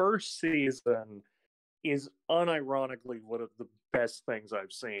the first season is unironically one of the best things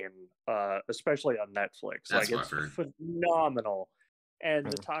I've seen, especially on Netflix. That's it's phenomenal. And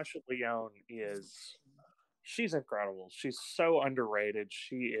Natasha Lyonne she's incredible. She's so underrated.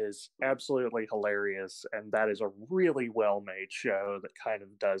 She is absolutely hilarious, and that is a really well-made show that kind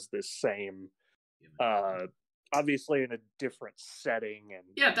of does this same, obviously in a different setting. And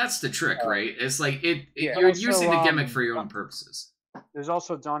yeah, that's the trick, right? It's like you're using the gimmick for your own purposes. There's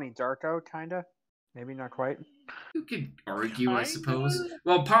also Donnie Darko, kinda. Maybe not quite. You could argue, I suppose.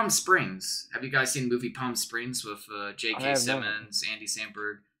 Well, Palm Springs. Have you guys seen the movie Palm Springs with J.K. Simmons, Andy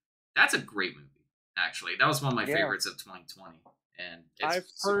Samberg? That's a great movie, actually. That was one of my favorites of 2020. And I've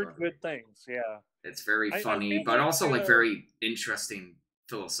heard good things, yeah. It's very funny, but also like very interesting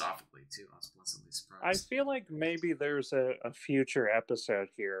philosophically, too. I was pleasantly surprised. I feel like maybe there's a future episode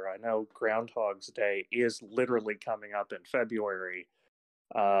here. I know Groundhog's Day is literally coming up in February.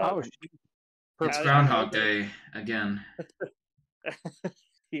 It's Groundhog Day again.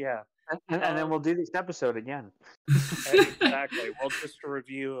 Yeah. And then we'll do this episode again. Exactly. We'll just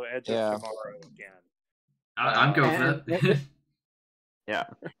review Edge of Tomorrow again. I'm going for it. Yeah.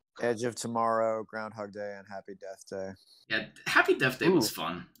 Edge of Tomorrow, Groundhog Day, and Happy Death Day. Yeah, Happy Death Day was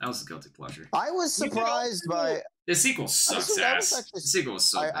fun. That was a guilty pleasure. I was surprised by... The sequel sucks ass. The sequel was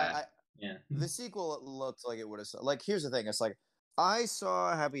so bad. Yeah. The sequel looked like it would have... Like, here's the thing. It's like, I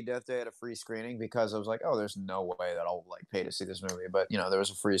saw Happy Death Day at a free screening because I was like, oh, there's no way that I'll like pay to see this movie. But, there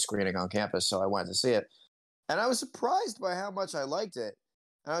was a free screening on campus, so I went to see it. And I was surprised by how much I liked it.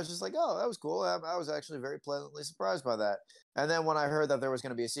 And I was just like, oh, that was cool. I was actually very pleasantly surprised by that. And then when I heard that there was going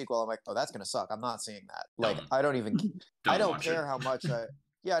to be a sequel, I'm like, oh, that's going to suck. I'm not seeing that. Like, I don't care how much I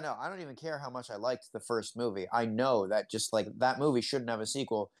don't even care how much I liked the first movie. I know that just like that movie shouldn't have a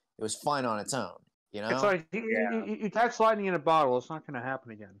sequel. It was fine on its own. It's like you catch lightning in a bottle. It's not going to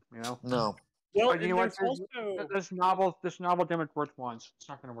happen again. No. Well, you know what? This novel didn't work once. It's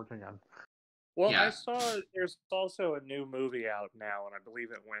not going to work again. Well, I saw there's also a new movie out now, and I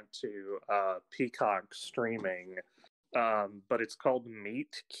believe it went to Peacock streaming. But it's called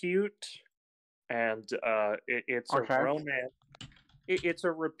Meet Cute, and it's a romance. It's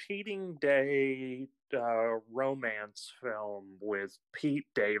a repeating day romance film with Pete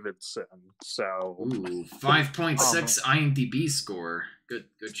Davidson. So 5.6 IMDb score. Good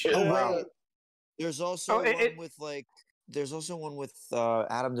shit. Oh, wow. There's also There's also one with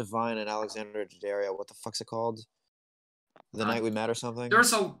Adam Devine and Alexandra Daddario. What the fuck's it called? The Night We Met or something?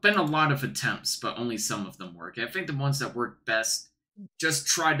 There's been a lot of attempts, but only some of them work. I think the ones that work best just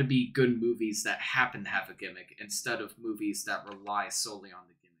try to be good movies that happen to have a gimmick instead of movies that rely solely on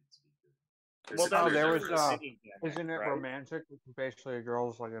the gimmick to be good. Isn't it romantic? Basically, a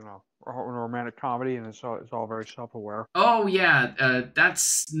girl's like in a romantic comedy, and it's all very self-aware. Oh yeah,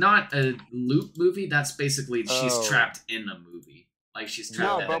 that's not a loop movie. That's basically she's trapped in a movie. Like she's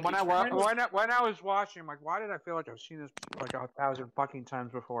trapped. No, but when I was watching, I'm like, why did I feel like I've seen this like 1,000 fucking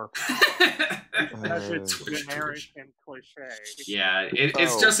times before? That's generic and cliche. Yeah,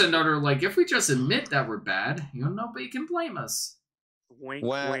 it's just another like if we just admit that we're bad, nobody can blame us. Wink,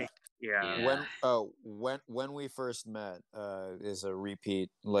 wink. Yeah. When we first met is a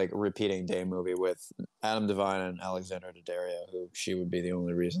repeating day movie with Adam Devine and Alexandra Daddario, who she would be the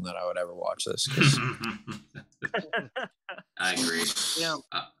only reason that I would ever watch this. I agree. Yeah.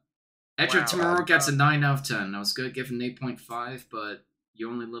 Edge of Tomorrow gets a 9 out of 10. I was good giving 8.5, but you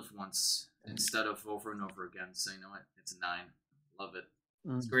only live once instead of over and over again. So you know what? It's a 9. Love it.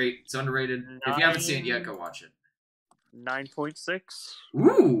 It's great. It's underrated. If you haven't seen it yet, go watch it. 9.6.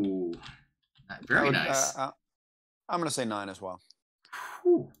 Ooh, very nice. I'm gonna say 9 as well.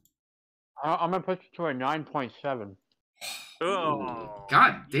 I'm gonna put you to a 9.7. Oh,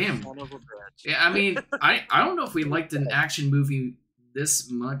 God damn! Yeah, I mean, I don't know if we liked an action movie this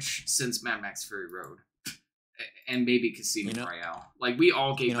much since Mad Max Fury Road, and maybe Casino Royale. Like we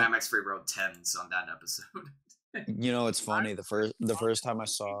all gave Mad Max Fury Road 10s on that episode. It's funny. The first time I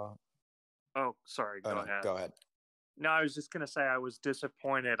saw. Oh, sorry. Go ahead. Go ahead. No, I was just going to say I was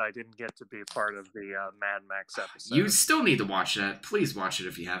disappointed I didn't get to be part of the Mad Max episode. You still need to watch that. Please watch it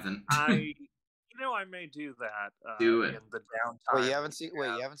if you haven't. I may do that. Do it. In the downtime. Wait, you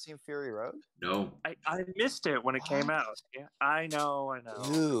haven't seen Fury Road? No. I missed it when it came out. Yeah, I know.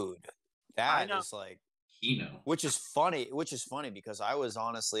 Dude, that is like... Which is funny because I was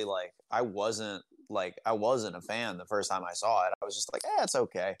honestly like, I wasn't a fan the first time I saw it. I was just like, it's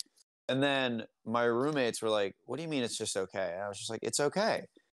okay. And then my roommates were like, what do you mean it's just okay? And I was just like, it's okay. And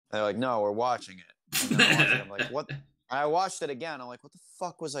they're like, no, we're watching it. And then I watched it. I'm like, what? And I watched it again. I'm like, what the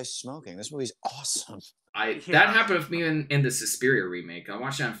fuck was I smoking? This movie's awesome. That happened with me in the Suspiria remake. I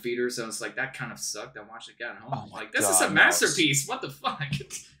watched it on theaters, and I was like, that kind of sucked. I watched it again at home. This is a masterpiece. What the fuck?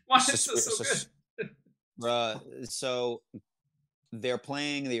 Why is this so good? So they're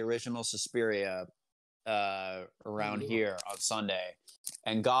playing the original Suspiria around here on Sunday,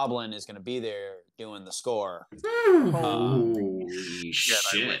 and Goblin is going to be there doing the score. Holy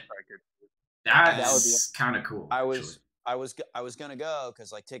shit! That would be kind of cool. I was gonna go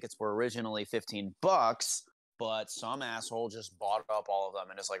because like tickets were originally $15, but some asshole just bought up all of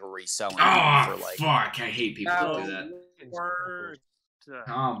them and is like reselling Oh, them for like. fuck! I hate people who do that.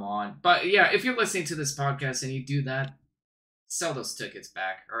 Come on, but yeah, if you're listening to this podcast and you do that, sell those tickets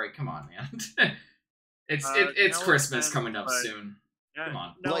back. All right, come on, man. It's no Christmas offense, coming up but- soon. Come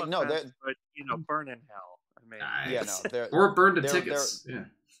on. No Like, no, offense, but burn in hell. I mean, Yeah, no, they're Or burn the they're- tickets. Yeah.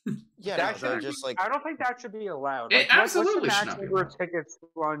 yeah, That no, they're should just be- like I don't think that should be allowed. It What's absolutely the should not be maximum where allowed. tickets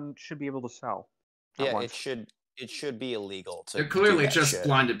one should be able to sell? at yeah, once? it should be illegal to. They're clearly do that just shit.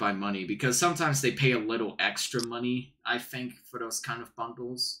 blinded by money because sometimes they pay a little extra money, I think, for those kind of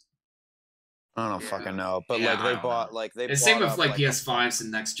bundles. I don't fucking know, but Yeah, like I they don't bought know. like they. It's same bought with up, like a- PS5s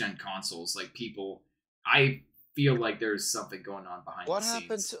and next gen consoles. Like people, I feel like there's something going on behind What the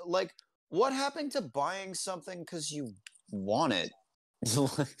happened scenes. to like? What happened to buying something because you want it?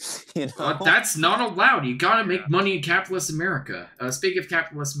 You know, That's not allowed. You gotta make money in capitalist America. Speaking of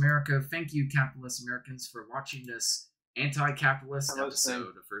capitalist America, thank you, capitalist Americans, for watching this anti-capitalist I'm listening.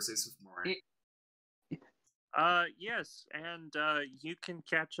 episode of First Days with Moire. yes, and you can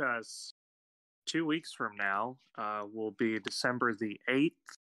catch us 2 weeks from now. Will be December the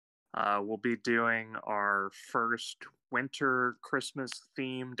 8th. We'll be doing our first winter Christmas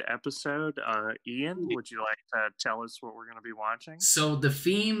themed episode. Ian, would you like to tell us what we're going to be watching? So the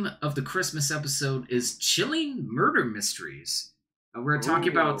theme of the Christmas episode is chilling murder mysteries. We're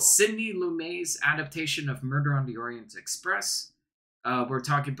talking about Ooh. Sidney Lumet's adaptation of Murder on the Orient Express. We're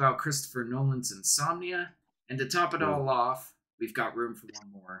talking about Christopher Nolan's Insomnia. And to top it all off, we've got room for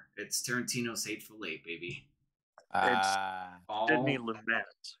one more. It's Tarantino's Hateful Eight, baby. All- Sidney Lumet.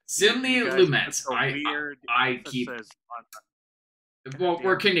 Sidney You guys Lumet. put the weird I keep. emphasis on the- Well,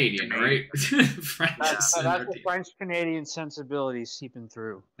 we're Canadian, right? Canadian. French That's is in our the team. French Canadian sensibility seeping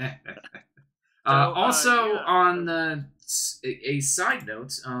through. Also, yeah. on a side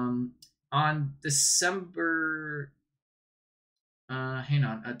note, on December,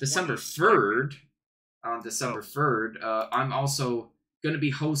 December 3rd, I'm also going to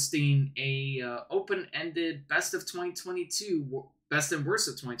be hosting a open-ended best of 2022, best and worst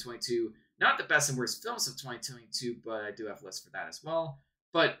of 2022. Not the best and worst films of 2022, but I do have lists for that as well.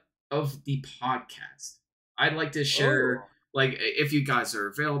 But of the podcast, I'd like to share. Like, if you guys are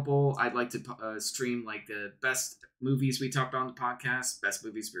available, I'd like to stream, like, the best movies we talked about on the podcast, best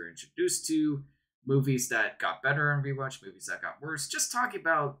movies we were introduced to, movies that got better on rewatch, movies that got worse. Just talking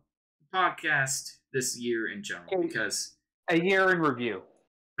about the podcast this year in general, because... A year in review.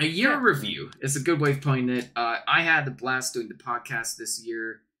 A year review is a good way of putting it. I had a blast doing the podcast this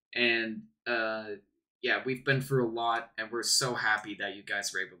year, and, yeah, we've been through a lot, and we're so happy that you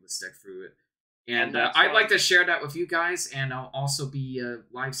guys were able to stick through it. And I'd like to share that with you guys, and I'll also be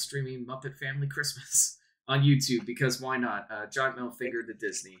live streaming Muppet Family Christmas on YouTube, because why not? John Millfinger to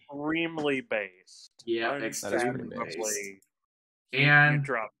Disney. Extremely based. Yeah, Extremely based. You And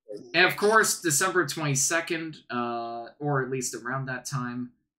dropped of course, December 22nd, or at least around that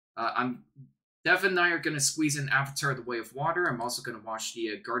time, Devin and I are going to squeeze in Avatar: The Way of Water. I'm also going to watch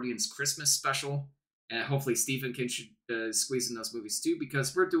the Guardians Christmas special. And hopefully Stephen can squeeze in those movies too,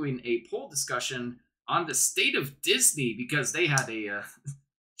 because we're doing a poll discussion on the state of Disney, because they had a,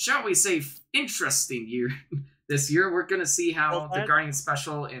 shall we say, interesting year this year. We're going to see how the Guardians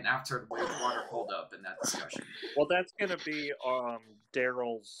special and Avatar: The Way of Water hold up in that discussion. Well, that's going to be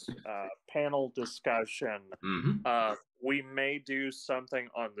Daryl's panel discussion. Mm-hmm. We may do something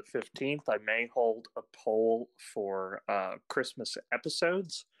on the 15th. I may hold a poll for Christmas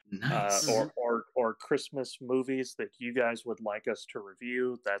episodes. Nice. Or Christmas movies that you guys would like us to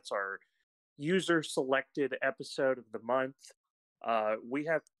review. That's our user selected episode of the month. We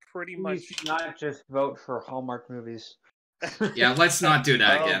have pretty much not just vote for Hallmark movies. Yeah, let's not do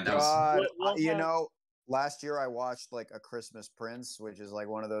that again. That was... God. We'll You have- know, last year I watched like A Christmas Prince, which is like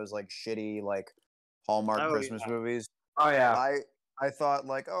one of those like shitty like Hallmark Christmas movies. Oh yeah. I thought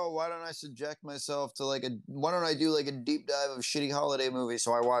like, oh, why don't I subject myself to why don't I do like a deep dive of shitty holiday movies?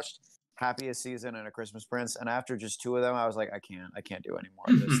 So I watched Happiest Season and A Christmas Prince, and after just two of them, I was like, I can't do any more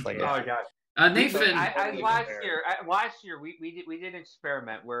of this. Like, Oh gosh. Nathan, Last year we did an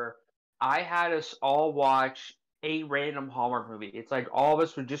experiment where I had us all watch a random Hallmark movie. It's like all of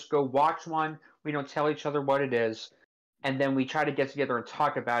us would just go watch one. We don't tell each other what it is, and then we try to get together and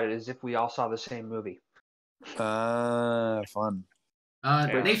talk about it as if we all saw the same movie. fun.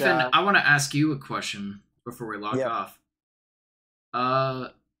 Nathan, I want to ask you a question before we log off.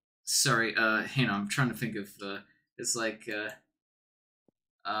 Sorry, hang on, I'm trying to think of, it's like,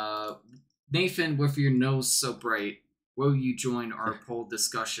 Nathan, with your nose so bright, will you join our poll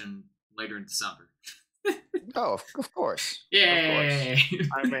discussion later in December? Oh, of course. Yay!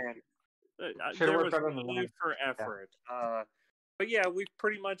 I mean, there was need for effort. Yeah. But yeah, we've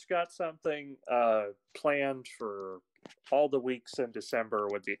pretty much got something planned for all the weeks in December,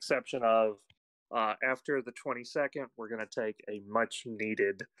 with the exception of after the 22nd, we're going to take a much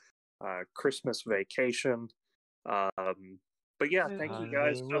needed Christmas vacation. But yeah, thank you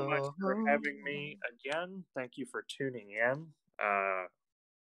guys so much for having me again. Thank you for tuning in.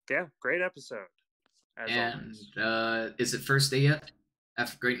 Yeah, great episode. And is it first day yet?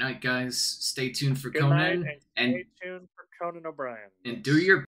 Have a great night, guys. Stay tuned for Good Conan. Night, and stay tuned for Conan O'Brien. And do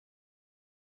your